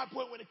here's my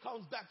point when it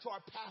comes back to our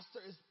pastor,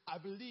 is I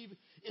believe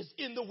is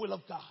in the will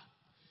of God.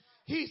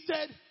 He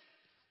said,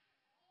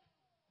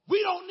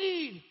 we don't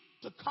need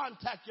to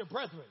contact your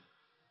brethren.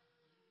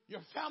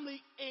 Your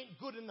family ain't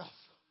good enough.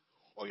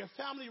 Or your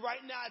family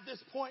right now at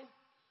this point,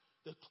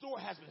 the door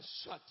has been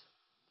shut.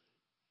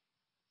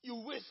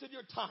 You wasted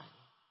your time.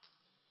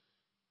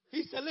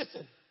 He said,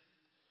 listen,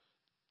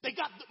 they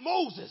got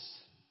Moses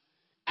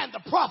and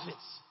the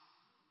prophets.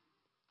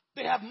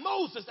 They have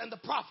Moses and the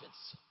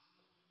prophets.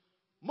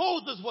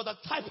 Moses was a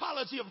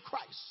typology of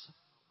Christ.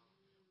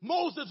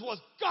 Moses was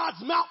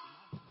God's mouth.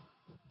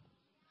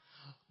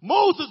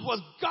 Moses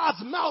was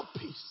God's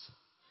mouthpiece.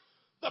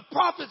 The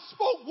prophets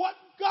spoke what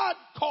God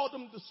called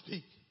them to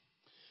speak.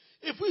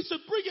 If we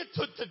should bring it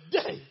to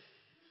today,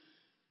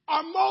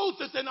 our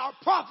Moses and our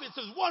prophets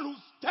is one who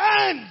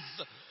stands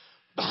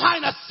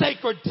behind a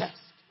sacred desk.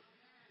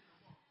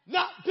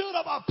 Not build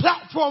up a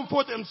platform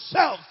for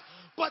themselves,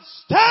 but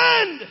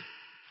stand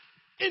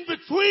in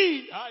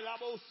between.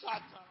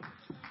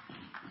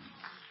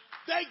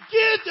 They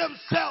give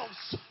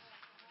themselves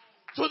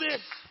to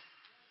this.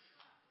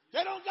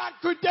 They don't got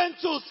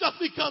credentials just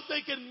because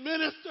they can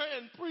minister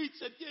and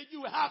preach and get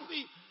you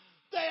happy.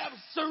 They have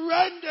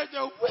surrendered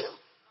their will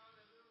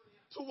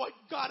to what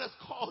God has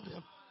called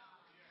them.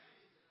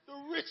 The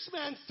rich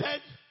man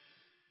said,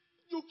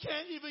 you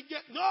can't even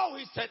get, no,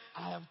 he said,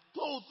 I have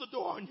closed the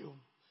door on you.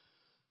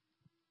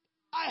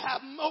 I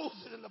have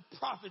Moses and the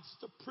prophets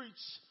to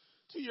preach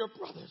to your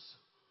brothers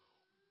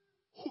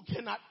who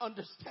cannot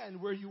understand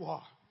where you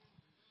are.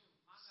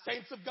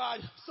 Saints of God,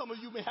 some of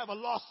you may have a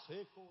loss.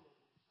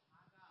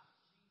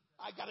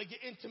 I got to get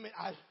intimate.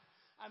 I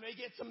may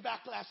get some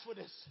backlash for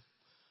this,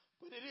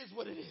 but it is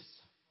what it is.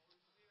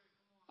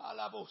 I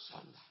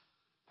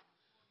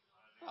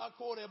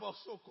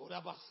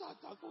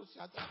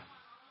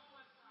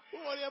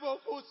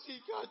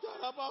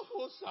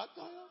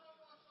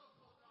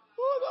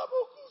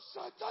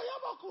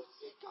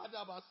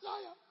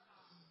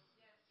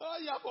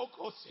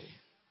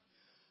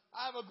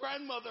have a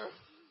grandmother.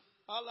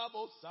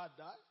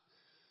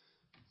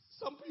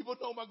 Some people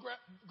know my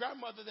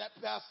grandmother that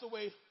passed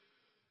away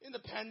in the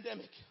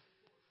pandemic.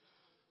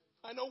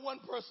 I know one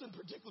person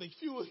particularly,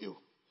 few of you,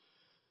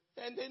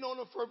 and they known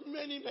her for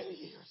many, many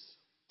years.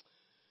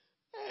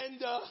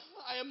 And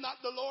I am not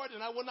the Lord,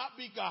 and I will not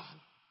be God.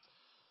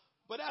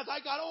 But as I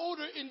got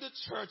older in the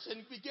church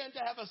and began to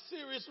have a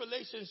serious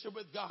relationship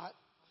with God,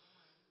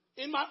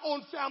 in my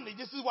own family,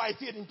 this is why it's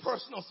getting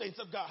personal, saints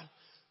of God.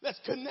 Let's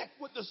connect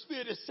what the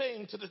Spirit is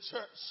saying to the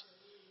church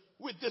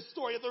with this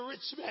story of the rich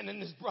man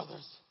and his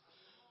brothers.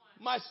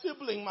 My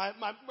sibling, my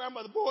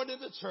grandmother, born in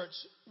the church,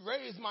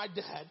 raised my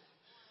dad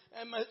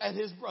and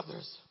his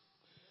brothers.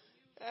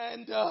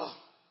 And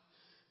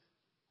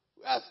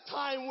as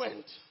time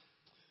went,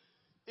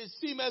 it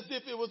seemed as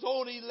if it was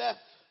only left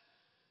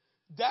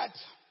that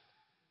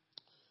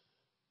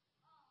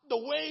the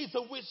ways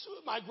of which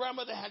my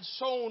grandmother had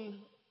shown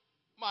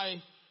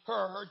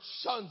her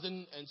sons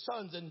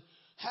and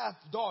half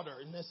daughter,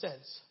 in a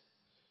sense,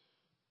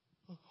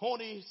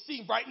 only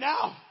seemed right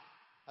now.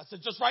 I said,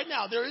 just right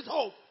now, there is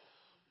hope.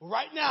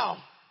 Right now,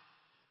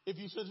 if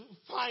you should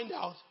find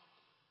out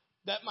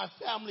that my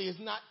family is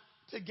not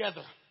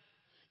together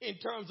in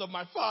terms of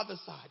my father's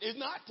side, is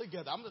not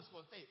together. I'm just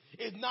going to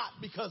say it's not,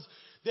 because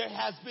there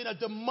has been a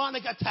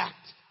demonic attack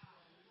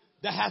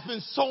that has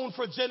been sown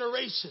for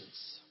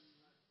generations.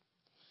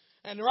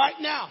 And right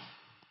now,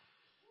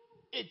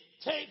 it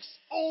takes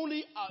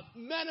only a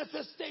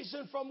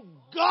manifestation from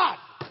God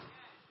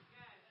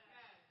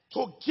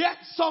to get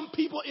some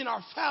people in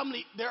our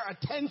family their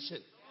attention.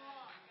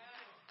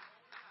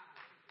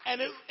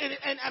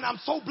 And I'm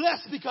so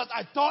blessed, because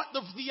I thought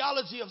the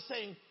theology of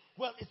saying,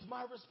 well, it's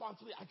my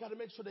responsibility. I got to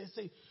make sure they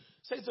say,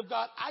 saints of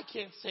God, I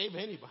can't save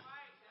anybody.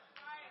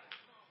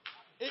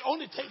 It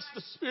only takes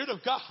the Spirit of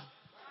God.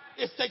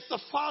 It takes the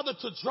Father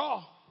to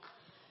draw.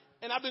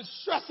 And I've been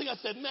stressing. I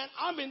said, man,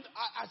 I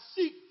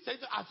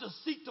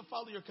just seek to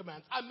follow your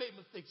commands. I made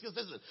mistakes. Because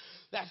listen,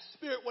 that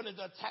spirit wanted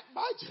to attack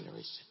my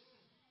generation.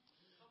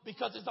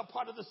 Because it's a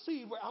part of the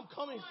seed where I'm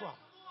coming from.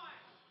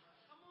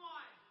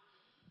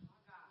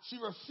 She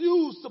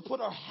refused to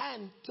put her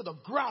hand to the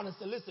ground and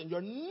said, listen,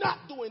 you're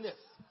not doing this.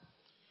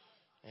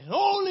 And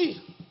only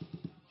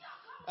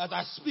as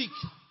I speak,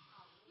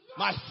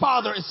 my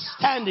father is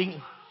standing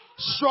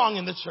strong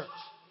in the church.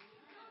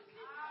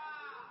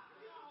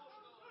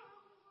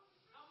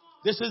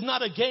 This is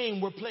not a game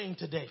we're playing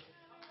today.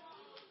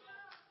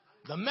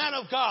 The man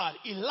of God,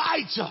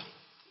 Elijah,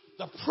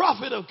 the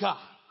prophet of God,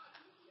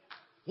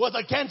 was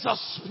against a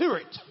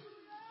spirit.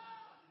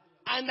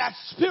 And that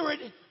spirit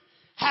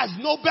has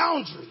no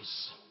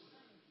boundaries.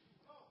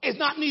 It's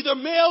not neither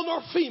male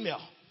nor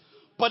female.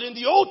 But in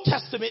the Old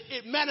Testament,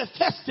 it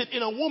manifested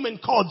in a woman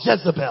called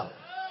Jezebel.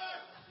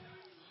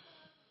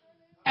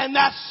 And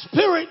that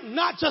spirit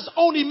not just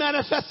only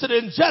manifested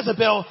in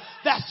Jezebel,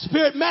 that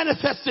spirit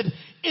manifested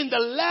in the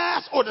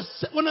last, or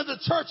one of the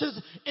churches,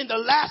 in the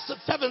last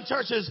 7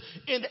 churches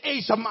in the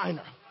Asia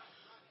Minor.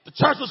 The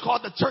church was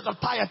called the Church of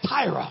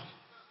Thyatira.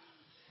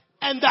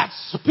 And that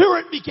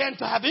spirit began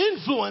to have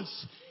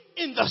influence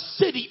in the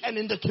city and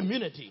in the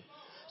community.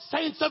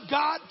 Saints of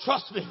God,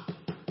 trust me,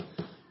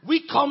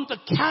 we come to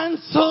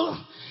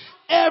cancel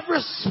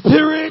every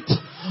spirit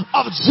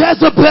of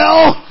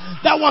Jezebel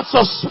that wants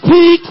to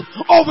speak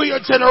over your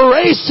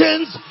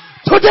generations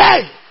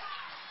today.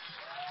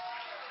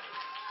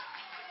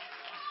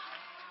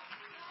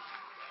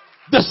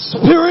 The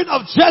spirit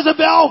of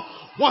Jezebel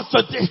wants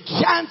to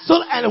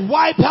cancel and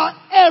wipe out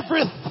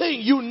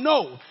everything you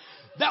know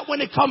that when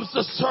it comes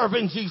to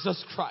serving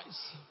Jesus Christ.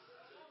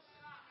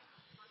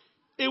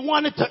 It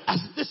wanted to,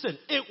 listen,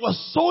 it was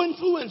so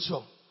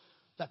influential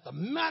that the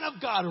man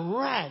of God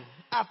ran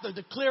after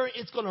declaring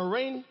it's going to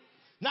rain,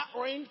 not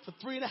rain for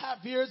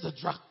 3.5 years, a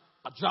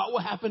drought will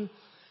happen.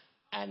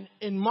 And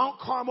in Mount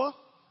Carmel,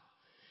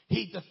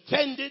 he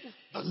defended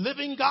the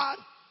living God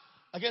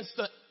against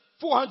the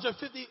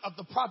 450 of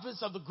the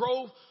prophets of the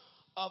grove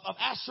of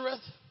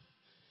Ashereth,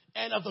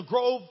 and of the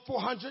grove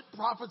 400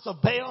 prophets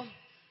of Baal.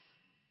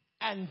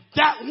 And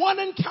that one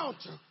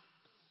encounter,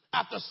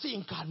 after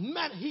seeing God,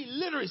 man, he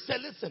literally said,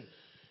 listen,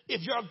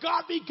 if your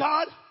God be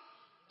God,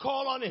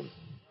 call on him.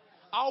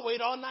 I'll wait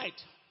all night.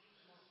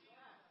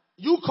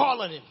 You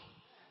call on him.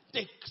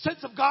 The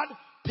sense of God,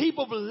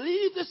 people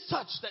believe this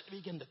such that they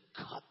begin to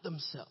cut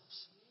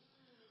themselves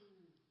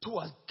to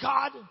a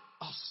God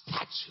of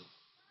statue.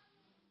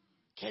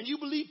 Can you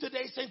believe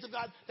today, saints of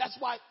God? That's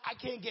why I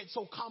can't get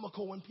so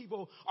comical when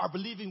people are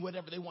believing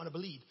whatever they want to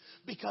believe.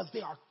 Because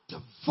they are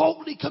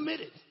devotedly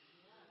committed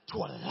to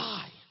a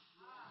lie.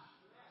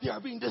 They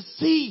are being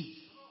deceived.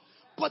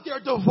 But they are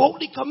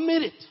devotedly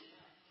committed.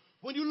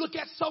 When you look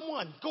at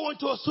someone going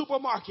to a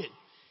supermarket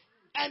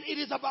and it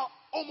is about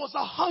almost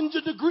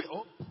 100 degrees.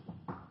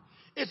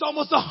 It's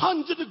almost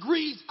 100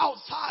 degrees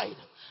outside.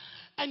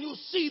 And you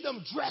see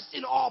them dressed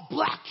in all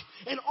black.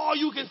 And all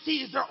you can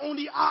see is their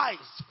only eyes.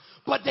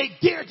 But they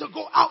dare to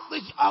go out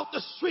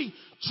the street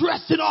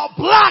dressed in all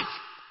black.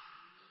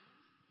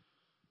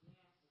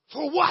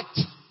 For what?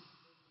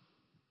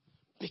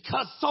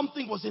 Because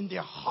something was in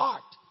their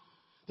heart.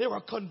 They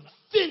were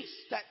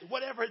convinced that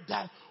whatever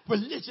that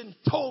religion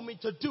told me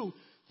to do,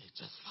 they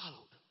just followed.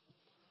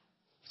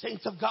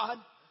 Saints of God,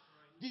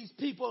 these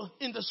people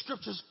in the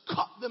scriptures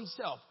cut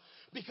themselves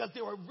because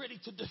they were ready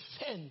to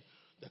defend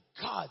the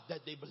God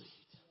that they believed.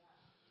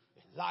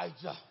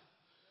 Elijah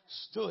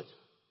stood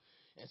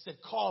and said,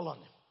 call on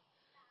him.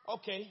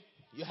 Okay,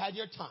 you had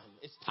your time.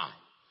 It's time.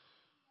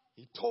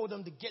 He told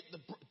them to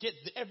get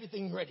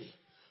everything ready.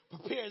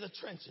 Prepare the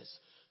trenches.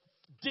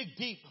 Dig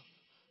deep.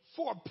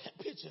 4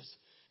 pitches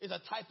is a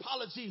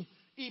typology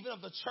even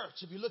of the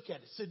church. If you look at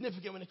it,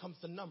 significant when it comes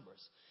to numbers.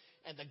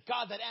 And the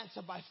God that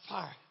answered by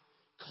fire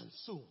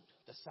consumed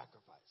the sacrifice.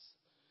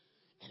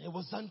 And it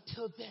was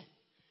until then,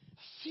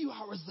 a few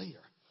hours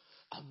later,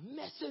 a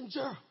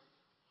messenger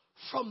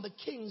from the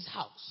king's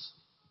house.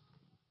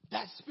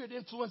 That spirit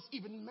influenced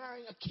even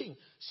marrying a king.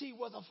 She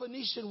was a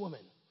Phoenician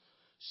woman.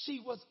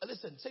 She was,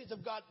 listen, saints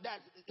of God,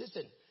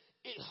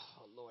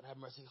 oh Lord have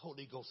mercy,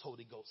 Holy Ghost,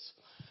 Holy Ghost.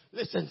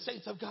 Listen,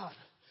 saints of God,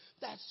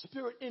 that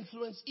spirit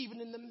influenced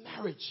even in the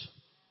marriage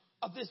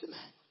of this man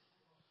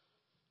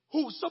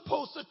who's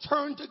supposed to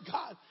turn to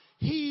God.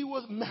 He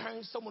was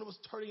marrying someone who was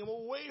turning him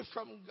away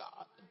from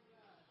God.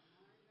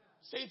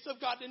 Saints of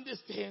God, in this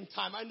day and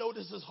time, I know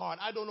this is hard.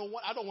 I don't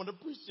want to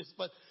preach this,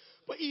 but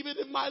even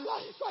in my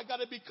life, I got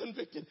to be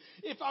convicted.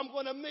 If I'm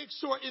going to make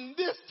sure in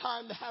this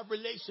time to have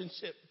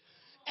relationship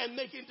and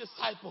making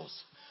disciples,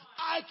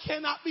 I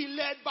cannot be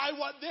led by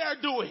what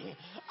they're doing.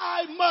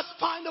 I must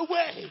find a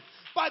way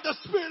by the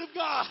Spirit of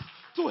God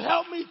to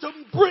help me to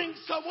bring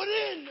someone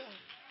in.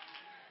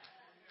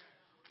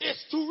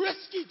 It's too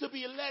risky to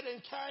be led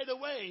and carried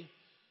away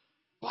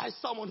by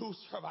someone who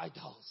serves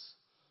idols.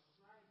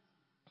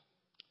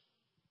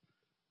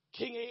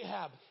 King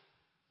Ahab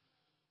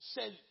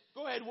said,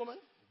 go ahead, woman,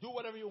 do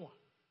whatever you want.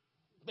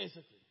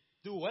 Basically,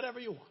 do whatever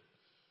you want.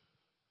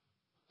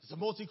 It's a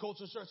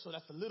multicultural church, so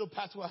that's the little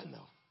patois I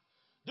know.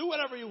 Do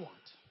whatever you want.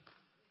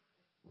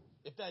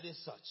 If that is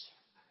such.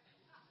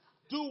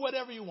 Do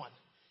whatever you want.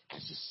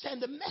 And she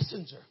sent a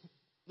messenger.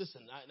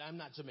 Listen, I'm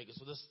not Jamaican,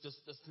 so just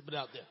put it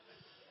out there.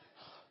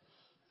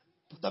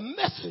 The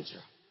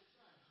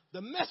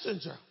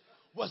messenger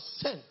was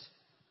sent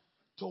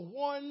to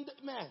warn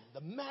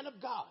the man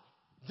of God,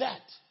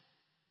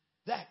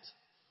 that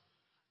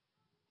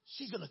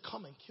she's going to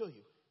come and kill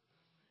you.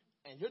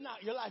 And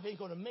your life ain't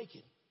going to make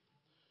it.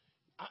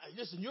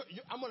 Listen,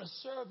 I'm going to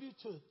serve you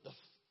to the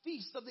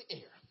feast of the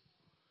air.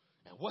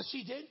 And what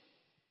she did,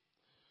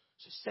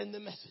 she sent the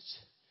message.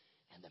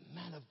 And the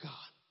man of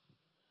God,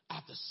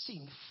 after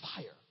seeing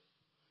fire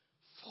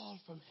fall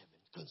from heaven,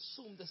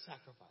 consume the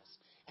sacrifice,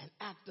 and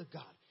after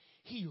God,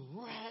 he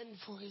ran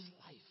for his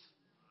life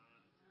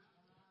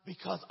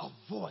because a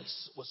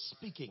voice was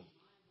speaking.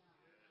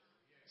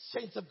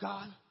 Saints of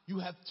God, you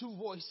have 2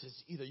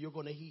 voices either you're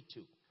going to heed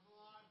to.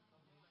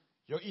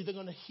 You're either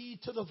going to heed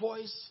to the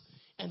voice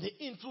and the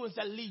influence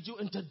that leads you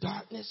into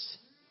darkness,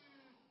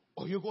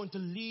 or you're going to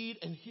lead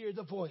and hear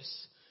the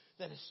voice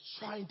that is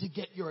trying to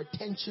get your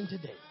attention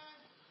today,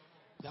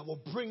 that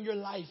will bring your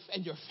life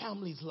and your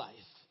family's life.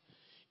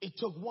 It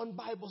took one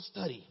Bible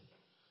study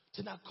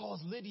to not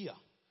cause Lydia,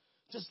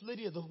 just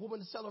Lydia, the woman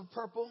the seller of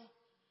purple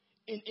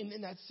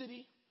in that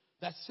city,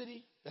 that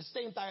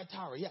same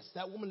Thyatira. Yes,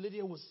 that woman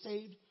Lydia was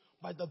saved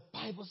by the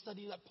Bible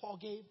study that Paul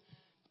gave.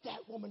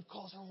 That woman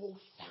caused her whole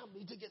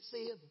family to get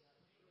saved.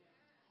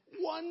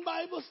 One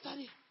Bible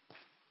study.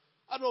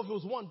 I don't know if it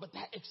was one, but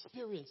that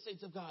experience,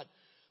 saints of God,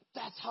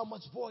 that's how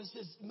much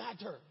voices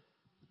matter.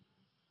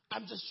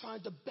 I'm just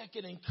trying to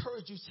beckon and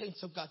encourage you,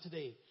 saints of God,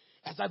 today,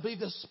 as I believe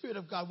the Spirit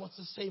of God wants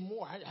to say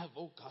more.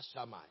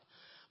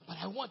 But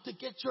I want to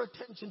get your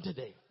attention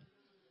today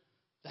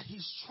that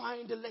he's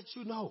trying to let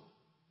you know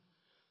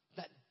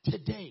that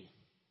today,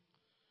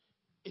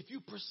 if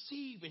you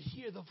perceive and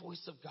hear the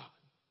voice of God,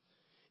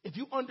 if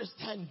you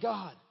understand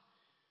God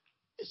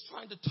is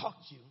trying to talk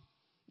to you,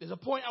 there's a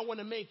point I want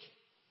to make,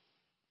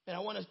 and I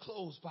want to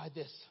close by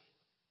this.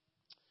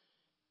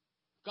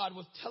 God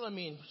was telling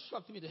me and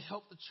instructing me to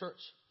help the church.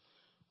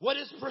 What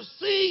is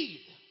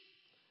perceived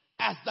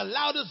as the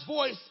loudest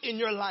voice in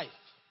your life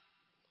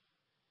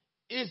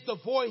is the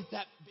voice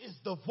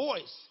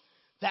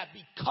that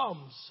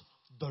becomes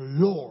the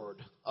Lord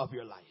of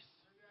your life.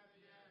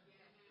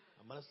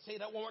 I'm going to say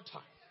that one more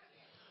time.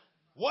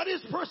 What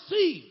is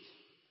perceived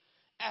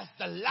as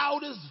the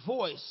loudest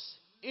voice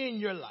in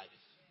your life,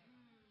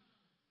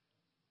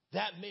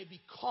 that may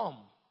become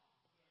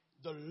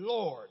the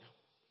Lord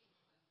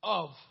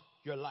of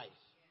your life.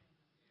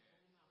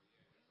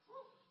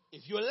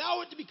 If you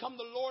allow it to become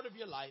the Lord of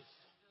your life,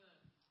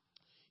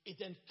 it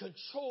then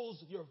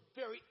controls your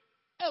very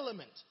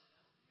element,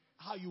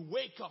 how you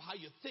wake up, how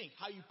you think,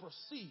 how you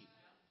perceive.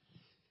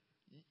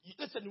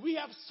 Listen, we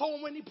have so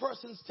many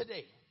persons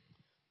today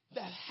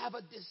that have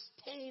a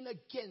disdain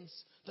against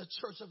the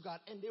church of God,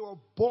 and they were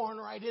born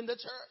right in the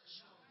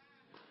church.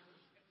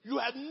 You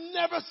have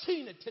never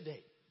seen it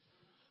today.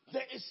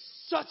 There is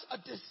such a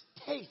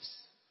distaste.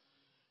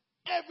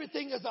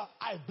 Everything is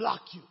I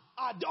block you.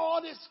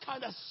 All this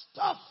kind of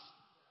stuff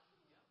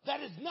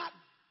that is not,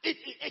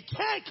 it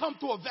can't come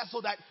through a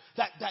vessel that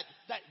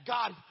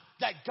God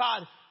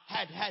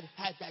had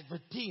that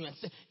redeemed.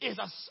 It's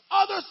a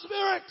other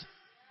spirit.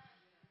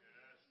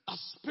 A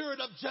spirit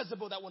of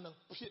Jezebel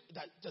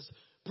that just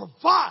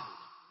provide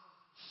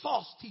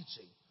false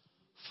teaching,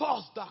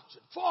 false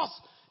doctrine, false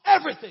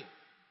everything,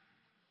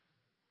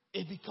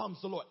 it becomes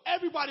the Lord.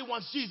 Everybody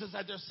wants Jesus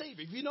as their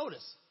Savior. If you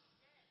notice,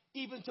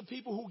 even to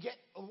people who get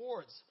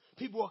awards,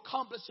 people who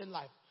accomplish in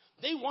life,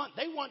 they want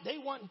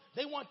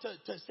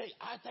to say,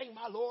 I thank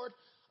my Lord.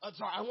 I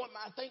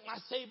thank my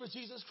Savior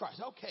Jesus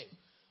Christ. Okay,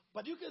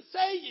 but you can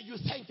say you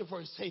thank Him for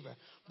His Savior,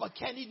 but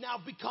can He now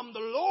become the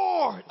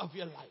Lord of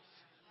your life?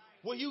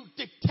 Will you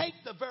dictate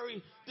the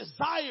very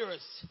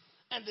desires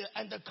and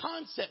the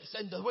concepts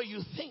and the way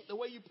you think, the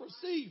way you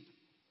perceive?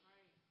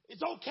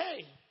 It's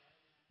okay.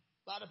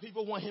 A lot of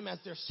people want Him as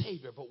their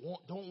Savior, but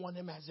don't want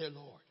Him as their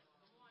Lord.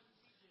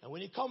 And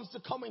when it comes to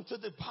coming to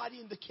the party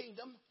in the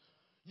kingdom,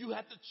 you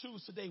have to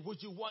choose today,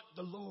 would you want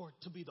the Lord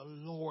to be the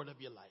Lord of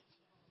your life?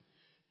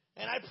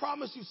 And I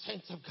promise you,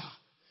 saints of God,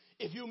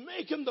 if you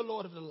make Him the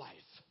Lord of the life,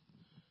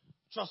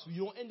 trust me,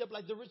 you won't end up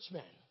like the rich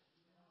man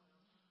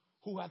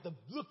who had to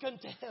look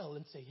into hell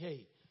and say,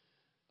 hey,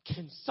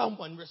 can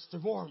someone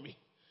restore me?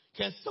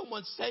 Can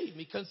someone save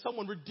me? Can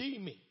someone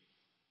redeem me?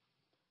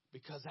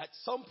 Because at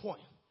some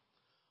point,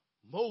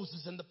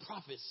 Moses and the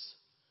prophets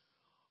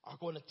are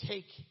going to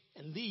take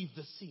and leave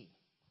the scene.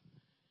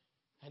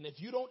 And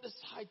if you don't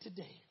decide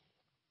today,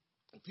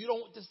 if you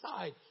don't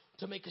decide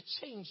to make a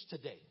change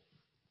today,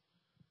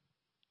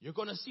 you're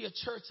going to see a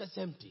church that's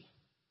empty.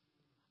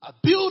 A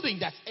building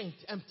that's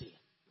empty.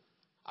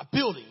 A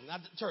building,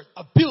 not the church,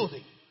 a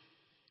building.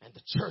 And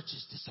the church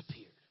has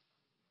disappeared.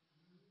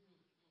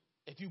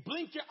 If you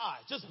blink your eye,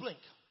 just blink.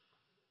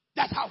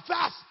 That's how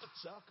fast.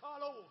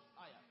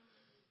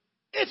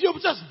 If you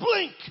just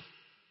blink,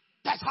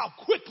 that's how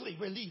quickly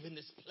we're leaving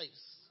this place.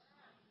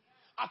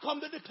 I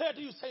come to declare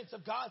to you, saints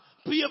of God,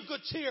 be of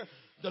good cheer.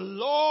 The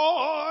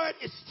Lord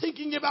is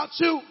thinking about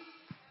you.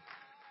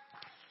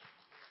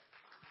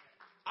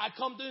 I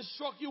come to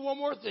instruct you one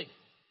more thing.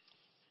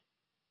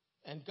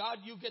 And God,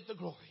 you get the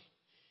glory.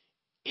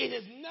 It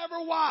is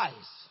never wise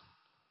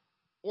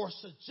or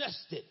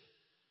suggested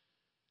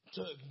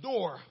to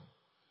ignore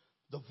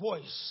the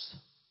voice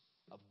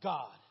of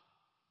God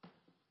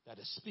that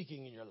is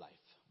speaking in your life.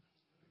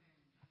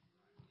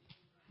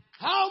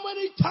 How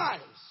many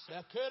times?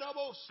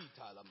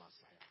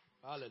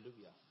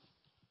 Hallelujah.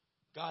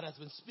 God has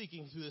been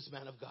speaking through this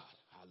man of God,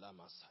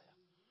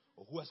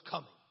 or who is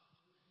coming.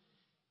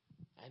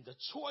 And the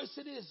choice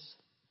it is,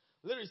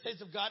 literally,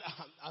 saints of God,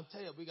 I'm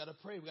telling you, we got to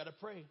pray. We got to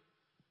pray.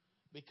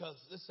 Because,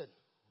 listen,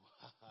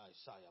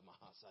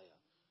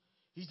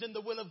 he's in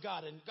the will of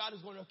God, and God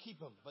is going to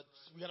keep him. But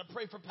we got to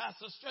pray for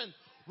Pastor Strength.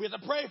 We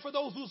got to pray for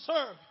those who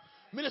serve.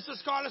 Minister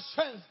Scarlett's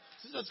strength,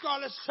 Sister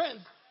Scarlett's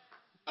strength,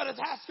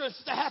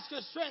 Sister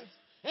Hasker's strength.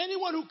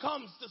 Anyone who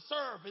comes to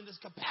serve in this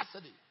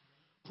capacity.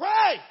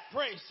 Pray,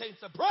 saints,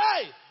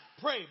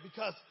 pray,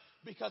 because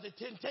it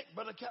can take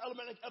but a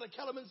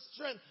Kellerman's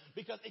strength,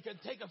 because it can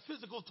take a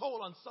physical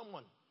toll on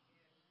someone.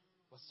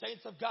 But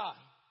saints of God,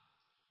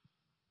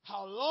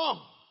 how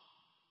long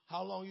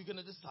are you going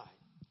to decide?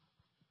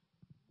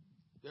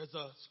 There's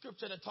a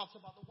scripture that talks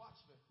about the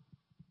watchman.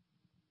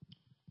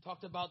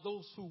 Talked about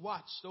those who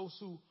watch, those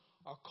who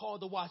are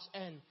called to watch,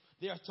 and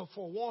they are to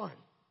forewarn.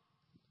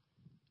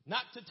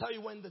 Not to tell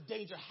you when the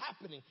danger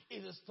happening,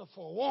 it is to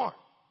forewarn.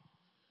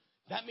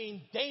 That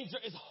means danger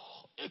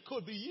it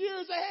could be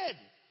years ahead.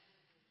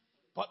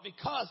 But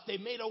because they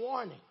made a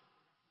warning,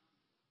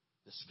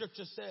 the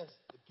scripture says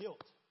the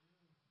guilt,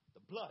 the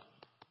blood,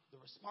 the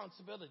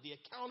responsibility, the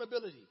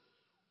accountability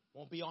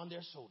won't be on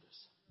their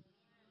shoulders.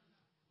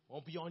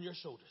 Won't be on your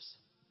shoulders.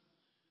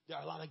 There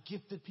are a lot of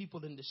gifted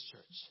people in this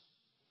church.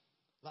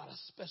 A lot of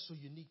special,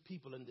 unique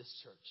people in this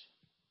church.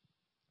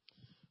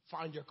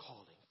 Find your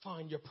calling.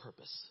 Find your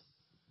purpose.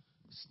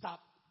 Stop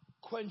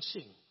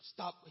quenching.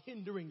 Stop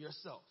hindering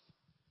yourself.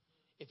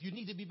 If you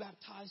need to be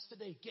baptized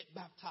today, get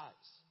baptized.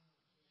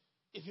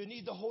 If you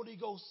need the Holy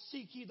Ghost,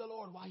 seek ye the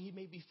Lord while he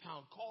may be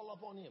found. Call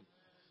upon him.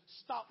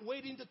 Stop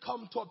waiting to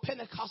come to a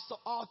Pentecostal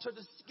altar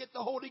to get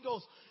the Holy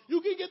Ghost.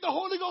 You can get the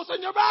Holy Ghost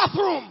in your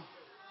bathroom.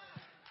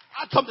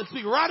 I come to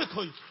speak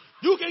radically.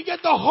 You can get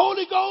the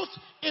Holy Ghost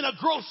in a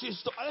grocery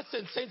store.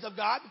 Listen, saints of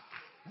God,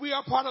 we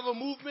are part of a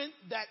movement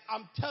that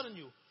I'm telling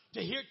you,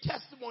 to hear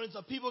testimonies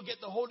of people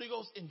get the Holy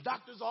Ghost in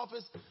doctor's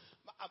office.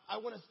 I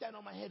want to stand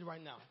on my head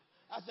right now.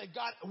 I said,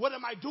 God, what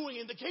am I doing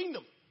in the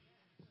kingdom?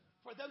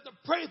 For them to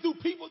pray through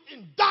people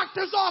in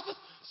doctor's office.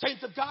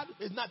 Saints of God,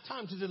 it's not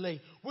time to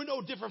delay. We're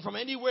no different from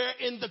anywhere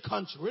in the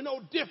country. We're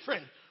no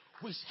different.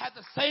 We have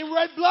the same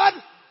red blood.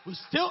 We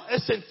still,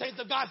 listen, saints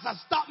of God, so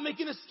stop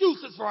making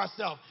excuses for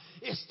ourselves.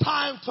 It's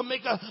time to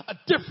make a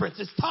difference.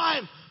 It's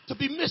time to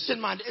be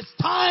mission-minded. It's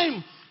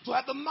time to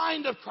have the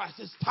mind of Christ.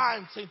 It's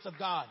time, saints of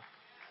God,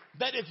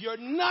 that if you're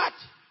not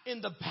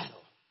in the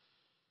battle,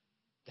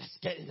 let's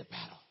get in the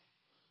battle.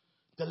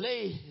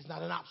 Delay is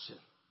not an option.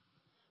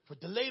 For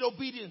delayed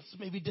obedience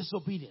may be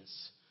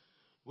disobedience.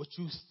 What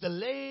you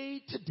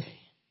delay today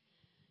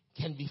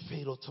can be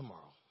fatal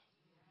tomorrow.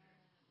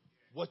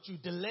 What you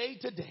delay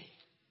today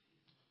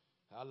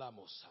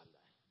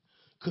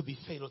could be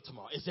fatal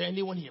tomorrow. Is there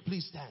anyone here?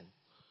 Please stand.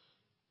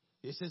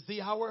 This is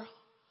the hour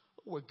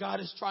where God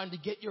is trying to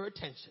get your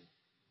attention.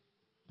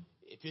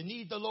 If you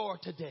need the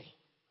Lord today,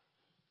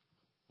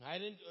 I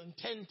didn't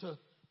intend to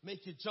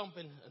make you jump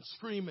and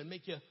scream and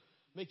make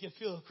you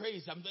feel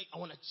crazy. I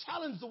want to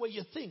challenge the way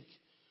you think.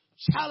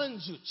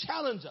 Challenge you.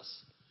 Challenge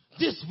us.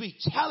 This week,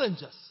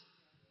 challenge us.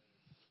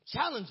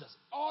 Challenge us.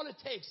 All it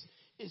takes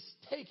is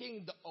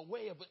taking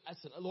away of it. I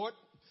said, Lord,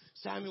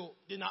 Samuel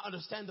did not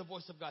understand the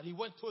voice of God. He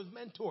went to his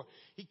mentor.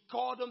 He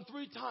called him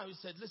 3 times.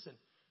 He said, listen.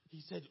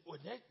 He said, well,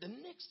 the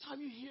next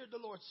time you hear the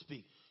Lord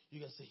speak,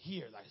 you're going to say,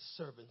 hear thy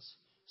servants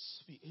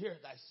speak. Hear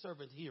thy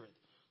servant hear it.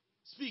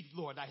 Speak,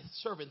 Lord, thy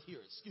servant hear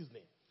it. Excuse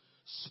me.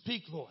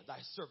 Speak, Lord, thy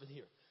servant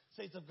hear it.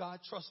 Saints of God,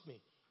 trust me.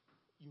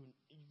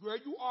 Where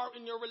you are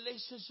in your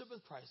relationship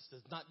with Christ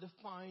does not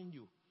define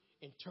you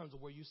in terms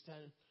of where you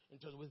stand in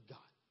terms of with God.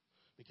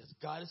 Because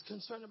God is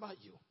concerned about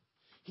you.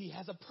 He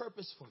has a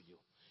purpose for you.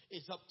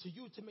 It's up to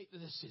you to make the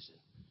decision.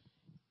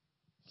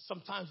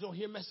 Sometimes you don't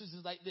hear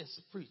messages like this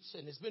preached,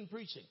 and it's been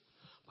preaching.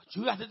 But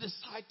you have to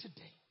decide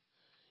today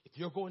if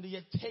you're going to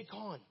yet take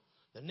on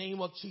the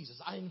name of Jesus.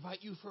 I invite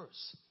you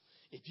first.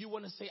 If you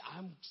want to say,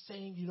 I'm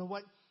saying, you know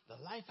what? The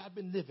life I've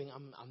been living,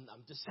 I'm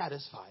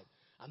dissatisfied.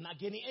 I'm not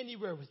getting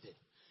anywhere with it.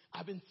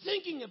 I've been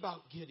thinking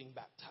about getting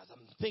baptized.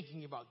 I'm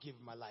thinking about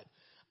giving my life.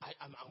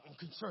 I'm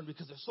concerned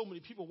because there's so many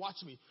people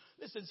watching me.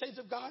 Listen, saints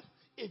of God,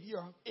 if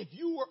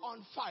you were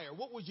on fire,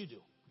 what would you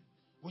do?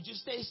 Would you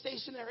stay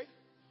stationary?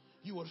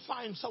 You would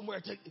find somewhere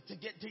to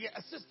get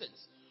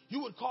assistance.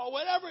 You would call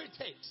whatever it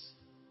takes.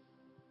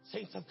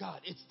 Saints of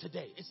God, it's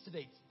today. It's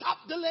today. Stop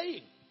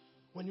delaying.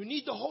 When you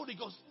need the Holy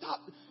Ghost,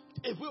 stop.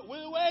 If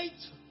we'll wait,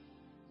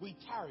 we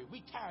tarry.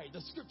 We tarry.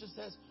 The scripture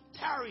says,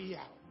 tarry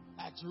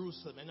out at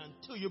Jerusalem and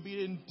until you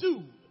be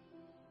endued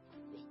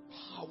with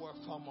power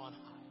from on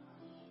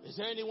high. Is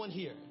there anyone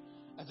here,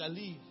 as I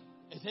leave,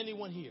 is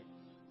anyone here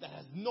that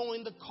has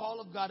knowing the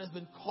call of God has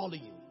been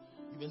calling you?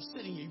 You've been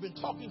sitting here. You've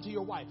been talking to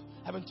your wife.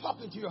 Have been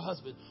talking to your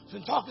husband. You've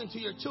been talking to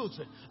your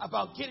children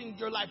about getting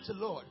your life to the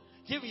Lord.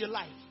 Giving your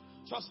life.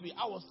 Trust me,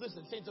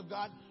 listen, saints of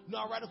God, you know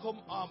how radical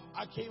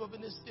I came up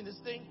in this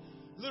thing?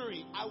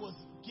 Literally, I was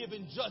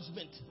given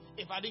judgment.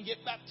 If I didn't get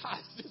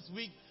baptized this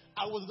week,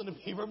 I was going to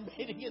be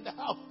remaining in the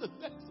house the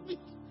next week.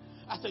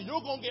 I said,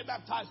 you're going to get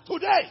baptized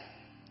today.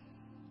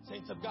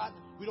 Saints of God,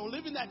 we don't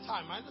live in that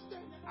time. I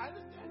understand that. I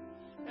understand.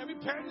 Every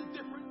parent is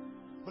different.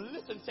 But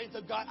listen, saints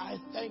of God, I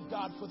thank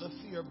God for the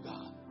fear of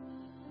God.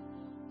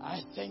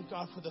 I thank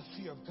God for the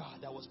fear of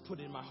God that was put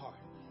in my heart.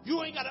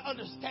 You ain't got to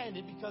understand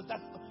it because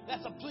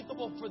that's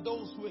applicable for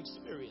those who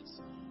experience.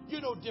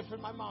 You're no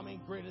different. My mom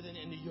ain't greater than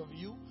any of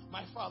you.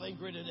 My father ain't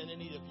greater than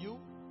any of you.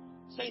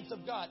 Saints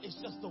of God, it's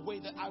just the way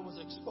that I was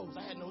exposed.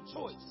 I had no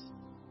choice.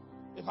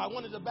 If I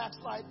wanted to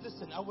backslide,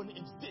 listen, I wouldn't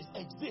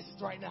exist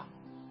right now.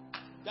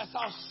 That's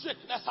how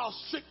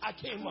strict I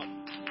came up.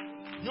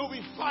 You'll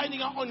be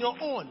finding out on your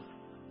own.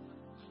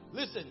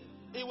 Listen,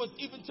 it was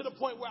even to the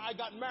point where I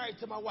got married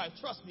to my wife.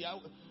 Trust me,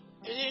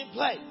 it didn't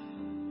play.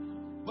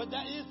 But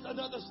that is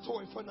another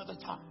story for another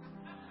time.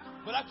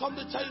 But I come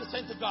to tell you,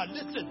 saints of God,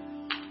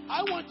 listen,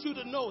 I want you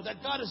to know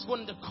that God is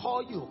wanting to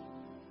call you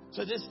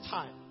to this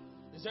time.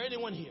 Is there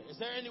anyone here? Is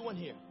there anyone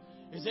here?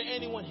 Is there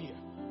anyone here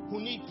who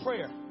need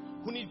prayer?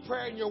 Who need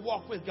prayer in your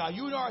walk with God?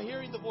 You are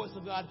hearing the voice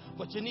of God,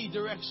 but you need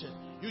direction.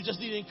 You just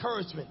need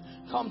encouragement.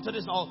 Come to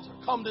this altar.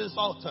 Come to this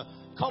altar.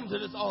 Come to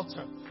this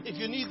altar. If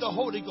you need the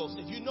Holy Ghost,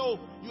 if you know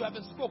you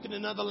haven't spoken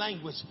in another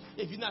language,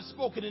 if you've not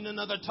spoken in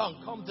another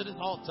tongue, come to this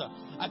altar.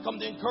 I come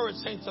to encourage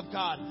saints of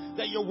God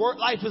that your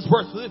life is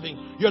worth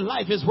living. Your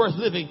life is worth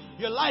living.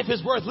 Your life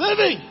is worth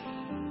living.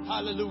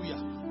 Hallelujah.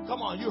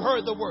 Come on, you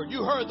heard the word.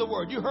 You heard the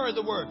word. You heard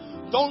the word.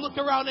 Don't look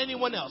around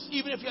anyone else.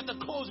 Even if you have to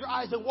close your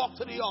eyes and walk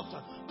to the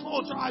altar.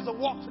 Close your eyes and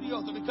walk to the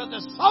altar because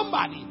there's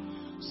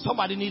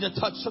somebody need a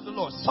touch from the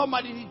Lord.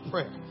 Somebody need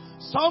prayer.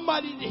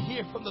 Somebody need to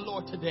hear from the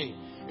Lord today.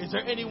 Is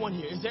there anyone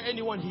here? Is there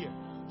anyone here?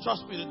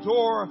 Trust me, the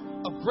door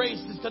of grace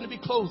is going to be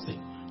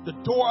closing. The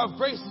door of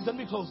grace is going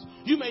to be closed.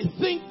 You may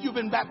think you've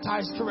been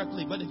baptized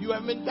correctly, but if you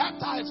haven't been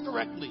baptized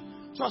correctly,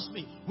 trust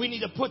me, we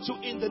need to put you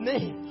in the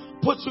name.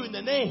 Put you in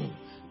the name.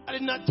 Not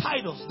in the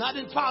titles, not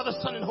in Father,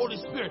 Son, and Holy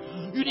Spirit.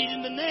 You need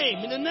in the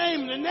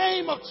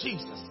name of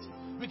Jesus.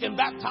 We can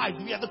baptize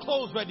you. We have the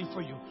clothes ready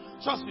for you.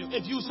 Trust me,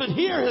 if you should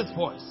hear his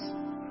voice,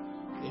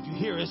 if you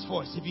hear his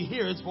voice, if you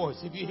hear his voice,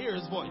 if you hear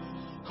his voice,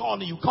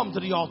 calling you, come to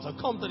the altar,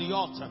 come to the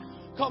altar,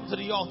 come to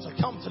the altar,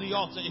 come to the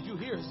altar. If you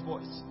hear his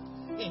voice,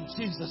 in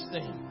Jesus'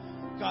 name,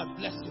 God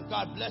bless you.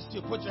 God bless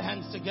you. Put your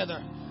hands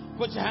together.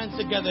 Put your hands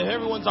together.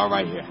 Everyone's all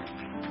right here.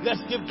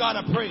 Let's give God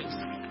a praise.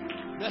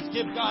 Let's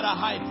give God a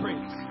high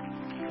praise.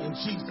 In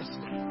Jesus'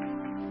 name.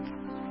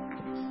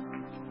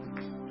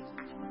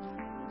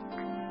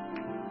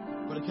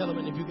 Brother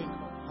Kellerman, if you can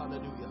come.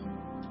 Hallelujah.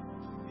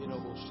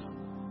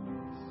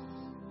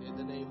 In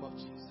the name of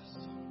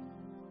Jesus.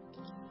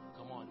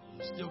 Come on.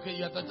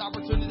 You have the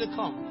opportunity to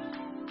come.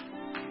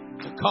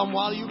 To come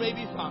while you may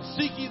be found.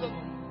 Seek ye the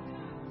Lord.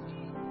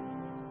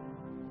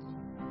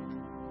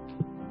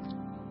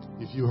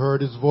 If you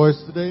heard his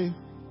voice today,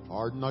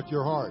 harden not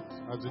your heart,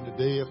 as in the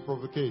day of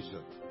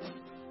provocation.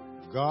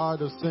 God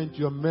has sent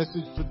you a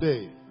message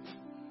today.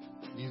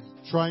 He's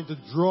trying to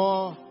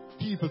draw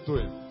people to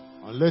him.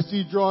 Unless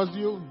He draws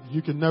you,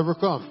 you can never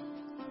come.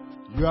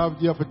 You have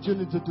the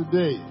opportunity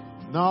today.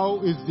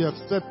 Now is the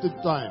accepted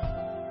time.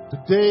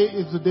 Today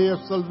is the day of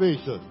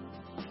salvation.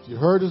 If you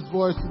heard His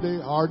voice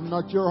today, harden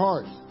not your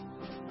heart.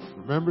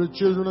 Remember the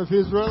children of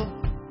Israel?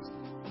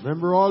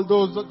 Remember all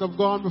those that have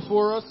gone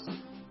before us?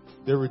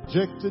 They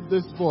rejected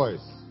this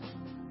voice.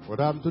 What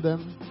happened to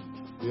them?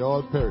 They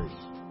all perished.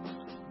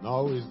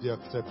 Now is the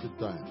accepted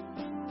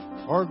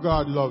time. Our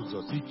God loves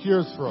us. He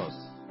cares for us.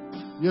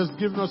 He has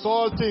given us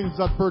all things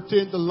that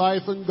pertain to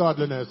life and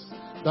godliness,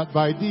 that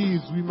by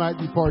these we might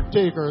be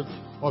partakers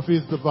of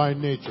His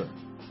divine nature.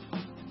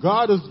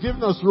 God has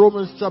given us,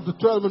 Romans chapter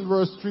 12 and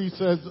verse 3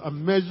 says, a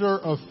measure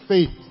of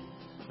faith.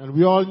 And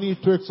we all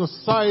need to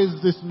exercise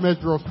this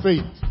measure of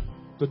faith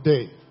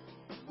today.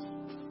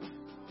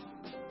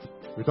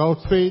 Without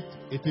faith,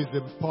 it is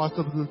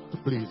impossible to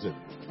please Him.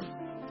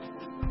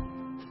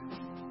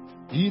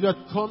 He that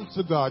comes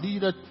to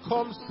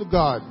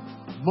God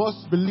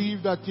must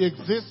believe that He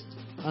exists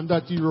and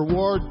that He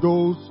rewards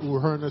those who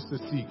earnestly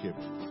seek Him.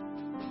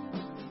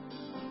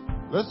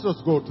 Let's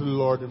just go to the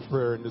Lord in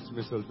prayer and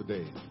dismissal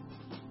today.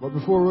 But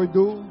before we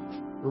do,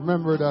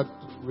 remember that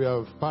we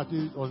have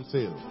parties on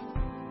sale.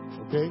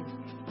 Okay?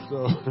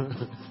 So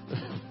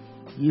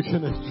you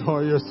can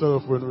enjoy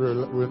yourself when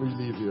we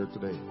leave here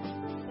today.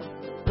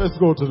 Let's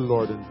go to the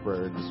Lord in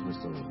prayer and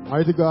dismissal.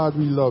 Mighty God,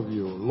 we love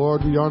you.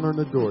 Lord, we honor and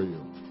adore you.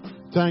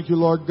 Thank you,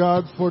 Lord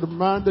God, for the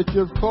man that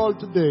you have called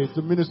today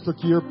to minister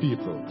to your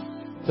people.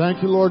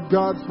 Thank you, Lord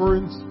God, for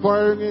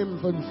inspiring him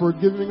and for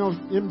giving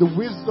him the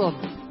wisdom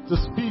to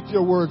speak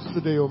your words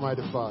today,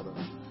 Almighty Father.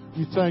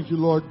 We thank you,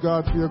 Lord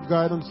God, for your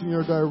guidance and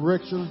your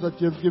directions that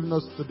you have given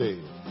us today.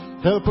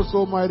 Help us,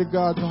 Almighty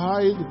God, to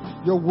hide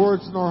your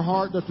words in our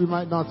heart that we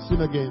might not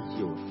sin against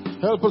you.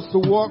 Help us to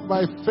walk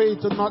by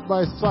faith and not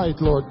by sight,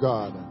 Lord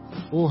God.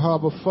 Oh,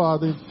 Abba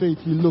Father, in faith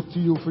we look to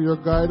you for your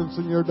guidance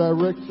and your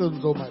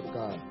directions, Almighty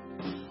God.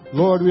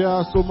 Lord, we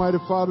ask,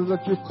 Almighty Father,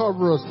 that you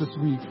cover us this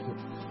week.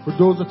 For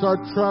those that are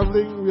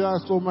traveling, we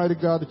ask, Almighty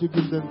God, that you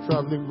give them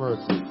traveling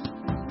mercies.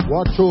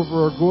 Watch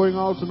over our going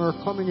out and our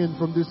coming in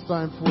from this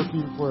time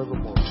 14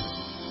 forevermore.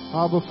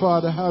 Abba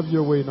Father, have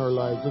your way in our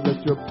lives and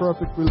let your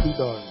perfect will be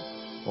done.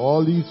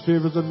 All these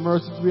favors and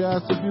mercies we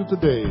ask of you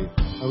today.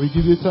 And we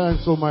give you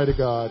thanks, Almighty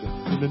God.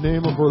 In the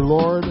name of our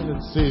Lord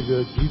and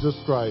Savior, Jesus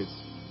Christ,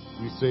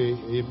 we say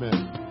amen.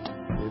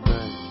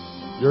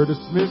 Amen. You're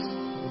dismissed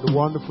in the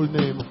wonderful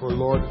name of our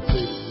Lord and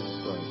Savior, Jesus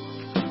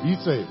Christ. Be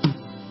safe.